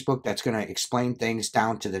Facebook that's going to explain things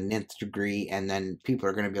down to the nth degree, and then people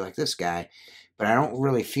are going to be like, this guy. But I don't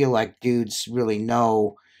really feel like dudes really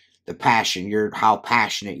know the passion, how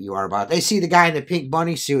passionate you are about it. They see the guy in the pink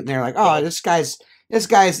bunny suit and they're like, oh, this guy's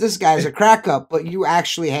a crack up. But you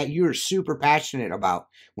actually you're super passionate about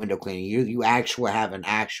window cleaning. You actually have an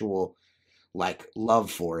actual like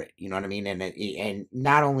love for it, you know what I mean? And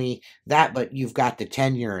not only that, but you've got the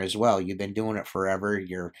tenure as well. You've been doing it forever.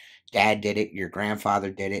 Your dad did it, your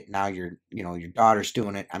grandfather did it, now your daughter's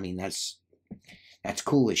doing it. I mean, that's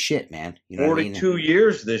cool as shit, man. You know 42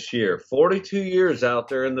 years this year. 42 years out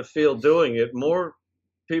there in the field doing it. More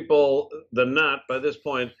people than not by this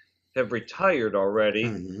point have retired already.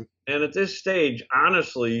 And at this stage,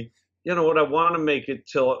 honestly, what I want to make it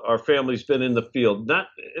till our family's been in the field. Not,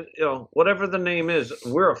 whatever the name is,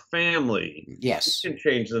 we're a family. Yes. We can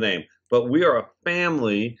change the name, but we are a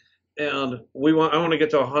family, and I want to get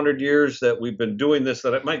to 100 years that we've been doing this.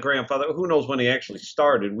 That my grandfather, who knows when he actually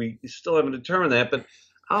started? We still haven't determined that, but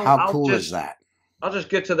how cool is that? I'll just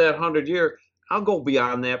get to that 100-year. I'll go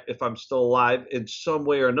beyond that if I'm still alive in some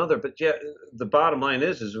way or another. But the bottom line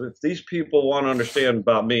is if these people want to understand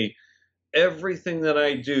about me, everything that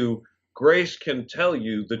I do, Grace can tell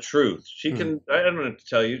you the truth. She can. I don't have to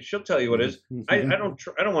tell you. She'll tell you what it is. I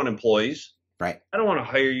don't want employees. Right. I don't want to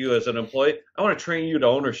hire you as an employee. I want to train you to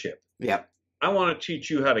ownership. Yep. I want to teach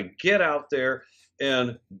you how to get out there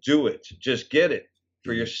and do it. Just get it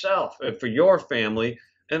for yourself and for your family.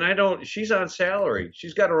 And she's on salary.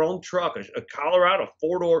 She's got her own truck, a Colorado,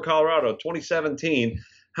 4-door Colorado, 2017.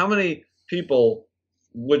 How many people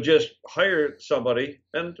would just hire somebody,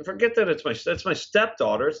 and forget that that's my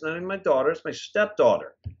stepdaughter. It's not even my daughter. It's my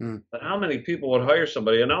stepdaughter. But how many people would hire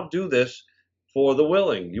somebody? And I'll do this for the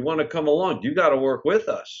willing. You want to come along? You got to work with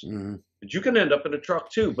us. But you can end up in a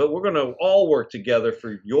truck too. But we're going to all work together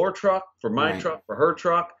for your truck, for my truck, for her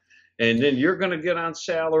truck. And then you're going to get on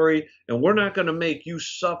salary, and we're not going to make you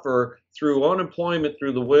suffer through unemployment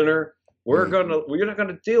through the winter. We're not going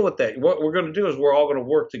to deal with that. What we're going to do is we're all going to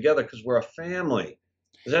work together because we're a family.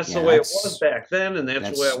 That's the way it was back then, and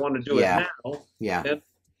that's the way I want to do it now. Yeah. And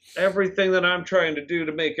everything that I'm trying to do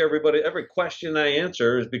to make every question I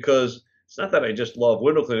answer is because it's not that I just love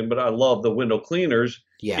window cleaning, but I love the window cleaners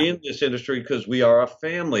in this industry because we are a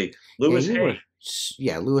family. Louis Hay.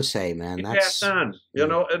 Louis Hay, man. He passed on, you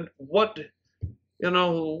know, and what, you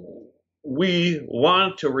know, we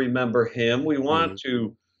want to remember him. We want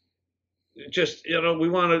to just, you know, we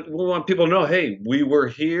want people to know, hey, we were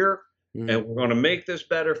here. And we're going to make this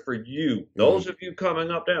better for you. Those of you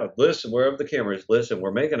coming up now, listen, wherever the camera is, listen,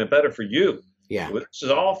 we're making it better for you. Yeah. This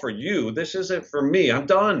is all for you. This isn't for me. I'm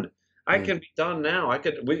done. I can be done now.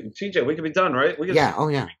 TJ, we can be done, right? We can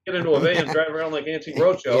get into a van and drive around like Antique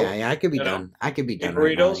Roadshow. Yeah, I could be done. I could be done.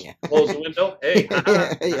 Burritos, right now, close the window. Hey.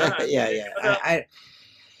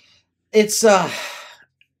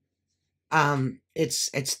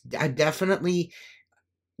 I definitely,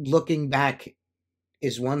 looking back,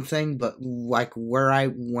 is one thing, but like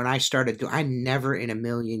when I started doing, I never in a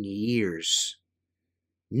million years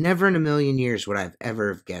would I've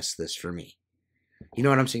ever have guessed this for me. You know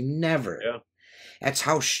what I'm saying? Never. Yeah. That's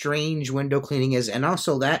how strange window cleaning is. And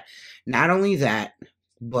also that, not only that,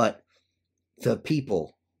 but the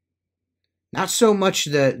people. Not so much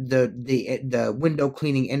the window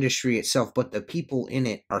cleaning industry itself, but the people in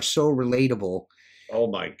it are so relatable. Oh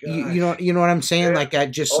my God! You know what I'm saying? Like I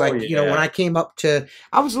just you know, when I came up to,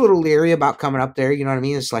 I was a little leery about coming up there. You know what I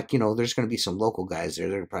mean? It's like, you know, there's going to be some local guys there.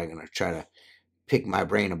 They're probably going to try to pick my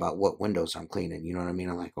brain about what windows I'm cleaning. You know what I mean?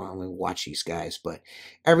 I'm like, well, I'm going to watch these guys. But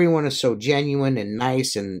everyone is so genuine and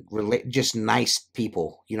nice and just nice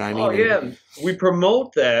people. You know what I mean? Oh, yeah. We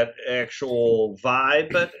promote that actual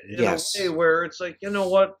vibe, but in a way where it's like, you know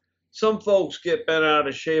what? Some folks get bent out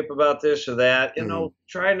of shape about this or that. You know,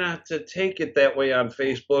 try not to take it that way on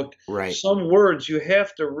Facebook. Right. Some words, you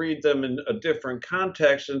have to read them in a different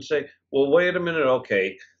context and say, well, wait a minute.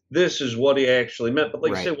 Okay, this is what he actually meant. But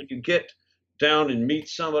like I said, when you get down and meet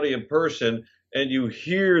somebody in person and you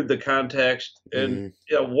hear the context and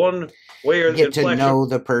one way or the inflection, to know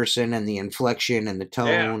the person and the inflection and the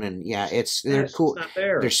tone and they're cool.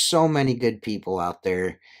 There's so many good people out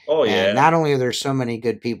there. Oh yeah. And not only are there so many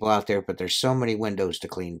good people out there, but there's so many windows to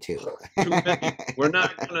clean too. Too many. We're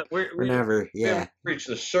not gonna. We're never. We haven't reached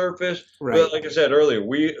the surface. Right. But like I said earlier,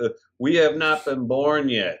 we have not been born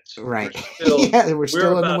yet. Right. We're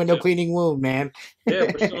still in the window cleaning womb, man.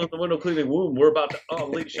 Yeah, we're still in the window cleaning womb. We're about to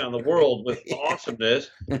unleash on the world with awesomeness.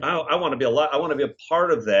 I want to be I want to be a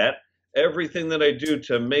part of that. Everything that I do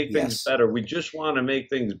to make things better. We just want to make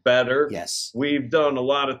things better. Yes. We've done a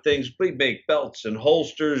lot of things. We make belts and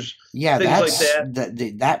holsters. Yeah, things like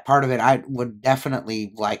that. That part of it, I would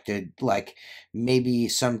definitely like to, maybe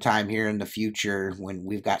sometime here in the future when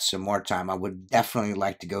we've got some more time, I would definitely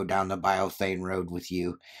like to go down the biothane road with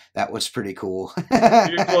you. That was pretty cool.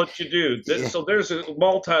 Here's what you do. So there's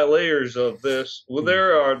multi-layers of this. Well,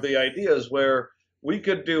 there are the ideas where we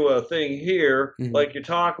could do a thing here, like you're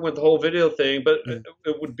talking with the whole video thing, but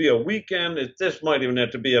it would be a weekend. This might even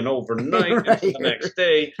have to be an overnight. It's the next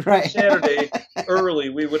day. Saturday early,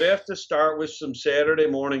 we would have to start with some Saturday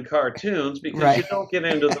morning cartoons because you don't get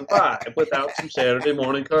into the vibe without some Saturday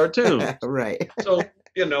morning cartoons. Right. So,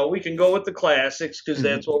 you know, we can go with the classics because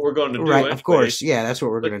that's what we're going to do Right, anyway. Of course. Yeah, that's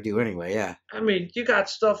what we're going to do anyway, yeah. I mean, you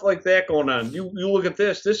got stuff like that going on. You look at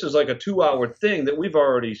this. This is like a 2-hour thing that we've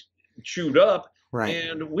already chewed up. Right.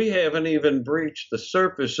 And we haven't even breached the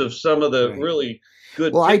surface of some of the really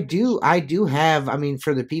good. Well, I do have, I mean,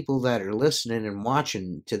 for the people that are listening and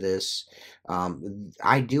watching to this,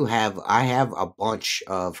 I have a bunch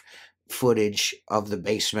of footage of the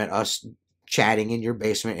basement, us chatting in your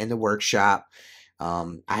basement in the workshop.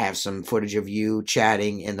 I have some footage of you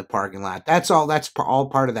chatting in the parking lot. That's all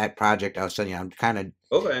part of that project I was telling you. I'm kind of,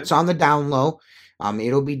 it's on the down low.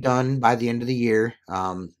 It'll be done by the end of the year.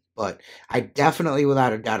 But I definitely,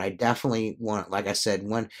 without a doubt, I definitely want, like I said,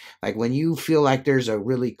 when you feel like there's a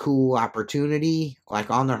really cool opportunity,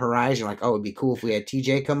 like on the horizon, like, oh, it'd be cool if we had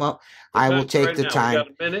TJ come up. I will take the time. We got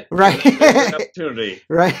a minute. Right. There's the opportunity.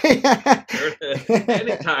 Right.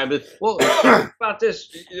 Anytime. Well, about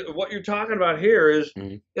this, what you're talking about here is,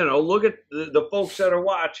 look at the folks that are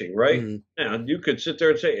watching, right? Now, you could sit there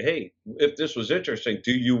and say, hey, if this was interesting,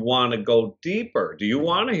 do you want to go deeper? Do you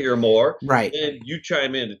want to hear more? Right. And you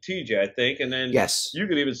chime in to TJ, I think, and then yes, you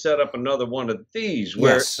could even set up another one of these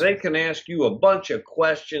where they can ask you a bunch of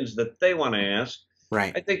questions that they want to ask.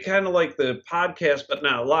 Right. I think kind of like the podcast, but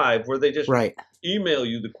not live, where they just email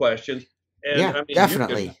you the questions. And I mean,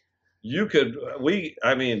 definitely.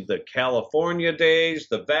 The California days,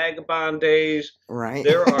 the Vagabond days. Right.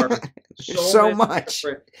 There are so much.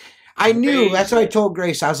 I knew. That's what I told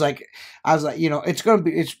Grace. I was like,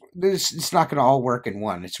 it's not gonna all work in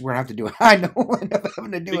one. We're gonna have to do it. I know we're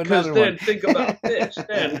having to do another one. Think about this.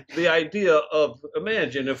 Then the idea of,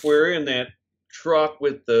 imagine if we're in that truck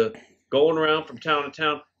with the going around from town to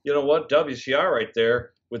town. You know what? WCR right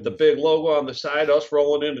there with the big logo on the side, us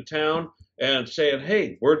rolling into town and saying,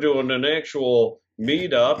 hey, we're doing an actual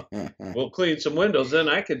meetup. We'll clean some windows. Then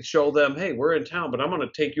I could show them, hey, we're in town, but I'm going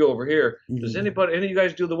to take you over here. Does any of you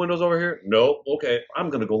guys do the windows over here? No. Okay. I'm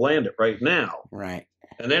going to go land it right now. Right.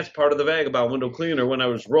 And that's part of the Vagabond window cleaner when I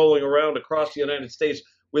was rolling around across the United States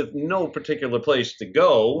with no particular place to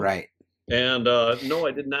go. Right. And no,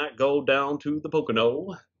 I did not go down to the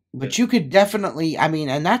Pocono. But you could definitely,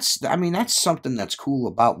 that's something that's cool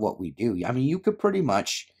about what we do. I mean, you could pretty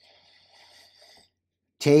much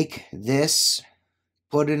take this,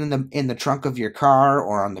 put it in the trunk of your car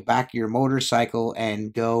or on the back of your motorcycle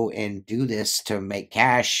and go and do this to make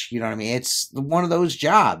cash. You know what I mean? It's one of those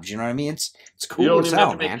jobs. You know what I mean? It's cool. You don't as even hell,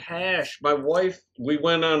 have to man. make cash. My wife, we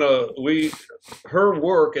went on her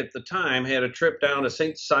work at the time had a trip down to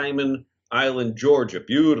St. Simon Island, Georgia.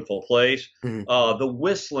 Beautiful place. The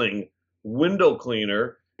Whistling window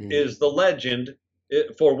cleaner is the legend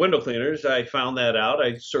for window cleaners. I found that out.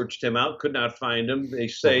 I searched him out, could not find him. They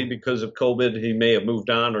say because of COVID he may have moved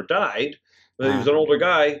on or died, but he was an older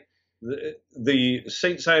guy. The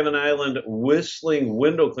St. Simon Island Whistling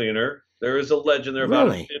window cleaner, there is a legend there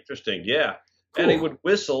about it. Interesting. Yeah. Cool. And he would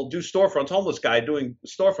whistle, do storefronts, homeless guy doing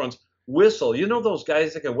storefronts, whistle. You know those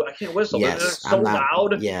guys that I can't whistle. Yes, they're so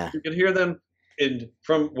loud. Yeah. You can hear them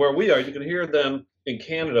from where we are. You can hear them in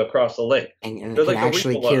Canada across the lake. And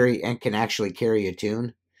can actually carry a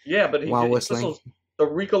tune. Yeah, but while whistling. Whistles the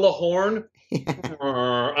Ricola horn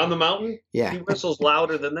on the mountain. Yeah. He whistles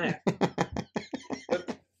louder than that.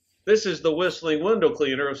 This is the Whistling window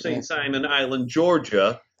cleaner of St. Simon Island,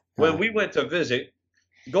 Georgia. When we went to visit,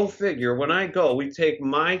 go figure, when I go, we take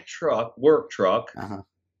my work truck.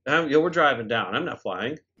 We're driving down. I'm not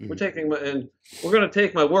flying. We're going to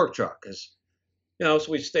take my work truck because,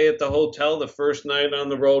 so we stay at the hotel the first night on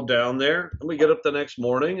the road down there, and we get up the next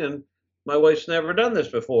morning, and my wife's never done this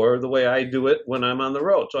before the way I do it when I'm on the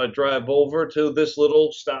road. So I drive over to this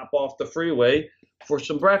little stop off the freeway for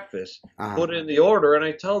some breakfast, put in the order, and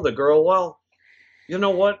I tell the girl, well, you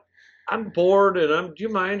know what? I'm bored, and do you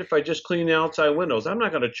mind if I just clean the outside windows? I'm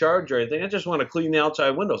not going to charge or anything. I just want to clean the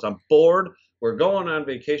outside windows. I'm bored. We're going on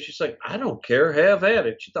vacation. She's like, I don't care. Have at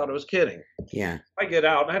it. She thought I was kidding. Yeah. I get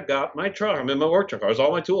out, and I've got my truck. I'm in my work truck. There's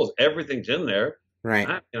all my tools. Everything's in there. Right.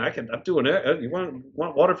 I'm doing it. You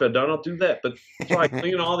want water fed done? I'll do that. But so I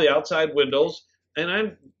clean all the outside windows, and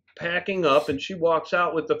I'm packing up, and she walks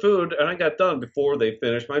out with the food, and I got done before they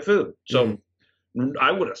finished my food. So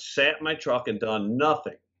I would have sat in my truck and done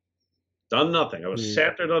nothing. I was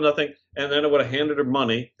sat there, done nothing, and then I would have handed her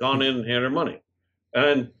money, gone in and handed her money.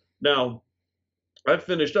 And now I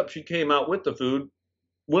finished up. She came out with the food.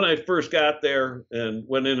 When I first got there and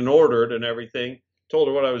went in and ordered and everything, told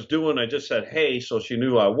her what I was doing. I just said, hey, so she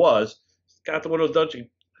knew I was. Got the windows done.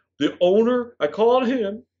 The owner, I called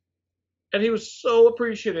him, and he was so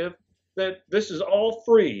appreciative that this is all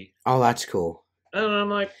free. Oh, that's cool. And I'm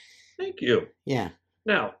like, thank you. Yeah.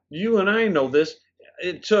 Now, you and I know this.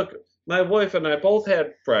 It took... My wife and I both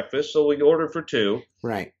had breakfast, so we ordered for two.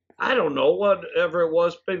 Right. I don't know, whatever it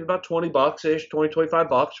was, maybe about $20-ish,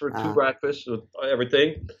 $25 for two breakfasts with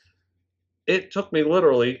everything. It took me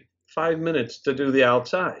literally 5 minutes to do the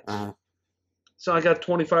outside. So I got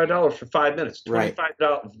 $25 for 5 minutes.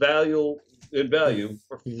 $25 value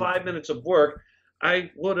for 5 minutes of work. I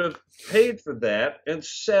would have paid for that and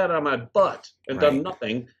sat on my butt and done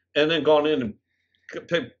nothing, and then gone in and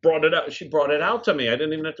brought it out. She brought it out to me. I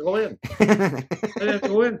didn't even have to go in. I didn't have to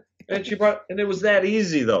go in. And and it was that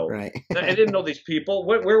easy though. Right. I didn't know these people.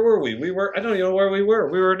 Where were we? I don't even know where we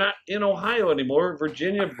were. We were not in Ohio anymore.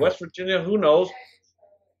 Virginia, West Virginia, who knows?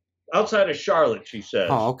 Outside of Charlotte, she says.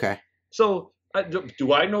 Oh, okay. So,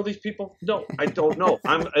 do I know these people? No, I don't know.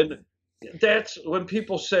 And that's when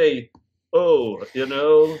people say, "Oh,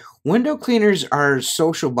 window cleaners are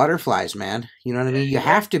social butterflies, man. You know what I mean? You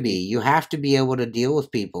have to be. You have to be able to deal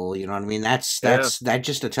with people. You know what I mean? That's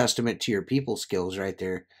just a testament to your people skills right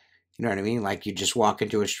there. You know what I mean? Like you just walk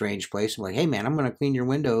into a strange place and like, hey man, I'm gonna clean your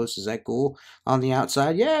windows. Is that cool? On the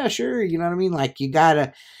outside, yeah, sure. You know what I mean? Like you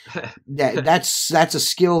gotta. That's a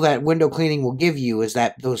skill that window cleaning will give you. Is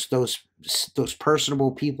that those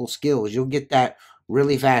personable people skills? You'll get that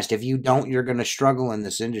really fast. If you don't, you're gonna struggle in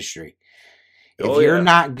this industry. If you're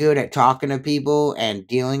not good at talking to people and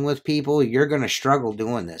dealing with people, you're going to struggle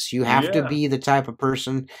doing this. You have to be the type of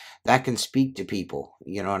person that can speak to people.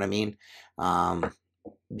 You know what I mean?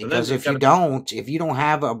 Because if you don't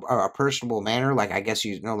have a personable manner, like I guess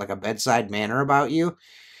like a bedside manner about you,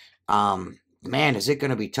 man, is it going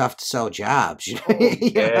to be tough to sell jobs?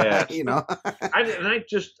 Yeah. I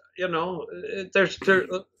just,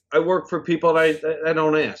 I work for people and I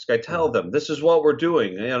don't ask. I tell them, this is what we're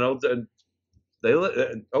doing.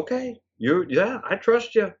 Okay, I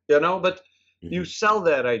trust you, but you sell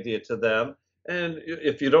that idea to them, and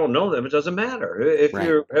if you don't know them, it doesn't matter. If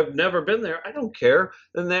you have never been there, I don't care.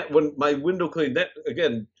 And that when my window clean, that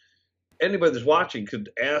again, anybody that's watching could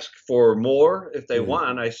ask for more if they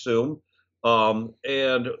want, I assume.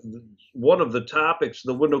 And one of the topics,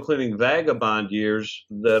 the window cleaning vagabond years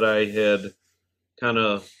that I had kind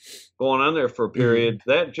of going on there for a period,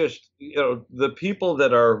 that just, the people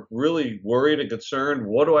that are really worried and concerned,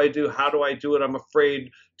 what do I do? How do I do it? I'm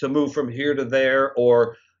afraid to move from here to there,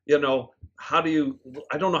 or, I don't know how to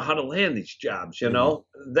land these jobs,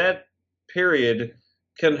 that period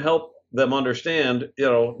can help them understand,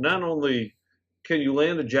 not only can you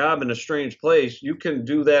land a job in a strange place, you can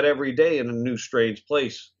do that every day in a new strange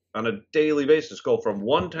place on a daily basis, go from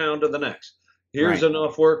one town to the next. Here's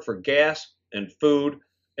enough work for gas and food,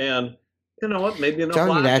 and you know what? Maybe enough. I'm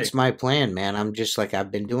telling you, that's my plan, man. I'm just like,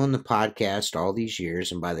 I've been doing the podcast all these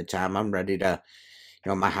years, and by the time I'm ready to,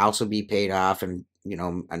 my house will be paid off, and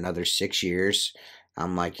another 6 years.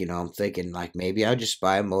 I'm like, I'm thinking like maybe I'll just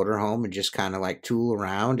buy a motorhome and just kind of like tool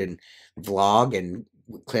around and vlog and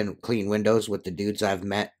clean windows with the dudes I've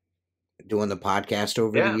met doing the podcast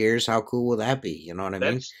over the years. How cool will that be? You know what I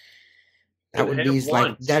mean? That would be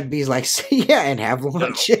like, that'd be like, and have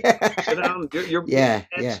lunch. Sit down.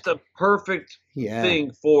 That's the perfect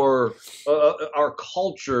thing for our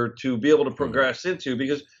culture to be able to progress into,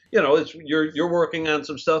 because you're working on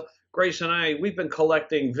some stuff. Grace and I, we've been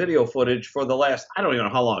collecting video footage for the last, I don't even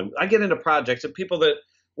know how long. I get into projects and people that,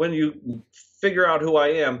 when you figure out who I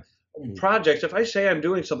am, projects, if I say I'm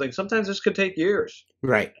doing something, sometimes this could take years.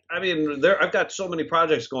 Right. I mean, I've got so many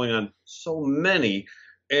projects going on, so many,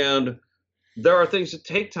 and there are things that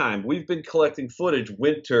take time. We've been collecting footage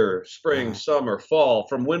winter, spring, summer, fall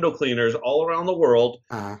from window cleaners all around the world,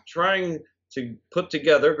 trying to put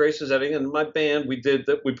together, Grace's editing and my band, we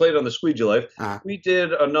played on the SqueegeeLife. We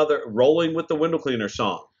did another Rolling with the Window Cleaner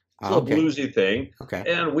song. It's a little bluesy thing. Okay.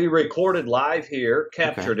 And we recorded live here,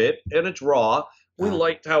 captured it, and it's raw. We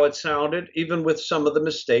liked how it sounded, even with some of the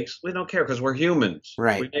mistakes. We don't care because we're humans.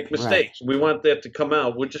 Right. We make mistakes. Right. We want that to come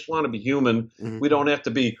out. We just want to be human. We don't have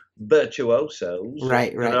to be virtuosos.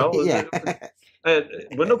 Right, right. Yeah.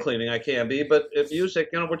 Window cleaning, I can be, but music,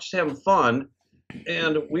 we're just having fun.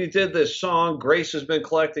 And we did this song. Grace has been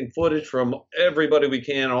collecting footage from everybody we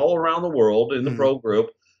can all around the world in the pro group.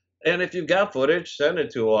 And if you've got footage, send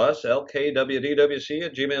it to us,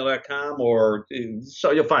 lkwdwc@gmail.com, or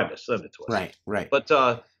so you'll find us. Send it to us. Right, right. But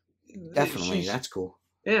definitely, that's cool.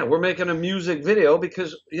 Yeah, we're making a music video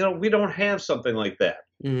because, we don't have something like that.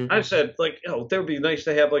 I've said, like, it would be nice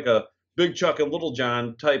to have like a Big Chuck and Little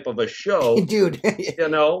John type of a show. Dude,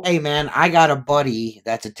 Hey, man, I got a buddy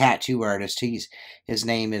that's a tattoo artist. His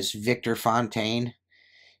name is Victor Fontaine,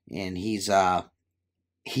 and he's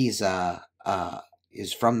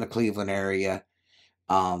is from the Cleveland area.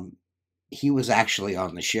 He was actually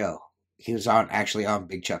on the show. He was actually on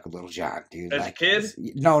Big Chuck and Little John, dude. As a kid?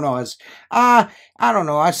 No, as I don't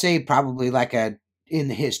know. I say probably like in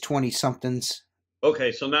his 20-somethings.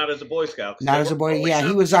 Okay, so not as a Boy Scout. Not as a boy. Yeah,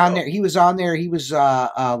 he was on there. He was on there. He was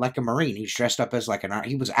like a Marine. He was dressed up as like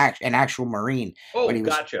he was an actual Marine. Oh, but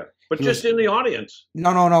gotcha. But just in the audience.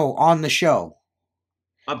 No, on the show.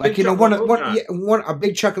 A Big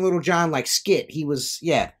Chuck and Little John like skit. He was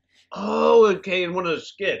Oh, okay, in one of the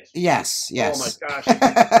skits. Yes, yes. Oh my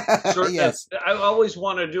gosh. Yes. I always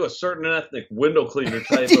wanted to do a certain ethnic window cleaner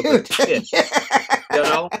type of a skit. You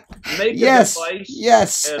know, make yes, a device.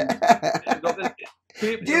 Yes.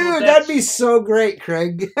 Dude, that'd be so great,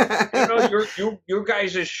 Craig. your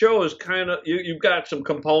guys' show is kind of you've got some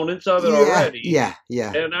components of it already. Yeah.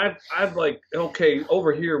 And I've like, okay,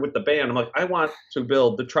 over here with the band, I'm like, I want to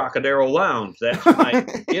build the Trocadero Lounge. That's my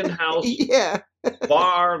in-house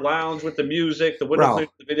bar lounge with the music, the window cleaner,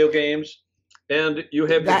 the video games. And you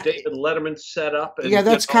have your David Letterman set up. And,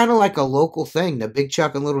 that's kind of like a local thing, the Big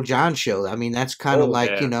Chuck and Little John show. I mean, that's kind of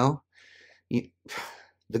like,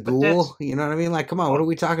 the Ghoul. You know what I mean? Like, come on, what are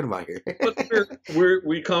we talking about here? But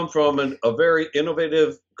we come from a very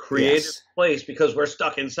innovative, creative place because we're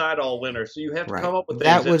stuck inside all winter. So you have to come up with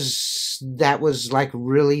things. That was like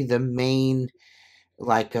really the main,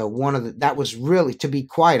 like that was really, to be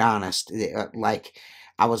quite honest, like,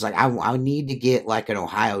 I was like, I need to get like an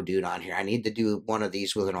Ohio dude on here. I need to do one of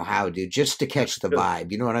these with an Ohio dude just to catch the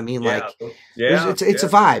vibe. You know what I mean? Like, it's a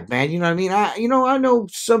vibe, man. You know what I mean? I know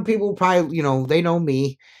some people probably, they know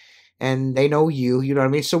me and they know you. You know what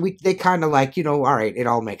I mean? So they kind of like, all right, it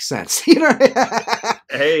all makes sense.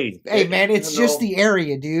 Hey, man, it's just the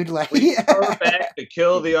area, dude. Like, we are back to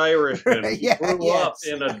kill the Irishman. We grew up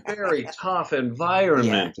in a very tough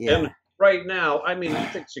environment, and right now, I mean, you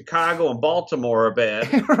think Chicago and Baltimore are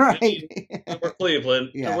bad. Right. We're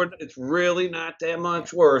Cleveland. It's really not that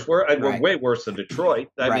much worse. We're way worse than Detroit.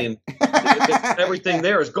 I mean, everything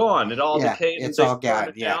there is gone. It all decayed. It's all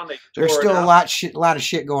gone. There's still a lot of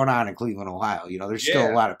shit going on in Cleveland, Ohio. There's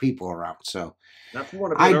still a lot of people around. So, not if you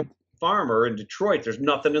want to be a farmer in Detroit, there's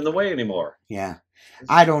nothing in the way anymore. Yeah.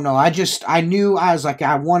 I don't know. I was like,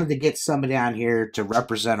 I wanted to get somebody on here to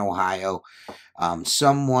represent Ohio.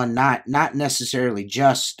 Someone not necessarily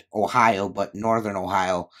just Ohio, but Northern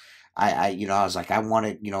Ohio. I was like, I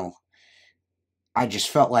wanted, I just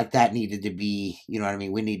felt like that needed to be, you know what I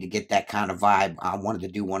mean? We need to get that kind of vibe. I wanted to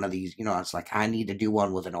do one of these, it's like, I need to do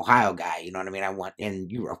one with an Ohio guy, you know what I mean?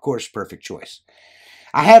 And you were, of course, perfect choice.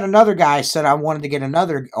 I had another guy said I wanted to get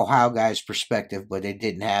another Ohio guy's perspective, but it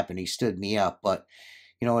didn't happen. He stood me up, but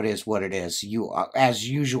it is what it is. You, as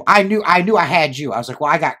usual, I knew I had you. I was like,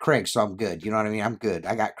 well, I got Craig, so I'm good. You know what I mean? I'm good.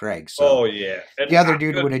 I got Craig. So the other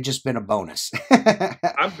dude would have just been a bonus.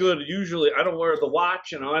 I'm good. Usually, I don't wear the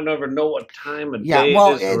watch. I never know what time of day. Yeah,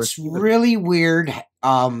 well, it's really weird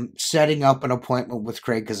setting up an appointment with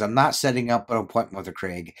Craig because I'm not setting up an appointment with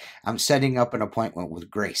Craig. I'm setting up an appointment with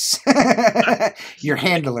Grace, your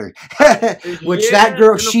handler. Which that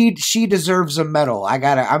girl, she deserves a medal. I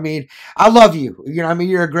love you. You know what I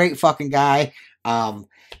mean? You're a great fucking guy.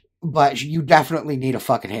 But you definitely need a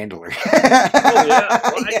fucking handler.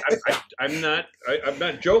 I'm not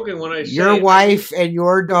joking when I say your wife and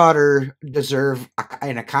your daughter deserve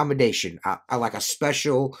an accommodation, like a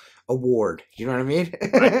special award. You know what I mean?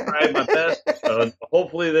 I try my best.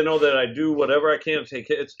 Hopefully, they know that I do whatever I can to take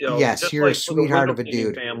it. Yes, you're a sweetheart of a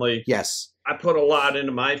dude. Family. Yes. I put a lot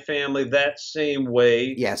into my family that same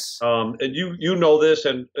way. Yes. And you know this,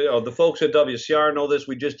 and the folks at WCR know this.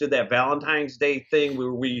 We just did that Valentine's Day thing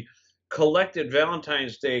where we collected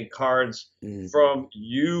Valentine's Day cards from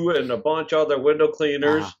you and a bunch of other window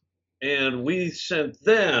cleaners. And we sent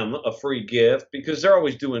them a free gift because they're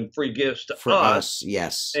always doing free gifts to us.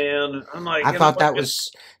 Yes. And I'm like, I thought that was,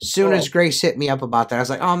 as soon as Grace hit me up about that, I was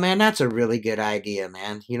like, oh man, that's a really good idea,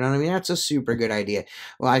 man. You know what I mean? That's a super good idea.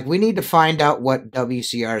 Like, we need to find out what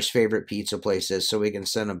WCR's favorite pizza place is so we can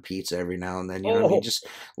send them pizza every now and then. You know what I mean? Just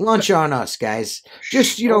lunch on us, guys.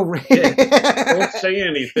 Just, don't say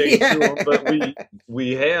anything to them, but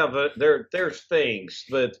we have, there's things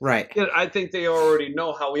that, I think they already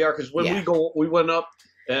know how we are because when we went up,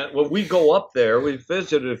 and when we go up there, we've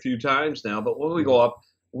visited a few times now, but when we go up,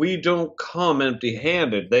 we don't come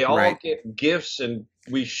empty-handed. They all get gifts, and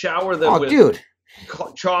we shower them with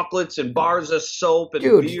chocolates and bars of soap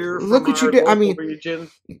and beer. Look what you did. I mean,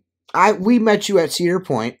 we met you at Cedar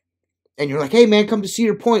Point, and you're like, "Hey, man, come to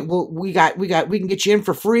Cedar Point. Well, we can get you in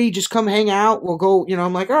for free. Just come hang out. We'll go."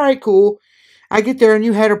 I'm like, "All right, cool." I get there, and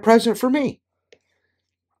you had a present for me.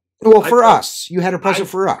 Well, for us. You had a present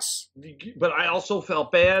for us. But I also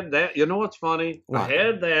felt bad that, you know what's funny? What? I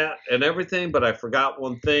had that and everything, but I forgot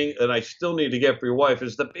one thing, and I still need to get for your wife,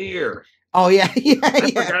 is the beer. Oh, yeah.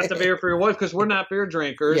 I forgot the beer for your wife because we're not beer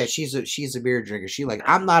drinkers. Yeah, she's a beer drinker.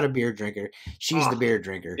 I'm not a beer drinker. She's the beer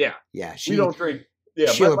drinker. Yeah. Yeah. We don't drink.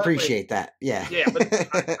 Yeah, she'll appreciate that. Yeah. Yeah, but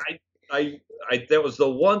I that was the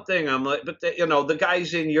one thing I'm like, but the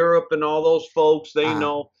guys in Europe and all those folks, they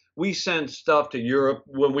know. we send stuff to Europe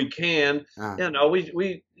when we can. You know,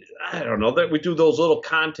 we I don't know that we do those little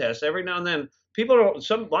contests every now and then. People don't.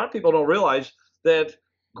 A lot of people don't realize that.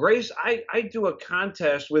 Grace, I do a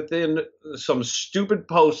contest within some stupid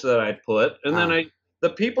posts that I put, and then the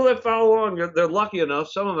people that follow along, they're lucky enough.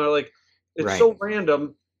 Some of them are like, it's so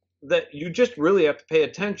random that you just really have to pay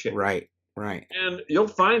attention. Right. And you'll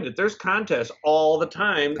find that there's contests all the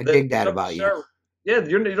time. I dig that about you. Yeah,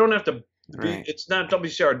 you don't have to be, it's not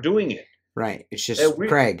WCR doing it. Right. It's just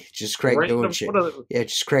Craig. Just Craig doing shit. Yeah,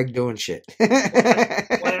 just Craig doing shit.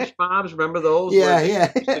 Flash mobs, remember those?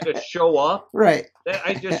 Yeah. They just show up. Right.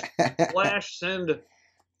 I just send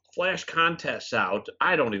flash contests out.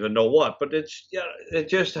 I don't even know what, but it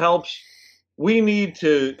just helps. We need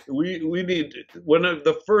when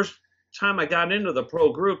the first time I got into the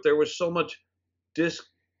pro group, there was so much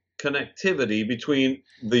disconnectivity between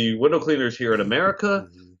the window cleaners here in America,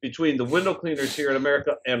 between the window cleaners here in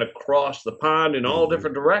America and across the pond in all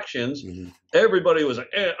different directions. Everybody was like,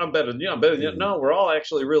 I'm better than you, I'm better than you. No, we're all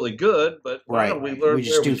actually really good, but why don't we learn? We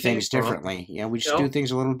just do things differently. Yeah, we just do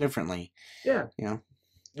things a little differently. Yeah.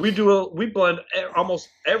 We blend almost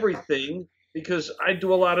everything, because I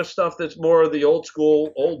do a lot of stuff that's more of the old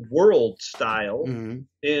school, old world style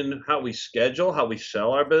in how we schedule, how we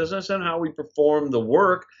sell our business, and how we perform the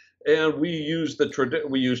work. And we use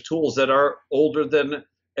tools that are older than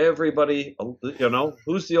everybody. You know,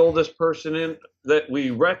 who's the oldest person that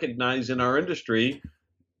we recognize in our industry?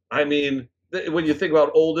 I mean, when you think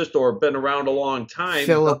about oldest or been around a long time,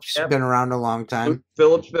 Philip's been around a long time.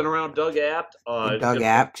 Philip's been around. Doug Apt.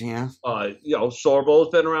 Yeah. Sorbo's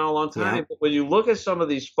been around a long time. Yeah. But when you look at some of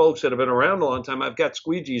these folks that have been around a long time, I've got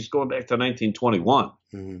Squeegees going back to 1921.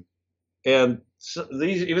 And so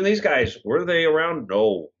these guys, were they around?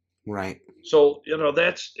 No. Right. So,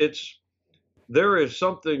 there is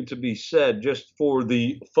something to be said just for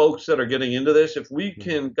the folks that are getting into this. If we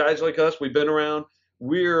can, guys like us, we've been around,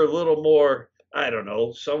 we're a little more, I don't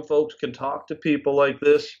know, some folks can talk to people like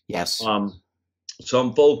this. Yes.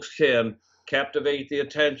 Some folks can captivate the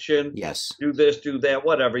attention. Yes. Do this, do that,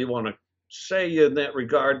 whatever you want to say in that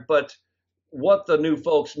regard. But what the new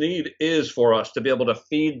folks need is for us to be able to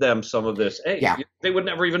feed them some of this. Hey, they would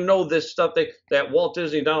never even know this stuff. That Walt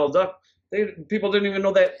Disney, Donald Duck, people didn't even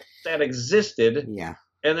know that existed. Yeah.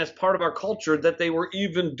 And that's part of our culture that they were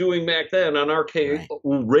even doing back then on arcade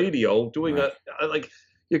radio, doing like,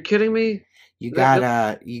 you're kidding me? You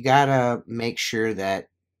gotta make sure that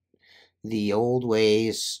the old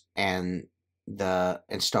ways and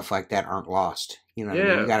stuff like that aren't lost. You know what I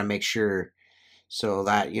mean? You gotta make sure so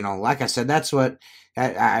that, like I said, that's what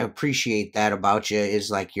I appreciate that about you,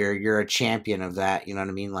 is like you're a champion of that. You know what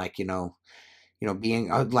I mean? Like, being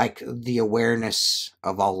like the awareness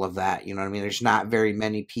of all of that. You know what I mean? There's not very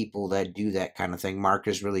many people that do that kind of thing. Mark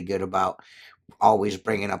is really good about always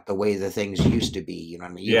bringing up the way the things used to be. You know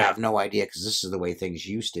what I mean? You have no idea, because this is the way things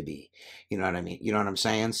used to be. You know what I mean? You know what I'm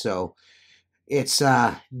saying? So it's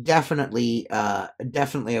definitely a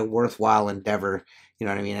worthwhile endeavor. You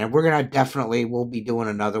know what I mean? And we're gonna we'll be doing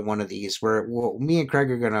another one of these. Me and Craig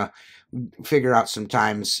are gonna figure out some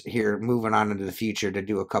times here moving on into the future to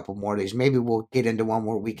do a couple more of these. Maybe we'll get into one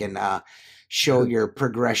where we can show your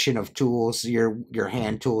progression of tools, your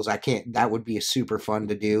hand tools. That would be super fun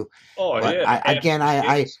to do. Oh, but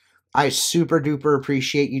yeah. I super duper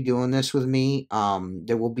appreciate you doing this with me.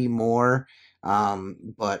 There will be more.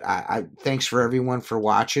 But I thanks for everyone for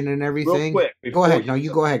watching and everything. Real quick, go ahead. No,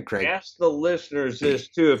 you go ahead, Craig. Ask the listeners this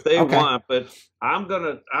too if they want, but I'm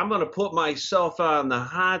gonna put myself on the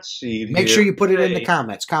hot seat. Make sure you put it in the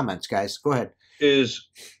comments. Comments, guys. Go ahead. Is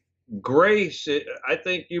Grace? I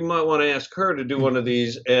think you might want to ask her to do one of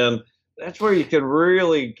these, and that's where you can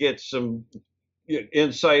really get some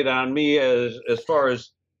insight on me as far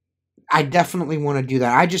as. I definitely want to do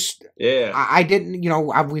that. I didn't,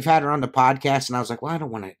 we've had her on the podcast, and I was like, well, I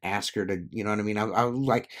don't want to ask her to, you know what I mean? I was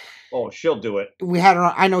like, oh, she'll do it. We had her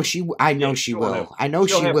on. I know she will. I know she will,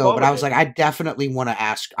 but I was like, I definitely want to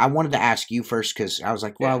ask. I wanted to ask you first, because I was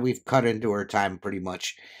like, well, we've cut into her time pretty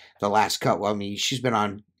much the last cut. Well, I mean, she's been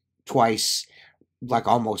on twice, like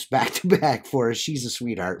almost back to back for us. She's a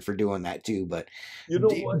sweetheart for doing that too, but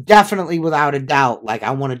definitely without a doubt, like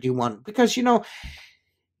I want to do one because, again,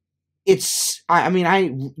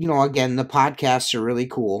 the podcasts are really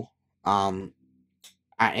cool. And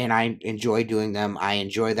I enjoy doing them. I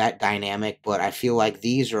enjoy that dynamic, but I feel like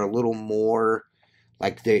these are a little more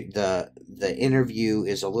like the interview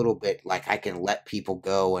is a little bit like I can let people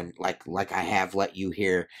go and like I have let you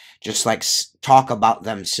here, just like talk about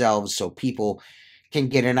themselves so people can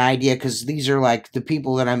get an idea, because these are like the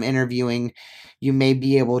people that I'm interviewing. you may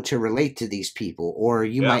be able to relate to these people, or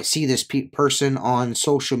you might see this person on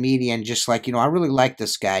social media and just like, I really like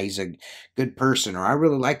this guy. He's a good person. Or I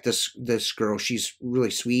really like this girl. She's really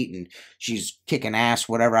sweet and she's kicking ass,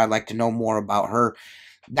 whatever. I'd like to know more about her.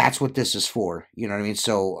 That's what this is for. You know what I mean?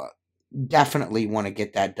 So definitely want to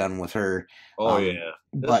get that done with her. Oh, yeah.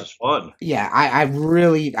 This is fun. Yeah, I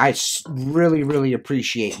really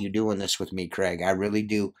appreciate you doing this with me, Craig. I really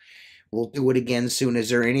do. We'll do it again soon. Is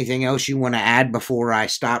there anything else you want to add before I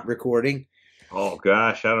stop recording? Oh,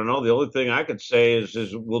 gosh, I don't know. The only thing I could say is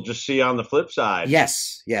we'll just see you on the flip side.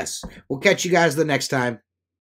 Yes. We'll catch you guys the next time.